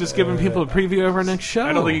think we've just given people a preview of our next show.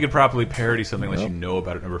 I don't think you could properly parody something unless you know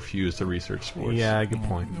about it and refuse to research sports. Yeah, good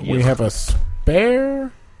point. We have a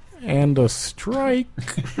bear and a strike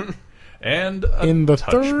And a in the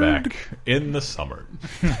touchback in the summer.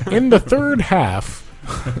 in the third half.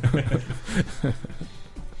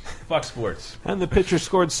 Fox Sports. And the pitcher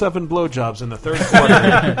scored 7 blowjobs in the third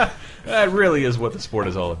quarter. That really is what the sport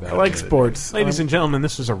is all about. I like sports. Ladies and gentlemen,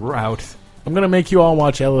 this is a rout. I'm going to make you all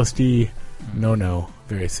watch LSD No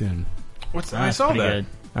very soon. What's I saw that. Good.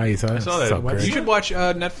 Oh, you saw it? I saw that. So great. You should watch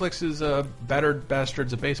Netflix's Battered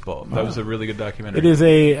Bastards of Baseball. That was a really good documentary. It is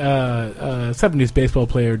a 70s baseball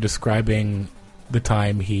player describing the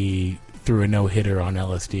time he threw a no-hitter on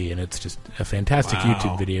LSD, and it's just a fantastic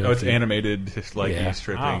YouTube video. Oh, it's animated, it's like he's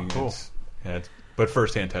stripping. Oh, cool. But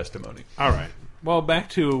first-hand testimony. All right. Well,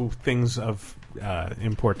 back to things of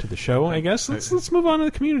import to the show, I guess. Let's move on to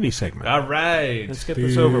the community segment. All right. Let's get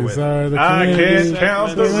this over with. I can't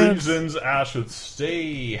count the reasons I should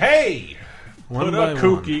stay. Hey! One What by a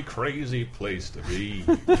one. kooky, crazy place to be.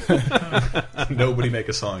 Nobody make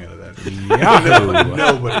a song out of that. Yahoo!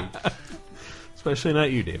 Nobody. Especially not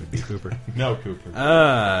you, David B. Cooper. No, Cooper.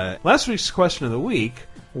 Last week's question of the week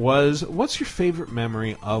was, what's your favorite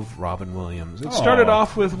memory of Robin Williams? It started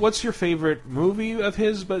off with, what's your favorite movie of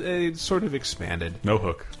his, but it sort of expanded. No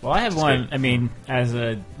hook. Well, I have one. I mean, as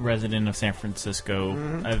a resident of San Francisco,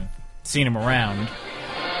 I've seen him around.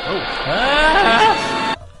 Oh.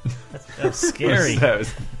 Ah! That's scary. All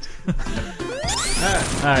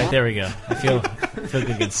right, there we go. I feel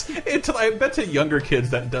good. I bet to younger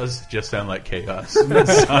kids that does just sound like chaos.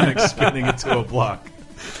 Sonic spinning into a block.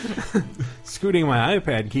 Scooting my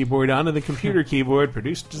iPad keyboard onto the computer keyboard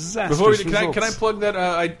produced disastrous results. Can I plug that?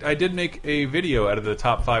 I did make a video out of the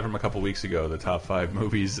top 5 from a couple weeks ago, the top 5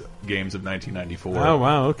 movies, games of 1994. Oh,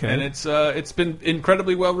 wow, okay. And it's been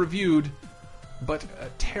incredibly well reviewed, but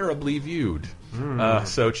terribly viewed.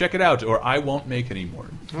 So check it out, or I won't make any more.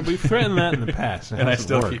 Well, we've threatened that in the past. And I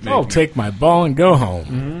still keep making I'll take my ball and go home.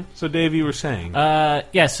 Mm-hmm. So, Dave, you were saying.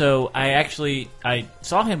 Yeah, so I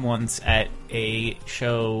saw him once at a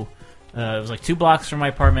show. It was like 2 blocks from my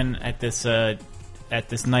apartment at this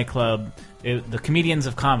nightclub. The Comedians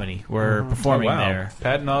of Comedy were performing there.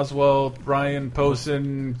 Patton Oswalt, Brian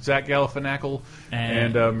Posehn, Zach Galifianakis,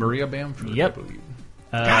 and Maria Bamford. Yep. I believe.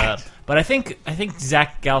 But I think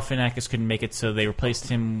Zach Galifianakis couldn't make it, so they replaced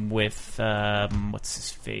him with what's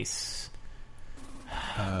his face?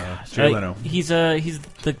 Jay Leno. He's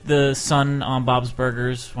the son on Bob's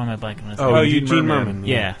Burgers. Why am I blanking on his name? Eugene Merman.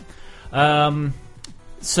 Yeah.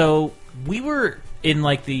 So we were in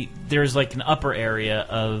there's like an upper area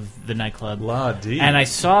of the nightclub, and I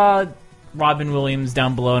saw Robin Williams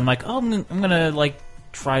down below, and I'm like, oh, I'm gonna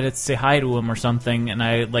try to say hi to him or something, and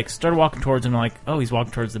I started walking towards him, and I'm like, oh, he's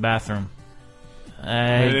walking towards the bathroom. You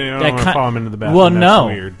don't want to follow him into the bathroom. Well, That's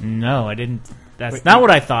weird. No, I didn't. That's not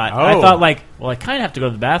what I thought. I thought I kind of have to go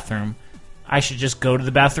to the bathroom. I should just go to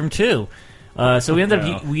the bathroom too. So we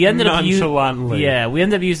ended up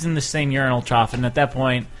using the same urinal trough, and at that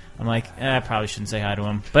point, I'm like, I probably shouldn't say hi to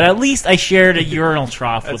him. But at least I shared a urinal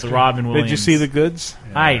trough with Robin Williams. Did you see the goods?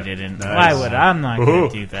 I didn't. Nice. Why would I? I'm not going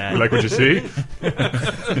to do that. You like what you see?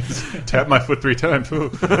 Tap my foot 3 times.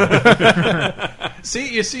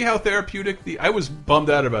 You see how therapeutic I was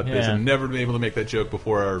bummed out about this and never been able to make that joke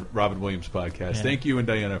before our Robin Williams podcast. Yeah. Thank you and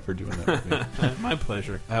Diana for doing that with me. My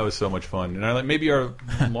pleasure. That was so much fun. And maybe our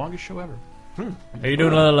longest show ever. Are you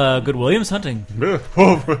doing a little good Williams hunting?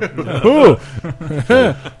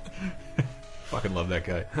 Fucking love that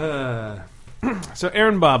guy. So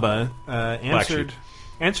Aaron Baba answered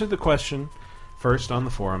the question first on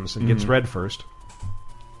the forums and gets read first.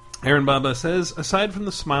 Aaron Baba says, aside from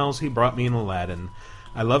the smiles he brought me in Aladdin,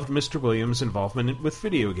 I loved Mr. Williams' involvement with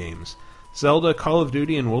video games. Zelda, Call of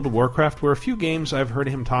Duty, and World of Warcraft were a few games I've heard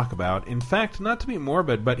him talk about. In fact, not to be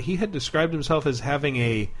morbid, but he had described himself as having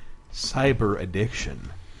a cyber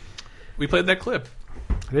addiction. We played that clip.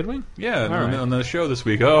 Did we? Yeah, on the show this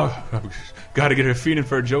week. Oh, got to get her feeding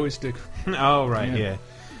for a joystick. Oh, right, yeah.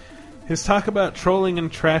 His talk about trolling and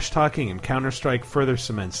trash-talking in Counter-Strike further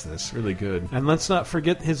cements this. Really good. And let's not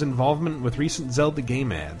forget his involvement with recent Zelda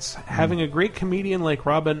game ads. Having a great comedian like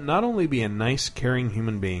Robin not only be a nice, caring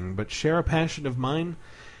human being, but share a passion of mine,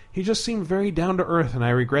 he just seemed very down-to-earth, and I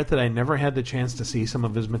regret that I never had the chance to see some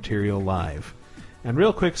of his material live. And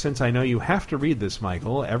real quick, since I know you have to read this,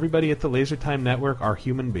 Michael, everybody at the LaserTime Network are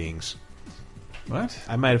human beings. What?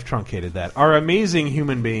 I might have truncated that. Are amazing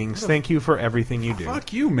human beings. Thank you for everything you do.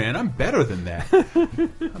 Fuck you, man. I'm better than that.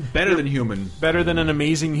 I'm better than human. Better than an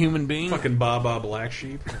amazing human being? Fucking Baba Black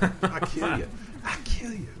Sheep. I'll kill you. I'll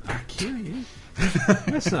kill you. I'll kill you.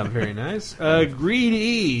 That's not very nice.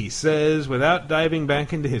 Greedy says, without diving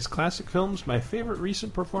back into his classic films, my favorite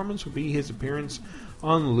recent performance would be his appearance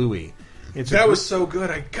on Louie. That was so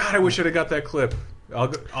good. I wish I'd have got that clip. I'll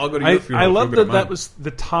go to your funeral. I if love you go to that. That mine. was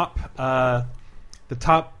the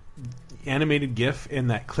top animated GIF in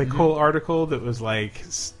that Clickhole article. That was like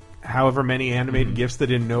however many animated GIFs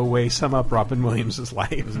that in no way sum up Robin Williams'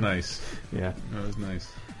 life. It was nice. Yeah, that was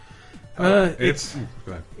nice.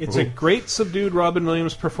 It's a great subdued Robin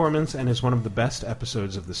Williams performance and is one of the best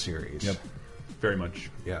episodes of the series. Yep, very much.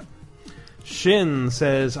 Yeah. Shin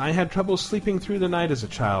says, I had trouble sleeping through the night as a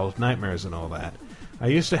child, nightmares and all that. I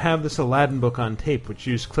used to have this Aladdin book on tape which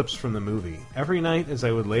used clips from the movie. Every night as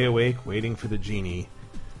I would lay awake waiting for the genie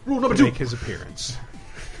Rule number to 2. make his appearance.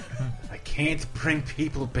 I can't bring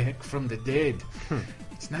people back from the dead.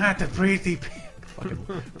 It's not a pretty... Fucking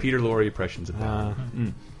Peter Lorre impressions of that.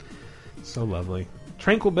 So lovely.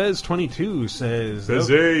 Tranquil Bez 22 says,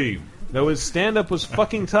 Busy. Though his stand-up was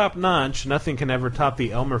fucking top-notch, nothing can ever top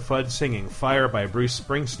the Elmer Fudd singing Fire by Bruce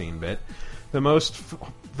Springsteen bit.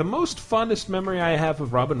 The most fondest memory I have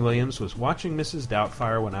of Robin Williams was watching Mrs.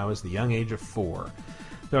 Doubtfire when I was the young age of 4.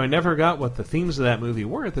 Though I never got what the themes of that movie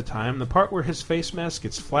were at the time, the part where his face mask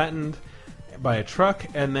gets flattened by a truck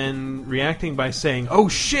and then reacting by saying, "Oh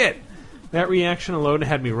shit!" That reaction alone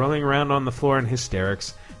had me rolling around on the floor in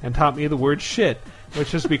hysterics and taught me the word shit,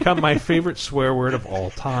 which has become my favorite swear word of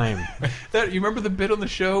all time. You remember the bit on the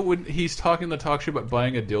show when he's talking the talk show about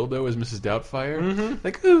buying a dildo as Mrs. Doubtfire?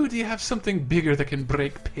 Like, ooh, do you have something bigger that can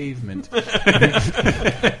break pavement?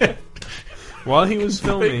 While he was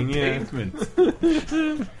filming, pavement.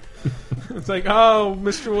 It's like, oh,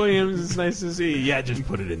 Mr. Williams, it's nice to see you. Yeah, just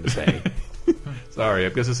put it in the bag. Sorry, I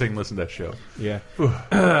guess I saying listen to that show. Yeah.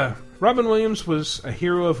 Robin Williams was a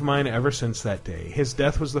hero of mine ever since that day. His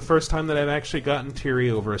death was the first time that I've actually gotten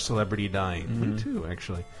teary over a celebrity dying. Me too,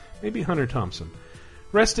 actually. Maybe Hunter Thompson.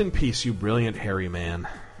 Rest in peace, you brilliant hairy man.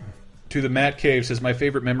 To the Matt Cave says, my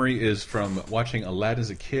favorite memory is from watching Aladdin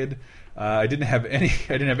as a kid. I didn't have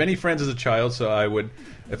any friends as a child, so I would,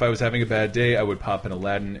 if I was having a bad day, I would pop in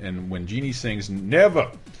Aladdin, and when Genie sings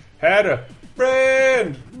 "Never Had a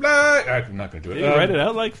Friend," I'm not going to do it. You write it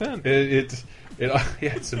out like that.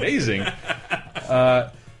 It's amazing.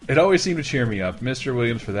 It always seemed to cheer me up. Mr.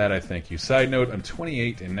 Williams, for that I thank you. Side note, I'm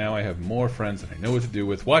 28 and now I have more friends than I know what to do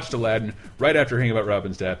with. Watched Aladdin right after hearing about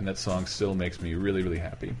Robin's death, and that song still makes me really, really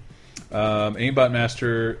happy. Aimbot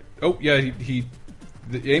Master,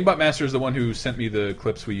 the Aimbot Master is the one who sent me the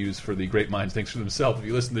clips we use for the Great Minds Thinks for Themselves. If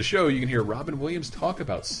you listen to the show, you can hear Robin Williams talk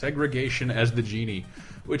about segregation as the genie,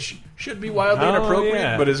 which should be wildly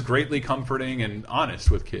inappropriate, but is greatly comforting and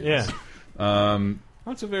honest with kids. Yeah.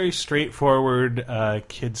 That's a very straightforward,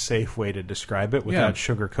 kid-safe way to describe it without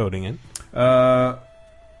sugarcoating it.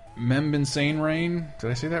 Membinsane Rain,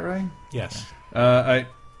 did I say that right? Yes.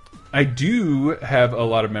 I do have a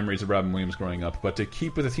lot of memories of Robin Williams growing up, but to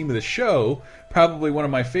keep with the theme of the show, probably one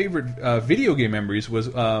of my favorite video game memories was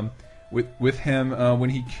with him when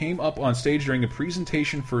he came up on stage during a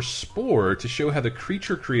presentation for Spore to show how the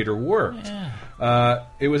creature creator worked. Yeah.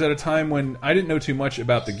 It was at a time when I didn't know too much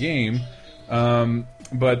about the game,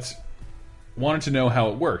 but wanted to know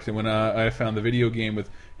how it worked. And when I found the video game with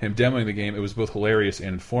him demoing the game, it was both hilarious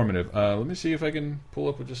and informative. Let me see if I can pull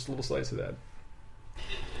up just a little slice of that.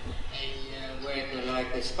 Work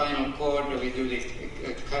like the spinal cord, we do the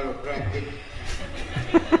chiropractic,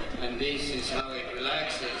 and this is how it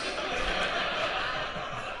relaxes.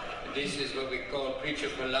 This is what we call creature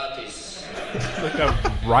Pilates. It's like a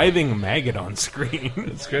writhing maggot on screen.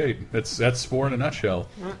 That's great. That's Spore in a nutshell.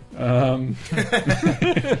 It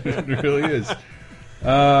really is.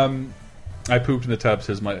 I pooped in the tub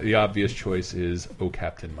says the obvious choice is "Oh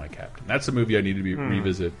Captain, My Captain." That's a movie I need to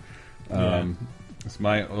revisit. It's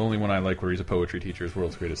my only one I like where he's a poetry teacher is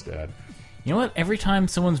World's Greatest Dad. You know what? Every time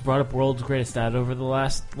someone's brought up World's Greatest Dad over the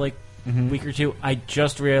last week or two, I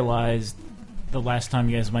just realized the last time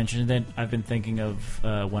you guys mentioned it, I've been thinking of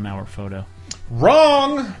 1 Hour Photo.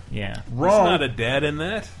 Wrong! Yeah. Wrong. There's not a dad in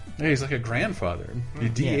that. Yeah, he's like a grandfather. He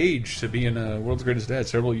de-aged to be in World's Greatest Dad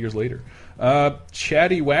several years later.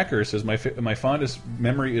 Chatty Whacker says, my fondest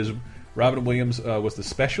memory is Robin Williams was the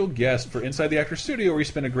special guest for Inside the Actors Studio, where he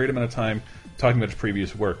spent a great amount of time talking about his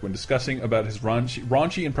previous work. When discussing about his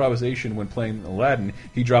raunchy improvisation when playing Aladdin,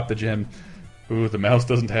 he dropped the gem, "Ooh, the mouse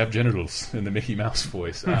doesn't have genitals," in the Mickey Mouse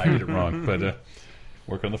voice. I did it wrong, but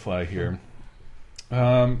work on the fly here.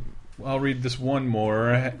 I'll read this one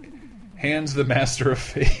more. Hands the Master of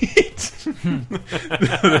Fate.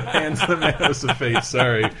 Hands the Master of Fate,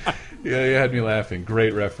 sorry. Yeah, you had me laughing.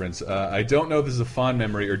 Great reference. I don't know if this is a fond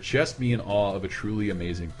memory or just me in awe of a truly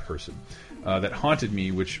amazing person that haunted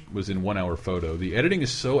me, which was in 1 Hour Photo. The editing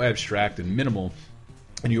is so abstract and minimal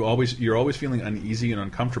and you're always feeling uneasy and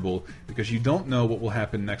uncomfortable because you don't know what will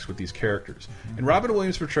happen next with these characters. And Robin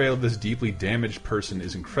Williams' portrayal of this deeply damaged person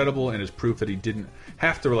is incredible and is proof that he didn't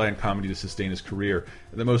have to rely on comedy to sustain his career.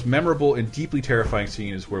 The most memorable and deeply terrifying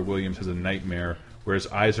scene is where Williams has a nightmare where his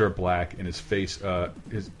eyes are black and his face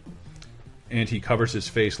and he covers his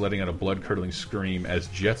face, letting out a blood-curdling scream as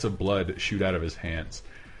jets of blood shoot out of his hands.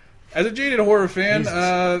 As a jaded horror fan,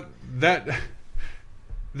 that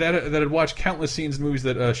had watched countless scenes in movies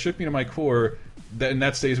that shook me to my core, and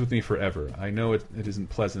that stays with me forever. I know it isn't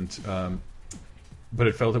pleasant, but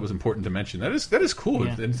it felt it was important to mention. That is cool.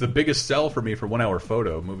 Yeah. It's the biggest sell for me for 1 Hour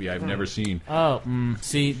Photo, a movie I've never seen. Oh,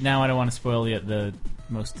 see, now I don't want to spoil the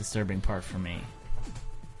most disturbing part for me.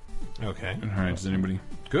 Okay. All right, does anybody...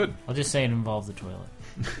 Good. I'll just say it involves the toilet.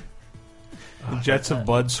 Jets of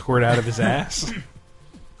blood squirt out of his ass.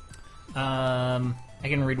 I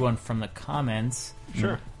can read one from the comments.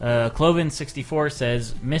 Sure. Cloven64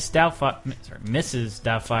 says, Mrs.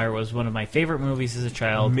 Doubtfire was one of my favorite movies as a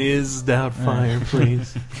child. Ms. Doubtfire,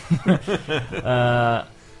 please.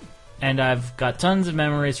 And I've got tons of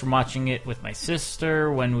memories from watching it with my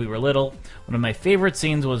sister when we were little. One of my favorite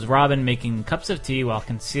scenes was Robin making cups of tea while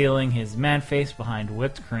concealing his man face behind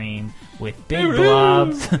whipped cream with big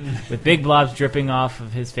blobs dripping off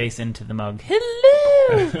of his face into the mug.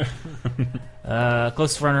 Hello!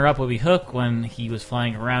 Closest runner-up would be Hook when he was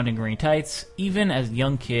flying around in green tights. Even as a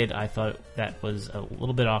young kid, I thought that was a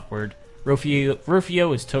little bit awkward.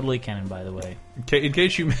 Rufio is totally canon, by the way. In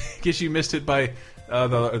case you missed it by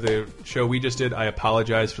the show we just did, I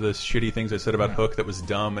apologize for the shitty things I said about Hook that was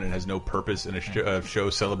dumb and it has no purpose in a show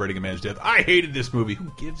celebrating a man's death. I hated this movie. Who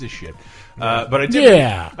gives a shit? But I did.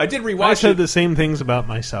 Yeah. I did rewatch it. I said the same things about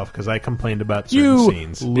myself because I complained about certain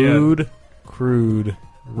scenes. Lewd, crude,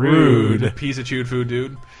 rude, piece of chewed food,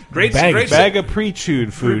 dude. Great bag of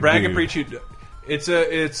pre-chewed food. Bag of pre-chewed.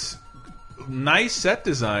 It's nice set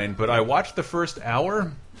design, but I watched the first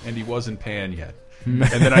hour and he wasn't pan yet. And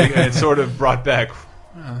then it sort of brought back.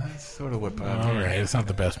 Well, that's sort of what. All right, it's not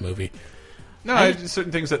the best movie. No,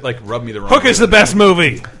 certain things that like rub me the wrong. Hook is the best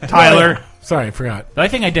movie, Tyler. Sorry, I forgot. But I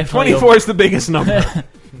think I definitely 24 is the biggest number.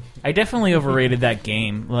 I definitely overrated that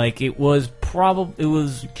game. Like it was probably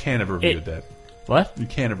You can't have reviewed that. What? You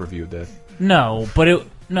can't have reviewed that. No, but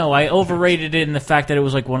I overrated it in the fact that it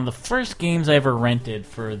was like one of the first games I ever rented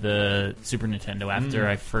for the Super Nintendo after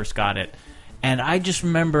I first got it, and I just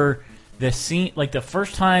remember. The scene, like the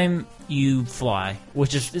first time you fly,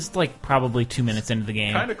 which is like probably 2 minutes into the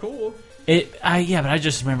game. Kind of cool. But I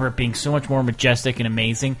just remember it being so much more majestic and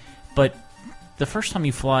amazing. But the first time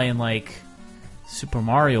you fly in like Super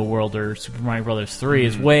Mario World or Super Mario Brothers 3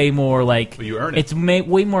 is way more like you earn it. It's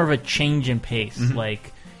way more of a change in pace.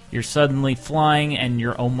 Like you're suddenly flying and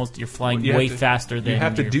you're flying way faster than you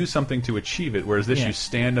have to do something to achieve it. Whereas this, you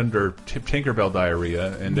stand under Tinkerbell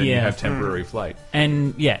diarrhea and then you have temporary flight.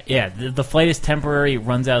 And the flight is temporary. It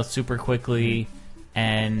runs out super quickly,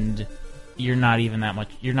 and you're not even that much.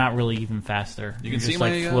 You're not really even faster. You can you're see just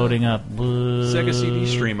my like floating up. Sega CD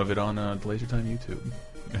stream of it on LaserTime YouTube,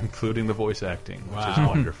 including the voice acting, which is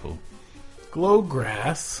wonderful.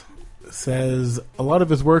 Glowgrass says, a lot of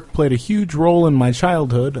his work played a huge role in my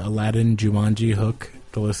childhood. Aladdin, Jumanji, Hook,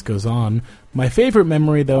 the list goes on. My favorite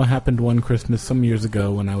memory, though, happened one Christmas some years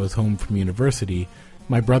ago when I was home from university.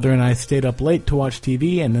 My brother and I stayed up late to watch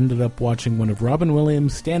TV and ended up watching one of Robin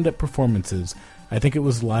Williams' stand-up performances. I think it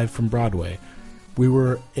was live from Broadway. We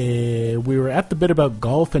were at the bit about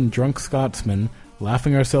golf and drunk Scotsmen,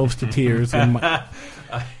 laughing ourselves to tears when I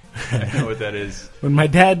know what that is. When my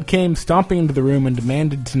dad came stomping into the room and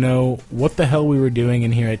demanded to know what the hell we were doing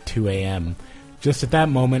in here at 2 a.m. Just at that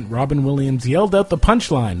moment, Robin Williams yelled out the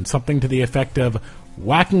punchline, something to the effect of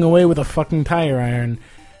whacking away with a fucking tire iron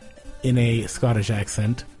in a Scottish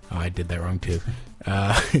accent. Oh, I did that wrong too.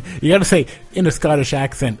 You gotta say, in a Scottish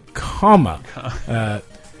accent, comma.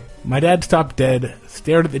 My dad stopped dead,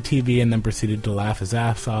 stared at the TV, and then proceeded to laugh his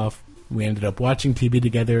ass off. We ended up watching TV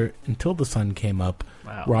together until the sun came up.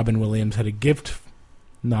 Wow. Robin Williams had a gift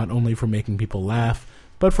not only for making people laugh,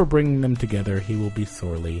 but for bringing them together. He will be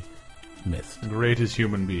sorely missed. Greatest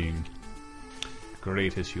human being.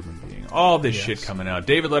 Greatest human being. All this shit coming out.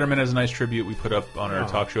 David Letterman has a nice tribute we put up on our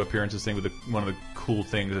talk show appearances thing with one of the cool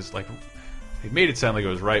things. It's like, they made it sound like it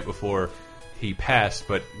was right before he passed,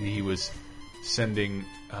 but he was sending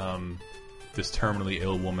this terminally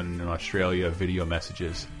ill woman in Australia video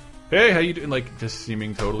messages. Hey, how you doing? Like, just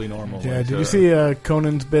seeming totally normal. Yeah, like, did you see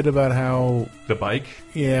Conan's bit about how the bike?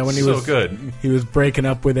 Yeah, when he so was good. He was breaking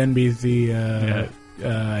up with NBC.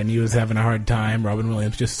 and he was having a hard time. Robin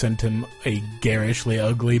Williams just sent him a garishly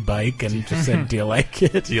ugly bike and just said, "Do you like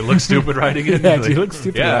it? Do you look stupid riding it?" Yeah, do you look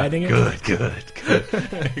stupid riding it? Good.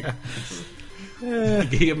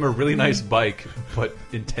 He gave him a really nice bike, but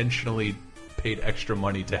intentionally paid extra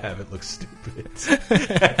money to have it look stupid.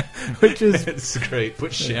 Which is it's great.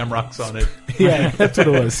 Put shamrocks on it. Yeah, that's what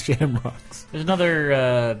it was. Shamrocks. There's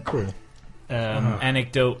another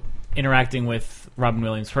anecdote interacting with Robin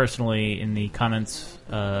Williams personally in the comments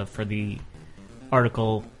for the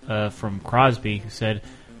article from Crosby, who said,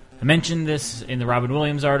 "I mentioned this in the Robin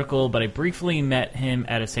Williams article, but I briefly met him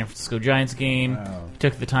at a San Francisco Giants game. He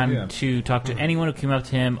took the time to talk to anyone who came up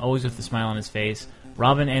to him, always with a smile on his face.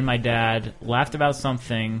 Robin and my dad laughed about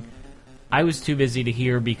something I was too busy to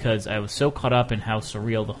hear because I was so caught up in how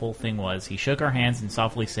surreal the whole thing was. He shook our hands and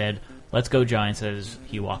softly said, 'Let's go Giants,' as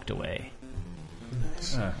he walked away."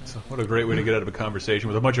 Nice. So what a great way to get out of a conversation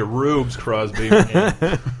with a bunch of rubes, Crosby.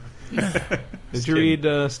 Did you read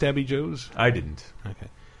Stabby Joe's? I didn't. Okay.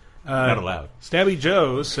 Not allowed. Stabby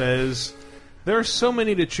Joe says, "There are so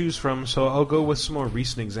many to choose from, so I'll go with some more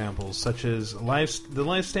recent examples, such as the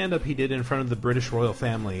live stand-up he did in front of the British royal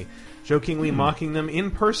family, jokingly mocking them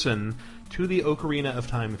in person, to the Ocarina of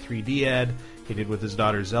Time 3D ad he did with his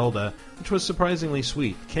daughter Zelda, which was surprisingly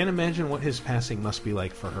sweet. Can't imagine what his passing must be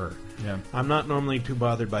like for her. Yeah. I'm not normally too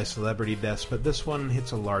bothered by celebrity deaths, but this one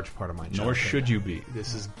hits a large part of my childhood." Nor should you be.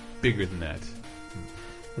 This is bigger than that.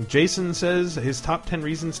 Jason says his top 10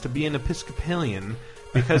 reasons to be an Episcopalian,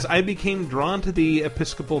 because I became drawn to the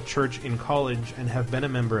Episcopal Church in college and have been a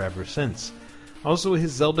member ever since. Also,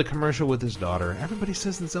 his Zelda commercial with his daughter. Everybody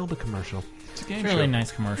says the Zelda commercial. It's a game really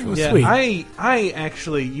nice commercial. Yeah, sweet. I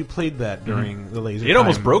actually, you played that during the laser. It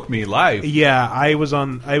almost broke me live. Yeah, I was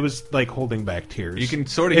like holding back tears. You can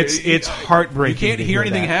sort of. It's heartbreaking. You can't to hear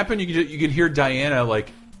anything that. happen. You can hear Diana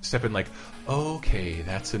like step in like, okay,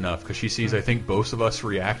 that's enough, because she sees, I think, both of us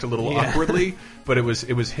react a little awkwardly. But it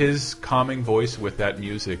was his calming voice with that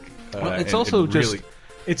music. Well, it's also just.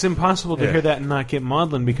 It's impossible to hear that and not get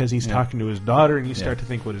maudlin because he's talking to his daughter, and you start to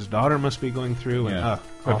think what his daughter must be going through. And,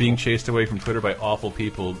 But being chased away from Twitter by awful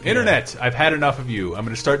people. Internet, I've had enough of you. I'm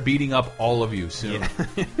going to start beating up all of you soon.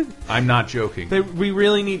 I'm not joking. We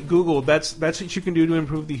really need Google. That's what you can do to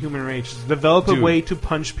improve the human race. Develop a way to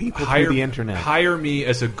punch people through the internet. Hire me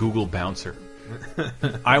as a Google bouncer.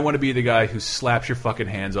 I want to be the guy who slaps your fucking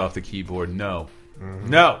hands off the keyboard. No.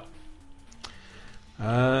 No.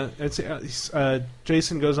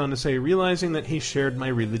 Jason goes on to say, realizing that he shared my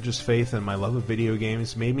religious faith and my love of video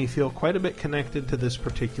games made me feel quite a bit connected to this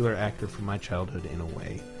particular actor from my childhood in a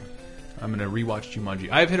way. I'm going to rewatch Jumanji.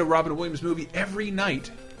 I've hit a Robin Williams movie every night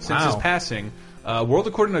since his passing. World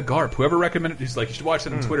According to Garp. Whoever recommended it, he's like, you should watch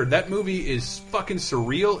that on Twitter. That movie is fucking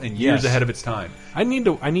surreal and years ahead of its time. I need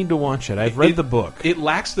to watch it. I've read the book. It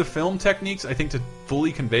lacks the film techniques, I think, to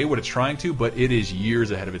fully convey what it's trying to, but it is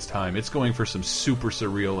years ahead of its time. It's going for some super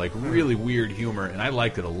surreal, like really weird humor, and I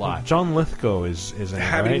liked it a lot. John Lithgow is in it, I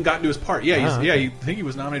haven't even gotten to his part. Yeah, okay. I think he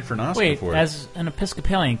was nominated for an Oscar Wait, for it. as an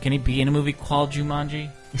Episcopalian, can he be in a movie called Jumanji?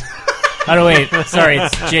 Oh, no, wait. Sorry,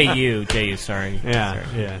 it's J.U. J.U., sorry. Yeah,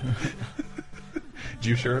 yeah. Did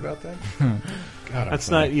you sure about that? God, let's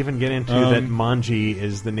not even get into that Manji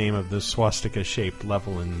is the name of the swastika-shaped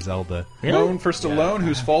level in Zelda. Loan for Stallone,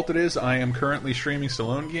 whose fault it is. I am currently streaming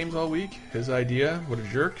Stallone games all week. His idea. What a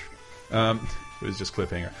jerk. It was just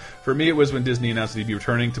cliffhanger. For me, it was when Disney announced that he'd be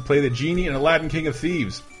returning to play the genie in Aladdin King of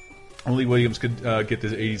Thieves. Only Williams could get the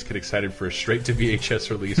 80s kid excited for a straight-to-VHS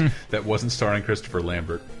release that wasn't starring Christopher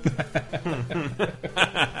Lambert.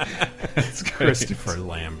 That's Christopher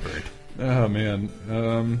Lambert. Oh, man.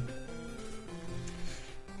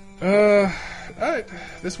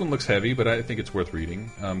 This one looks heavy, but I think it's worth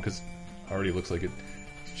reading because it already looks like it.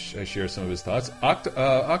 I share some of his thoughts.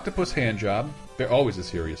 Octopus Handjob. They're always a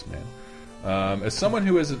serious man. As someone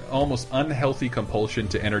who has an almost unhealthy compulsion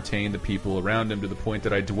to entertain the people around him to the point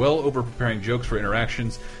that I dwell over preparing jokes for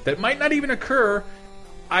interactions that might not even occur,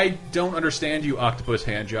 I don't understand you, Octopus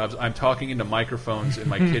Handjobs. I'm talking into microphones in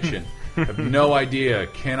my kitchen. I have no idea.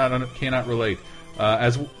 Cannot relate.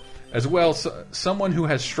 As well, someone who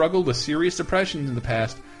has struggled with serious depression in the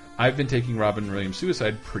past, I've been taking Robin Williams'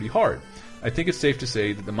 suicide pretty hard. I think it's safe to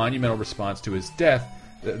say that the monumental response to his death,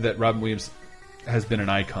 that Robin Williams has been an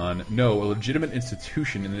icon, a legitimate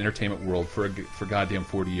institution in the entertainment world for goddamn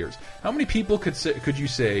 40 years. How many people could you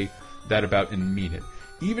say that about and mean it?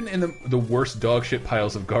 Even in the worst dogshit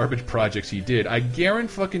piles of garbage projects he did, I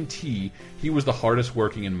guarantee he was the hardest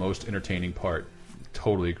working and most entertaining part.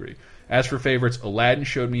 Totally agree. As for favorites, Aladdin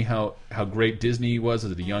showed me how great Disney was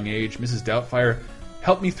at a young age. Mrs. Doubtfire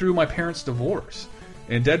helped me through my parents' divorce.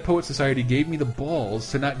 And Dead Poet Society gave me the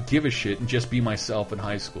balls to not give a shit and just be myself in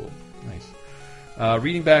high school. Nice.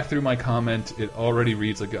 Reading back through my comment, it already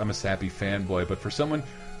reads like I'm a sappy fanboy, but for someone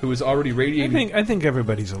who is already radiating... I think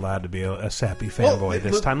everybody's allowed to be a sappy fanboy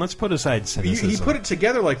this time. Let's put aside cynicism. He put it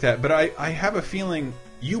together like that, but I have a feeling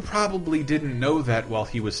you probably didn't know that while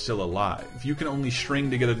he was still alive. You can only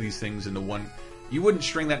string together these things into one... You wouldn't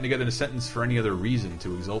string that together in a sentence for any other reason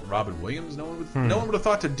to exalt Robin Williams. No one would have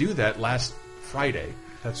thought to do that last Friday.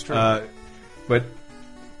 That's true. But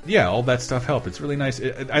yeah, all that stuff helped. It's really nice.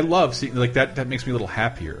 I love seeing like that. That makes me a little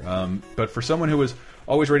happier. But for someone who was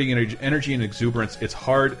always radiating energy and exuberance, it's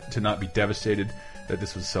hard to not be devastated that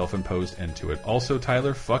this was a self-imposed end to it. Also,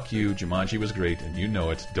 Tyler, fuck you. Jumanji was great, and you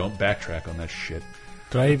know it. Don't backtrack on that shit.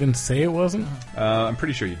 Did I even say it wasn't? I'm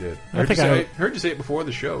pretty sure you did. I heard you say it before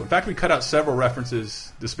the show. In fact, we cut out several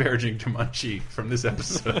references disparaging Jumanji from this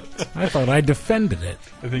episode. I thought I defended it.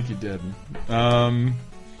 I think you did.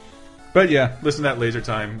 But yeah, listen to that Laser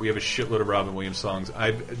Time. We have a shitload of Robin Williams songs.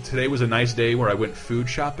 Today was a nice day where I went food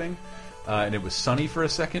shopping, and it was sunny for a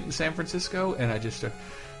second in San Francisco, and I just started,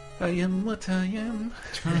 I am what I am,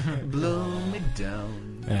 blow me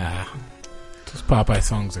down. Yeah, those Popeye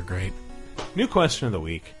songs are great. New question of the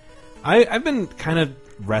week. I've been kind of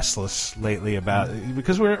restless lately about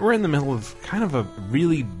because we're in the middle of kind of a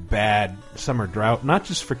really bad summer drought, not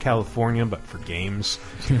just for California but for games.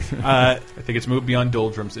 I think it's moved beyond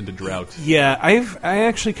doldrums into drought. Yeah, I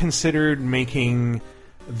actually considered making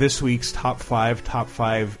this week's top five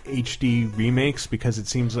HD remakes because it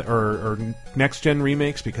seems like, or next gen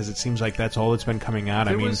remakes because it seems like that's all that's been coming out.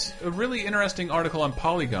 There was a really interesting article on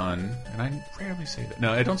Polygon, and I rarely say that.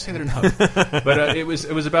 No, I don't say that enough. But it was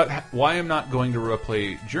about why I'm not going to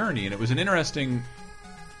replay Journey, and it was an interesting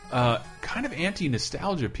kind of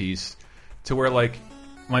anti-nostalgia piece to where like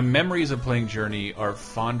my memories of playing Journey are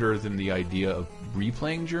fonder than the idea of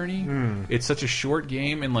replaying Journey. It's such a short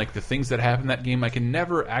game, and like the things that happen in that game I can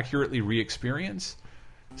never accurately re-experience.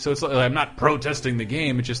 So it's like I'm not protesting the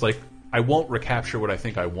game, it's just like I won't recapture what I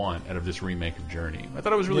think I want out of this remake of Journey. I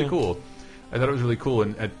thought it was really cool. I thought it was really cool,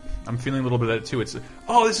 and I'm feeling a little bit of that too. It's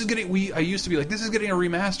this is getting I used to be like, this is getting a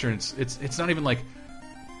remaster, and it's not even like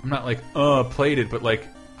I'm not like played it, but like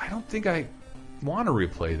I don't think I want to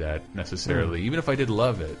replay that necessarily, even if I did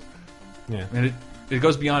love it. Yeah, and it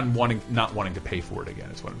goes beyond not wanting to pay for it again.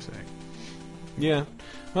 Is what I'm saying. Yeah,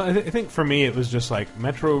 well, I think for me it was just like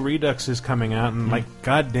Metro Redux is coming out, and like,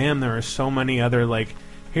 goddamn, there are so many other like.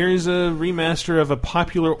 Here's a remaster of a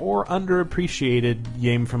popular or underappreciated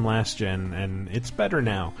game from last gen, and it's better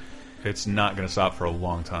now. It's not going to stop for a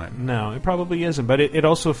long time. No, it probably isn't. But it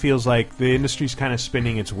also feels like the industry's kind of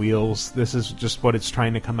spinning its wheels. This is just what it's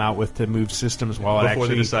trying to come out with to move systems before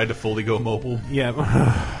they decide to fully go mobile. Yeah,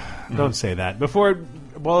 don't say that.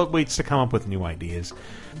 While it waits to come up with new ideas.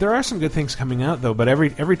 There are some good things coming out, though. But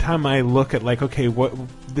every time I look at like, okay, what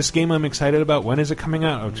this game I'm excited about, when is it coming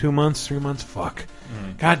out? Oh, 2 months, 3 months? Fuck.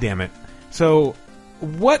 God damn it. So,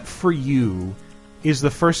 what for you is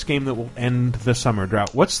the first game that will end the summer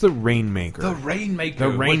drought? What's the Rainmaker? The Rainmaker. The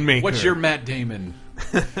Rainmaker. What's your Matt Damon?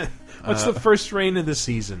 What's the first rain of the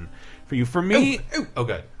season for you? For me,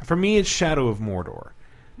 okay. For me, it's Shadow of Mordor.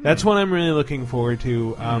 That's what I'm really looking forward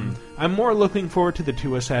to. I'm more looking forward to the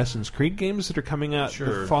 2 Assassin's Creed games that are coming out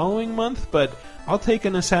the following month, but I'll take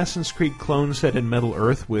an Assassin's Creed clone set in Middle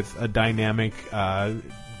Earth with a dynamic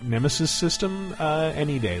Nemesis system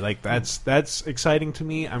any day. Like that's exciting to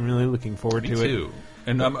me. I'm really looking forward to it. Me too.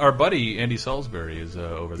 And our buddy Andy Salisbury is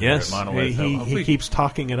over there at Monolith. He keeps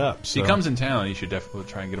talking it up. So. He comes in town. You should definitely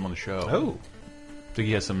try and get him on the show. Oh, I think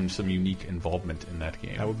he has some unique involvement in that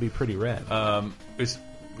game. That would be pretty rad. Is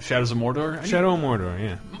Shadows of Mordor? Shadow of Mordor,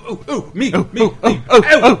 yeah. Me.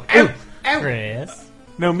 Chris.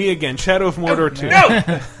 No, me again. Shadow of Mordor 2.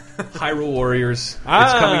 No. Hyrule Warriors.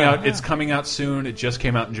 It's coming out soon. It just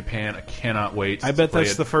came out in Japan. I cannot wait. I bet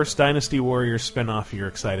that's the first Dynasty Warriors spinoff you're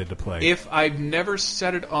excited to play. If I've never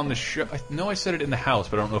said it on the show, I know I said it in the house,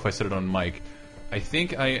 but I don't know if I said it on mic. I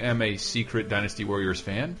think I am a secret Dynasty Warriors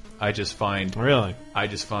fan. I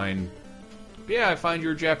find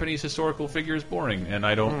your Japanese historical figures boring, and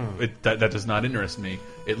I don't. That does not interest me.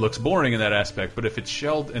 It looks boring in that aspect, but if it's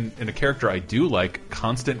shelled in a character I do like,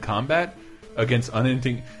 constant combat against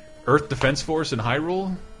unending Earth Defense Force and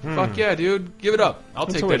Hyrule, fuck yeah, dude, give it up. I'll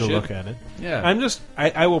take that shit. Look at it. Yeah,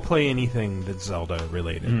 I will play anything that's Zelda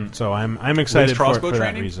related, so I'm excited for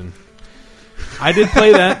that reason. I did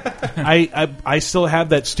play that. I still have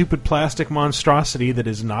that stupid plastic monstrosity that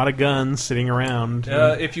is not a gun sitting around.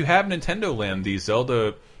 If you have Nintendo Land, the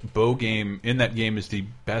Zelda bow game in that game is the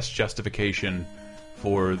best justification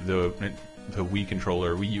for the Wii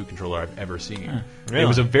controller, Wii U controller I've ever seen. Really? It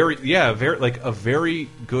was a very very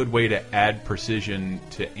good way to add precision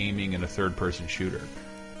to aiming in a third-person shooter.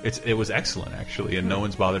 It was excellent actually, and no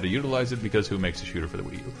one's bothered to utilize it because who makes a shooter for the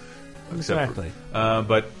Wii U? Exactly.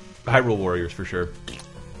 But Hyrule Warriors for sure.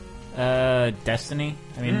 Destiny.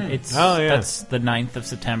 I mean, it's that's the 9th of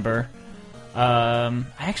September.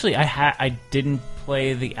 I didn't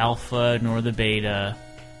play the alpha nor the beta,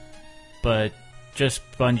 but just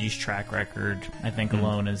Bungie's track record, I think,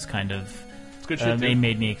 alone is kind of good shit,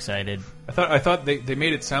 made me excited. I thought they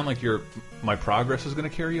made it sound like my progress was going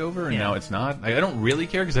to carry over, and now it's not. I don't really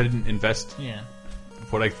care because I didn't invest.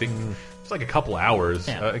 What I think it's like a couple hours.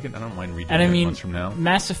 I don't mind redoing it months from now.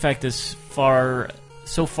 Mass Effect is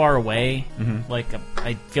so far away. Like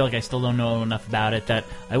I feel like I still don't know enough about it that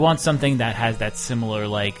I want something that has that similar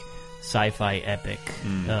like sci-fi epic.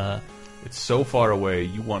 It's so far away.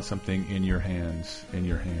 You want something in your hands. In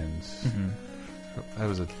your hands. That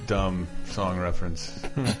was a dumb song reference.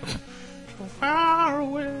 So far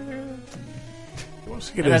away.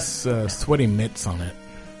 Let's get his sweaty mitts on it.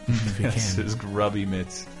 If you Yes, can. his grubby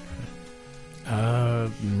mitts.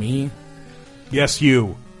 Me? Yes,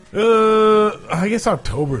 you. I guess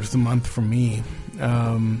October is the month for me.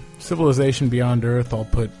 Civilization Beyond Earth, I'll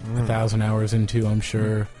put 1,000 hours into, I'm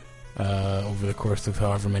sure, over the course of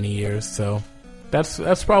however many years. So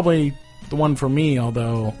that's probably the one for me,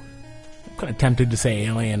 although I'm kind of tempted to say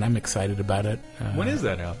Alien. I'm excited about it. When is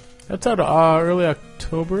that out? That's out early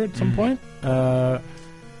October at some point.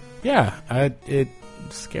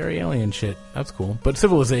 Scary alien shit. That's cool. But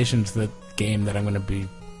Civilization's the game that I'm going to be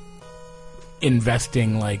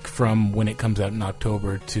investing like from when it comes out in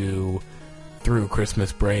October to through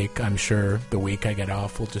Christmas break. I'm sure the week I get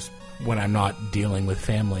off will just, when I'm not dealing with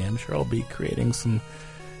family, I'm sure I'll be creating some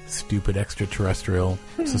stupid extraterrestrial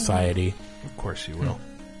society. Of course you will.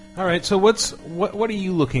 All right, so what are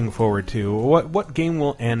you looking forward to? What game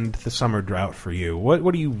will end the summer drought for you?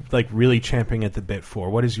 What are you like really champing at the bit for?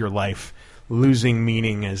 What is your life losing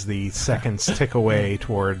meaning as the seconds tick away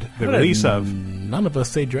toward the release of? None of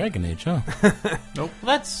us say Dragon Age, huh? Nope.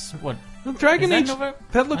 That's what. Well, Dragon Is Age,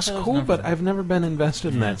 that looks cool, but I've never been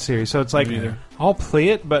invested in that series. So it's like, I'll play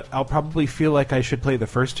it, but I'll probably feel like I should play the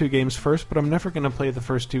first two games first, but I'm never going to play the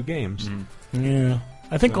first two games. Yeah.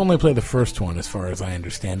 I think only play the first one as far as I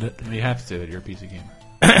understand it. You have to. You're a PC gamer.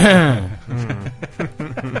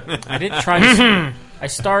 I did try. I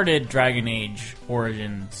started Dragon Age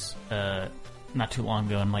Origins not too long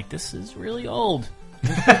ago. And I'm like, this is really old.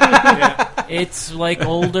 It's like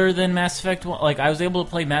older than Mass Effect 1. Like I was able to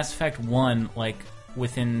play Mass Effect 1 like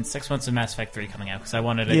within 6 months of Mass Effect 3 coming out because I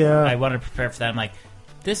wanted to prepare for that. I'm like,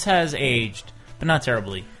 this has aged, but not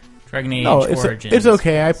terribly. Dragon Age Origins. It's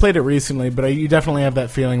okay. I played it recently, but you definitely have that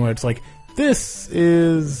feeling where it's like, this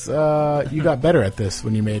is you got better at this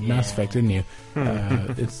when you made Mass Effect, didn't you?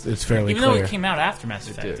 It's fairly even clear. though it came out after Mass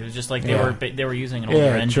Effect, it was just like they were using an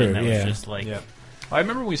older engine that was just like. I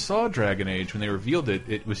remember when we saw Dragon Age when they revealed it.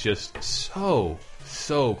 It was just so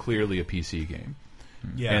clearly a PC game.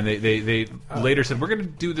 Yeah, and they later said we're going to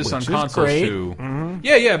do this on consoles too.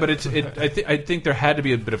 Yeah, but I think there had to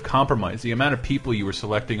be a bit of compromise. The amount of people you were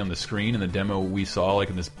selecting on the screen in the demo we saw, like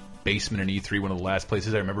in this basement in E3, one of the last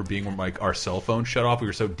places I remember being when like our cell phone shut off. We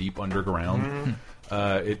were so deep underground.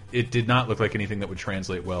 It did not look like anything that would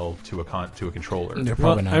translate well to a controller.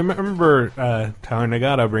 I remember Tyler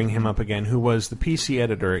Nagata bringing him up again, who was the PC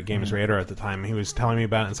editor at Games Radar at the time. He was telling me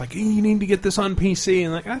about it. It's like, hey, you need to get this on PC.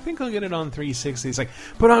 And like, I think I'll get it on 360. He's like,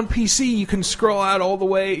 but on PC you can scroll out all the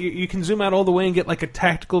way. You can zoom out all the way and get like a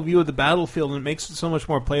tactical view of the battlefield, and it makes it so much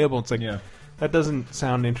more playable. It's like, that doesn't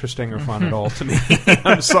sound interesting or fun at all to me.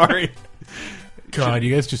 I'm sorry. God,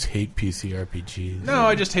 you guys just hate PC RPGs. No,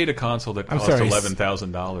 I just hate a console that costs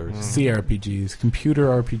 $11,000. CRPGs, computer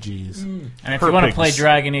RPGs. And if you want to play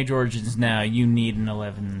Dragon Age Origins now, you need an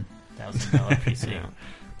 $11,000 PC.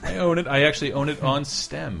 I own it. I actually own it on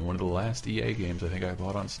Stem, one of the last EA games I think I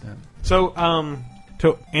bought on Stem. So,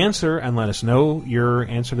 to answer and let us know your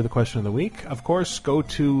answer to the question of the week, of course, go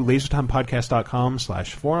to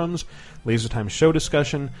lasertimepodcast.com/forums, Lasertime Show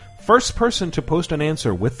Discussion. First person to post an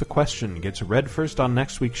answer with the question gets read first on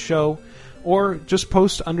next week's show, or just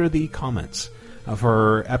post under the comments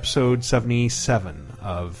for episode 77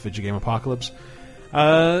 of Vidjagame Apocalypse.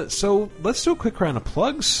 So let's do a quick round of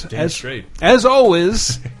plugs. As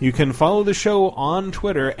always, you can follow the show on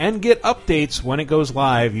Twitter and get updates when it goes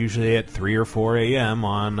live, usually at 3 or 4 a.m.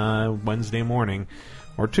 on Wednesday morning.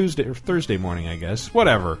 or Tuesday or Thursday morning, I guess.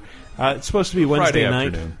 Whatever. It's supposed to be Wednesday Friday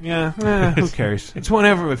night. afternoon. Yeah, who cares? It's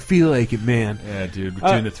whenever I feel like it, man. Yeah, dude, we're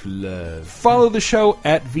doing it for love. Follow the show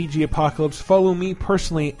at VG Apocalypse. Follow me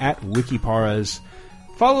personally at WikiParas.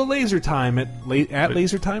 Follow Laser Time at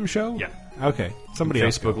Laser Time Show. Yeah. Okay. Somebody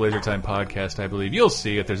else. Facebook Laser Time podcast, I believe. You'll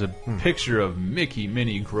see it. There's a picture of Mickey,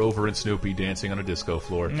 Minnie, Grover, and Snoopy dancing on a disco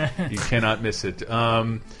floor. You cannot miss it.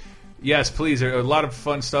 Yes, please. A lot of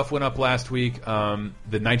fun stuff went up last week. The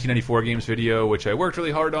 1994 games video, which I worked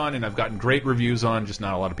really hard on, and I've gotten great reviews on, just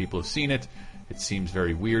not a lot of people have seen it. It seems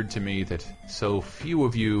very weird to me that so few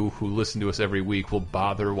of you who listen to us every week will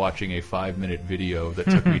bother watching a 5-minute video that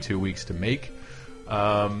took me 2 weeks to make.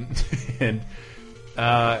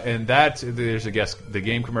 And that there's the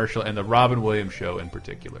game commercial and the Robin Williams show in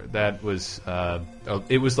particular. That was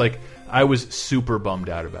it was like I was super bummed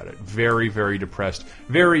out about it. Very, very depressed,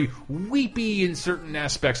 very weepy in certain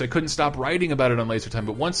aspects. I couldn't stop writing about it on Laser Time.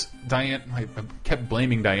 But once I kept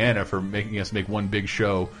blaming Diana for making us make one big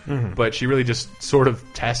show, but she really just sort of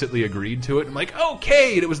tacitly agreed to it. I'm like,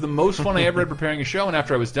 okay, and it was the most fun I ever had preparing a show. And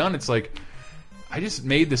after I was done, it's like I just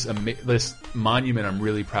made this monument I'm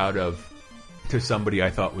really proud of to somebody I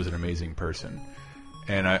thought was an amazing person,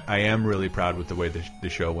 and I am really proud with the way the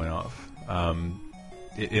show went off.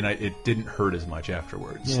 It didn't hurt as much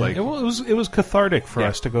afterwards. Yeah, like it was cathartic for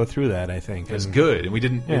us to go through that. I think it was good, and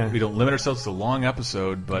we don't limit ourselves to a long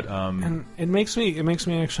episode, but and it makes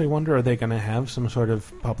me actually wonder: are they going to have some sort of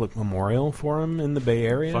public memorial for him in the Bay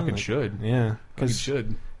Area? Fucking should, yeah,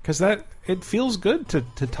 because that it feels good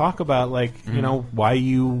to talk about, like, you know, why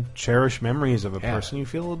you cherish memories of a person. You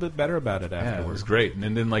feel a little bit better about it afterwards. Yeah, it was great.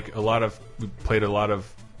 And then like we played a lot of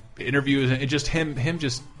interviews, and it just him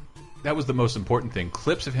just that was the most important thing.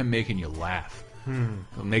 Clips of him making you laugh, and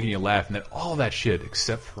then all that shit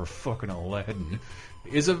except for fucking Aladdin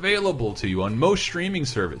is available to you on most streaming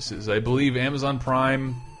services. I believe Amazon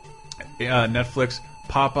Prime, Netflix,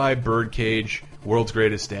 Popeye, Birdcage, World's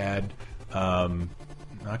Greatest Dad.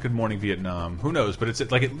 Not Good Morning Vietnam. Who knows? But it's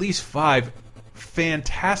like at least 5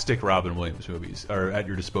 fantastic Robin Williams movies are at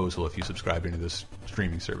your disposal if you subscribe into this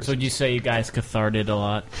streaming service. So did you say you guys catharted a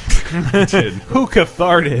lot? I did. Who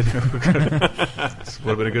catharted? This would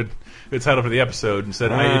have been a good title for the episode.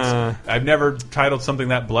 Instead, I've never titled something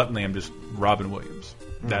that bluntly. I'm just Robin Williams.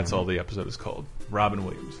 That's all the episode is called. Robin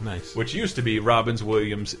Williams. Nice. Which used to be Robin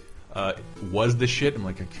Williams was the shit. I'm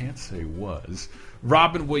like, I can't say was.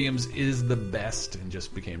 Robin Williams is the best, and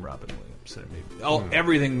just became Robin Williams. And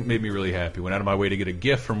everything made me really happy. Went out of my way to get a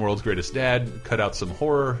gift from World's Greatest Dad, cut out some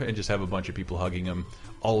horror, and just have a bunch of people hugging him.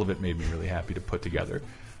 All of it made me really happy to put together.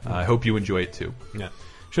 I hope you enjoy it too. Yeah,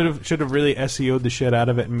 should have really SEO'd the shit out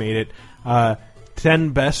of it and made it 10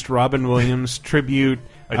 best Robin Williams tribute.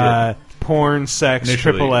 Porn, sex,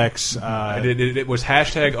 Initially, XXX. I did. It was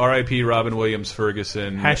hashtag RIP Robin Williams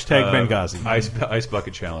Ferguson. Hashtag Benghazi. Ice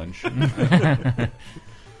bucket challenge. Cheap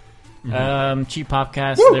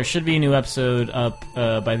Popcast. There should be a new episode up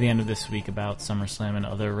by the end of this week about SummerSlam and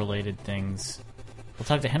other related things. We'll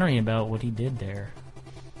talk to Henry about what he did there.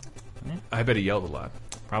 Yeah. I bet he yelled a lot.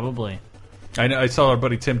 Probably. I saw our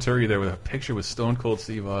buddy Tim Turkey there with a picture with Stone Cold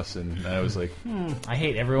Steve Austin, and I was like, I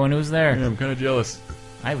hate everyone who was there. Yeah, I'm kind of jealous.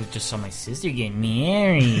 I just saw my sister get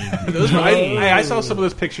married. I saw some of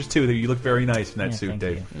those pictures too. That you look very nice in that suit,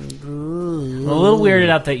 Dave. I'm a little weirded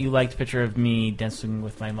out that you liked a picture of me dancing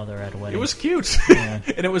with my mother at a wedding. It was cute, yeah.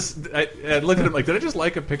 And it was. I looked at him like, did I just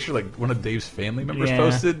like a picture like one of Dave's family members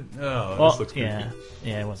posted? Oh, well, this looks creepy.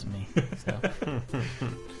 Yeah, it wasn't me. So.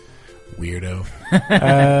 Weirdo.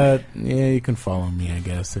 Yeah, you can follow me, I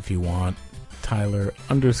guess, if you want.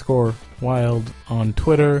 Tyler_Wild on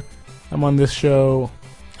Twitter. I'm on this show.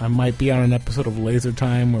 I might be on an episode of Laser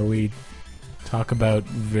Time where we talk about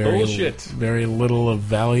very little of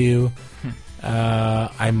value.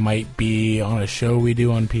 I might be on a show we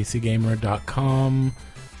do on PCGamer.com.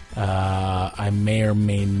 I may or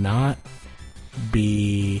may not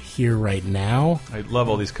be here right now. I love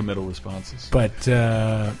all these committal responses. But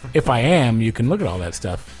if I am, you can look at all that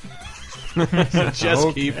stuff.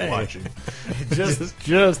 Just keep watching.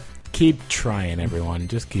 Just keep trying, everyone.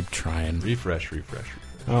 Just keep trying. Refresh.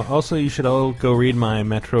 Also, you should all go read my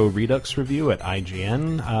Metro Redux review at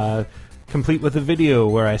IGN, complete with a video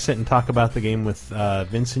where I sit and talk about the game with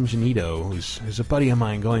Vincent Genito, who's a buddy of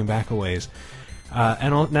mine going back a ways,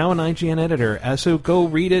 and now an IGN editor. So go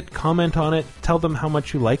read it, comment on it, tell them how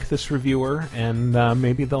much you like this reviewer, and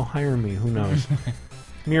maybe they'll hire me. Who knows?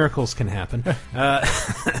 Miracles can happen.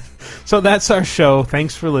 So that's our show.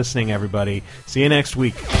 Thanks for listening, everybody. See you next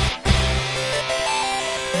week.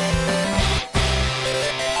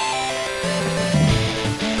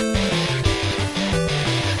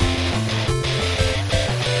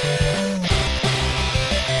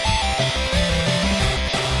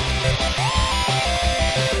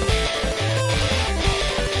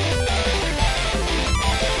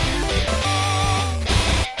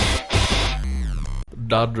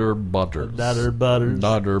 Dudder butters. Dudder butters.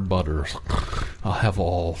 Dudder butters. I'll have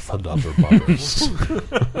all the Dudder butters.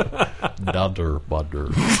 Dudder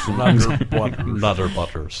butters. Dudder butters. Dudder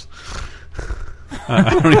butters. I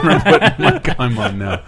don't even remember what mic I'm on now.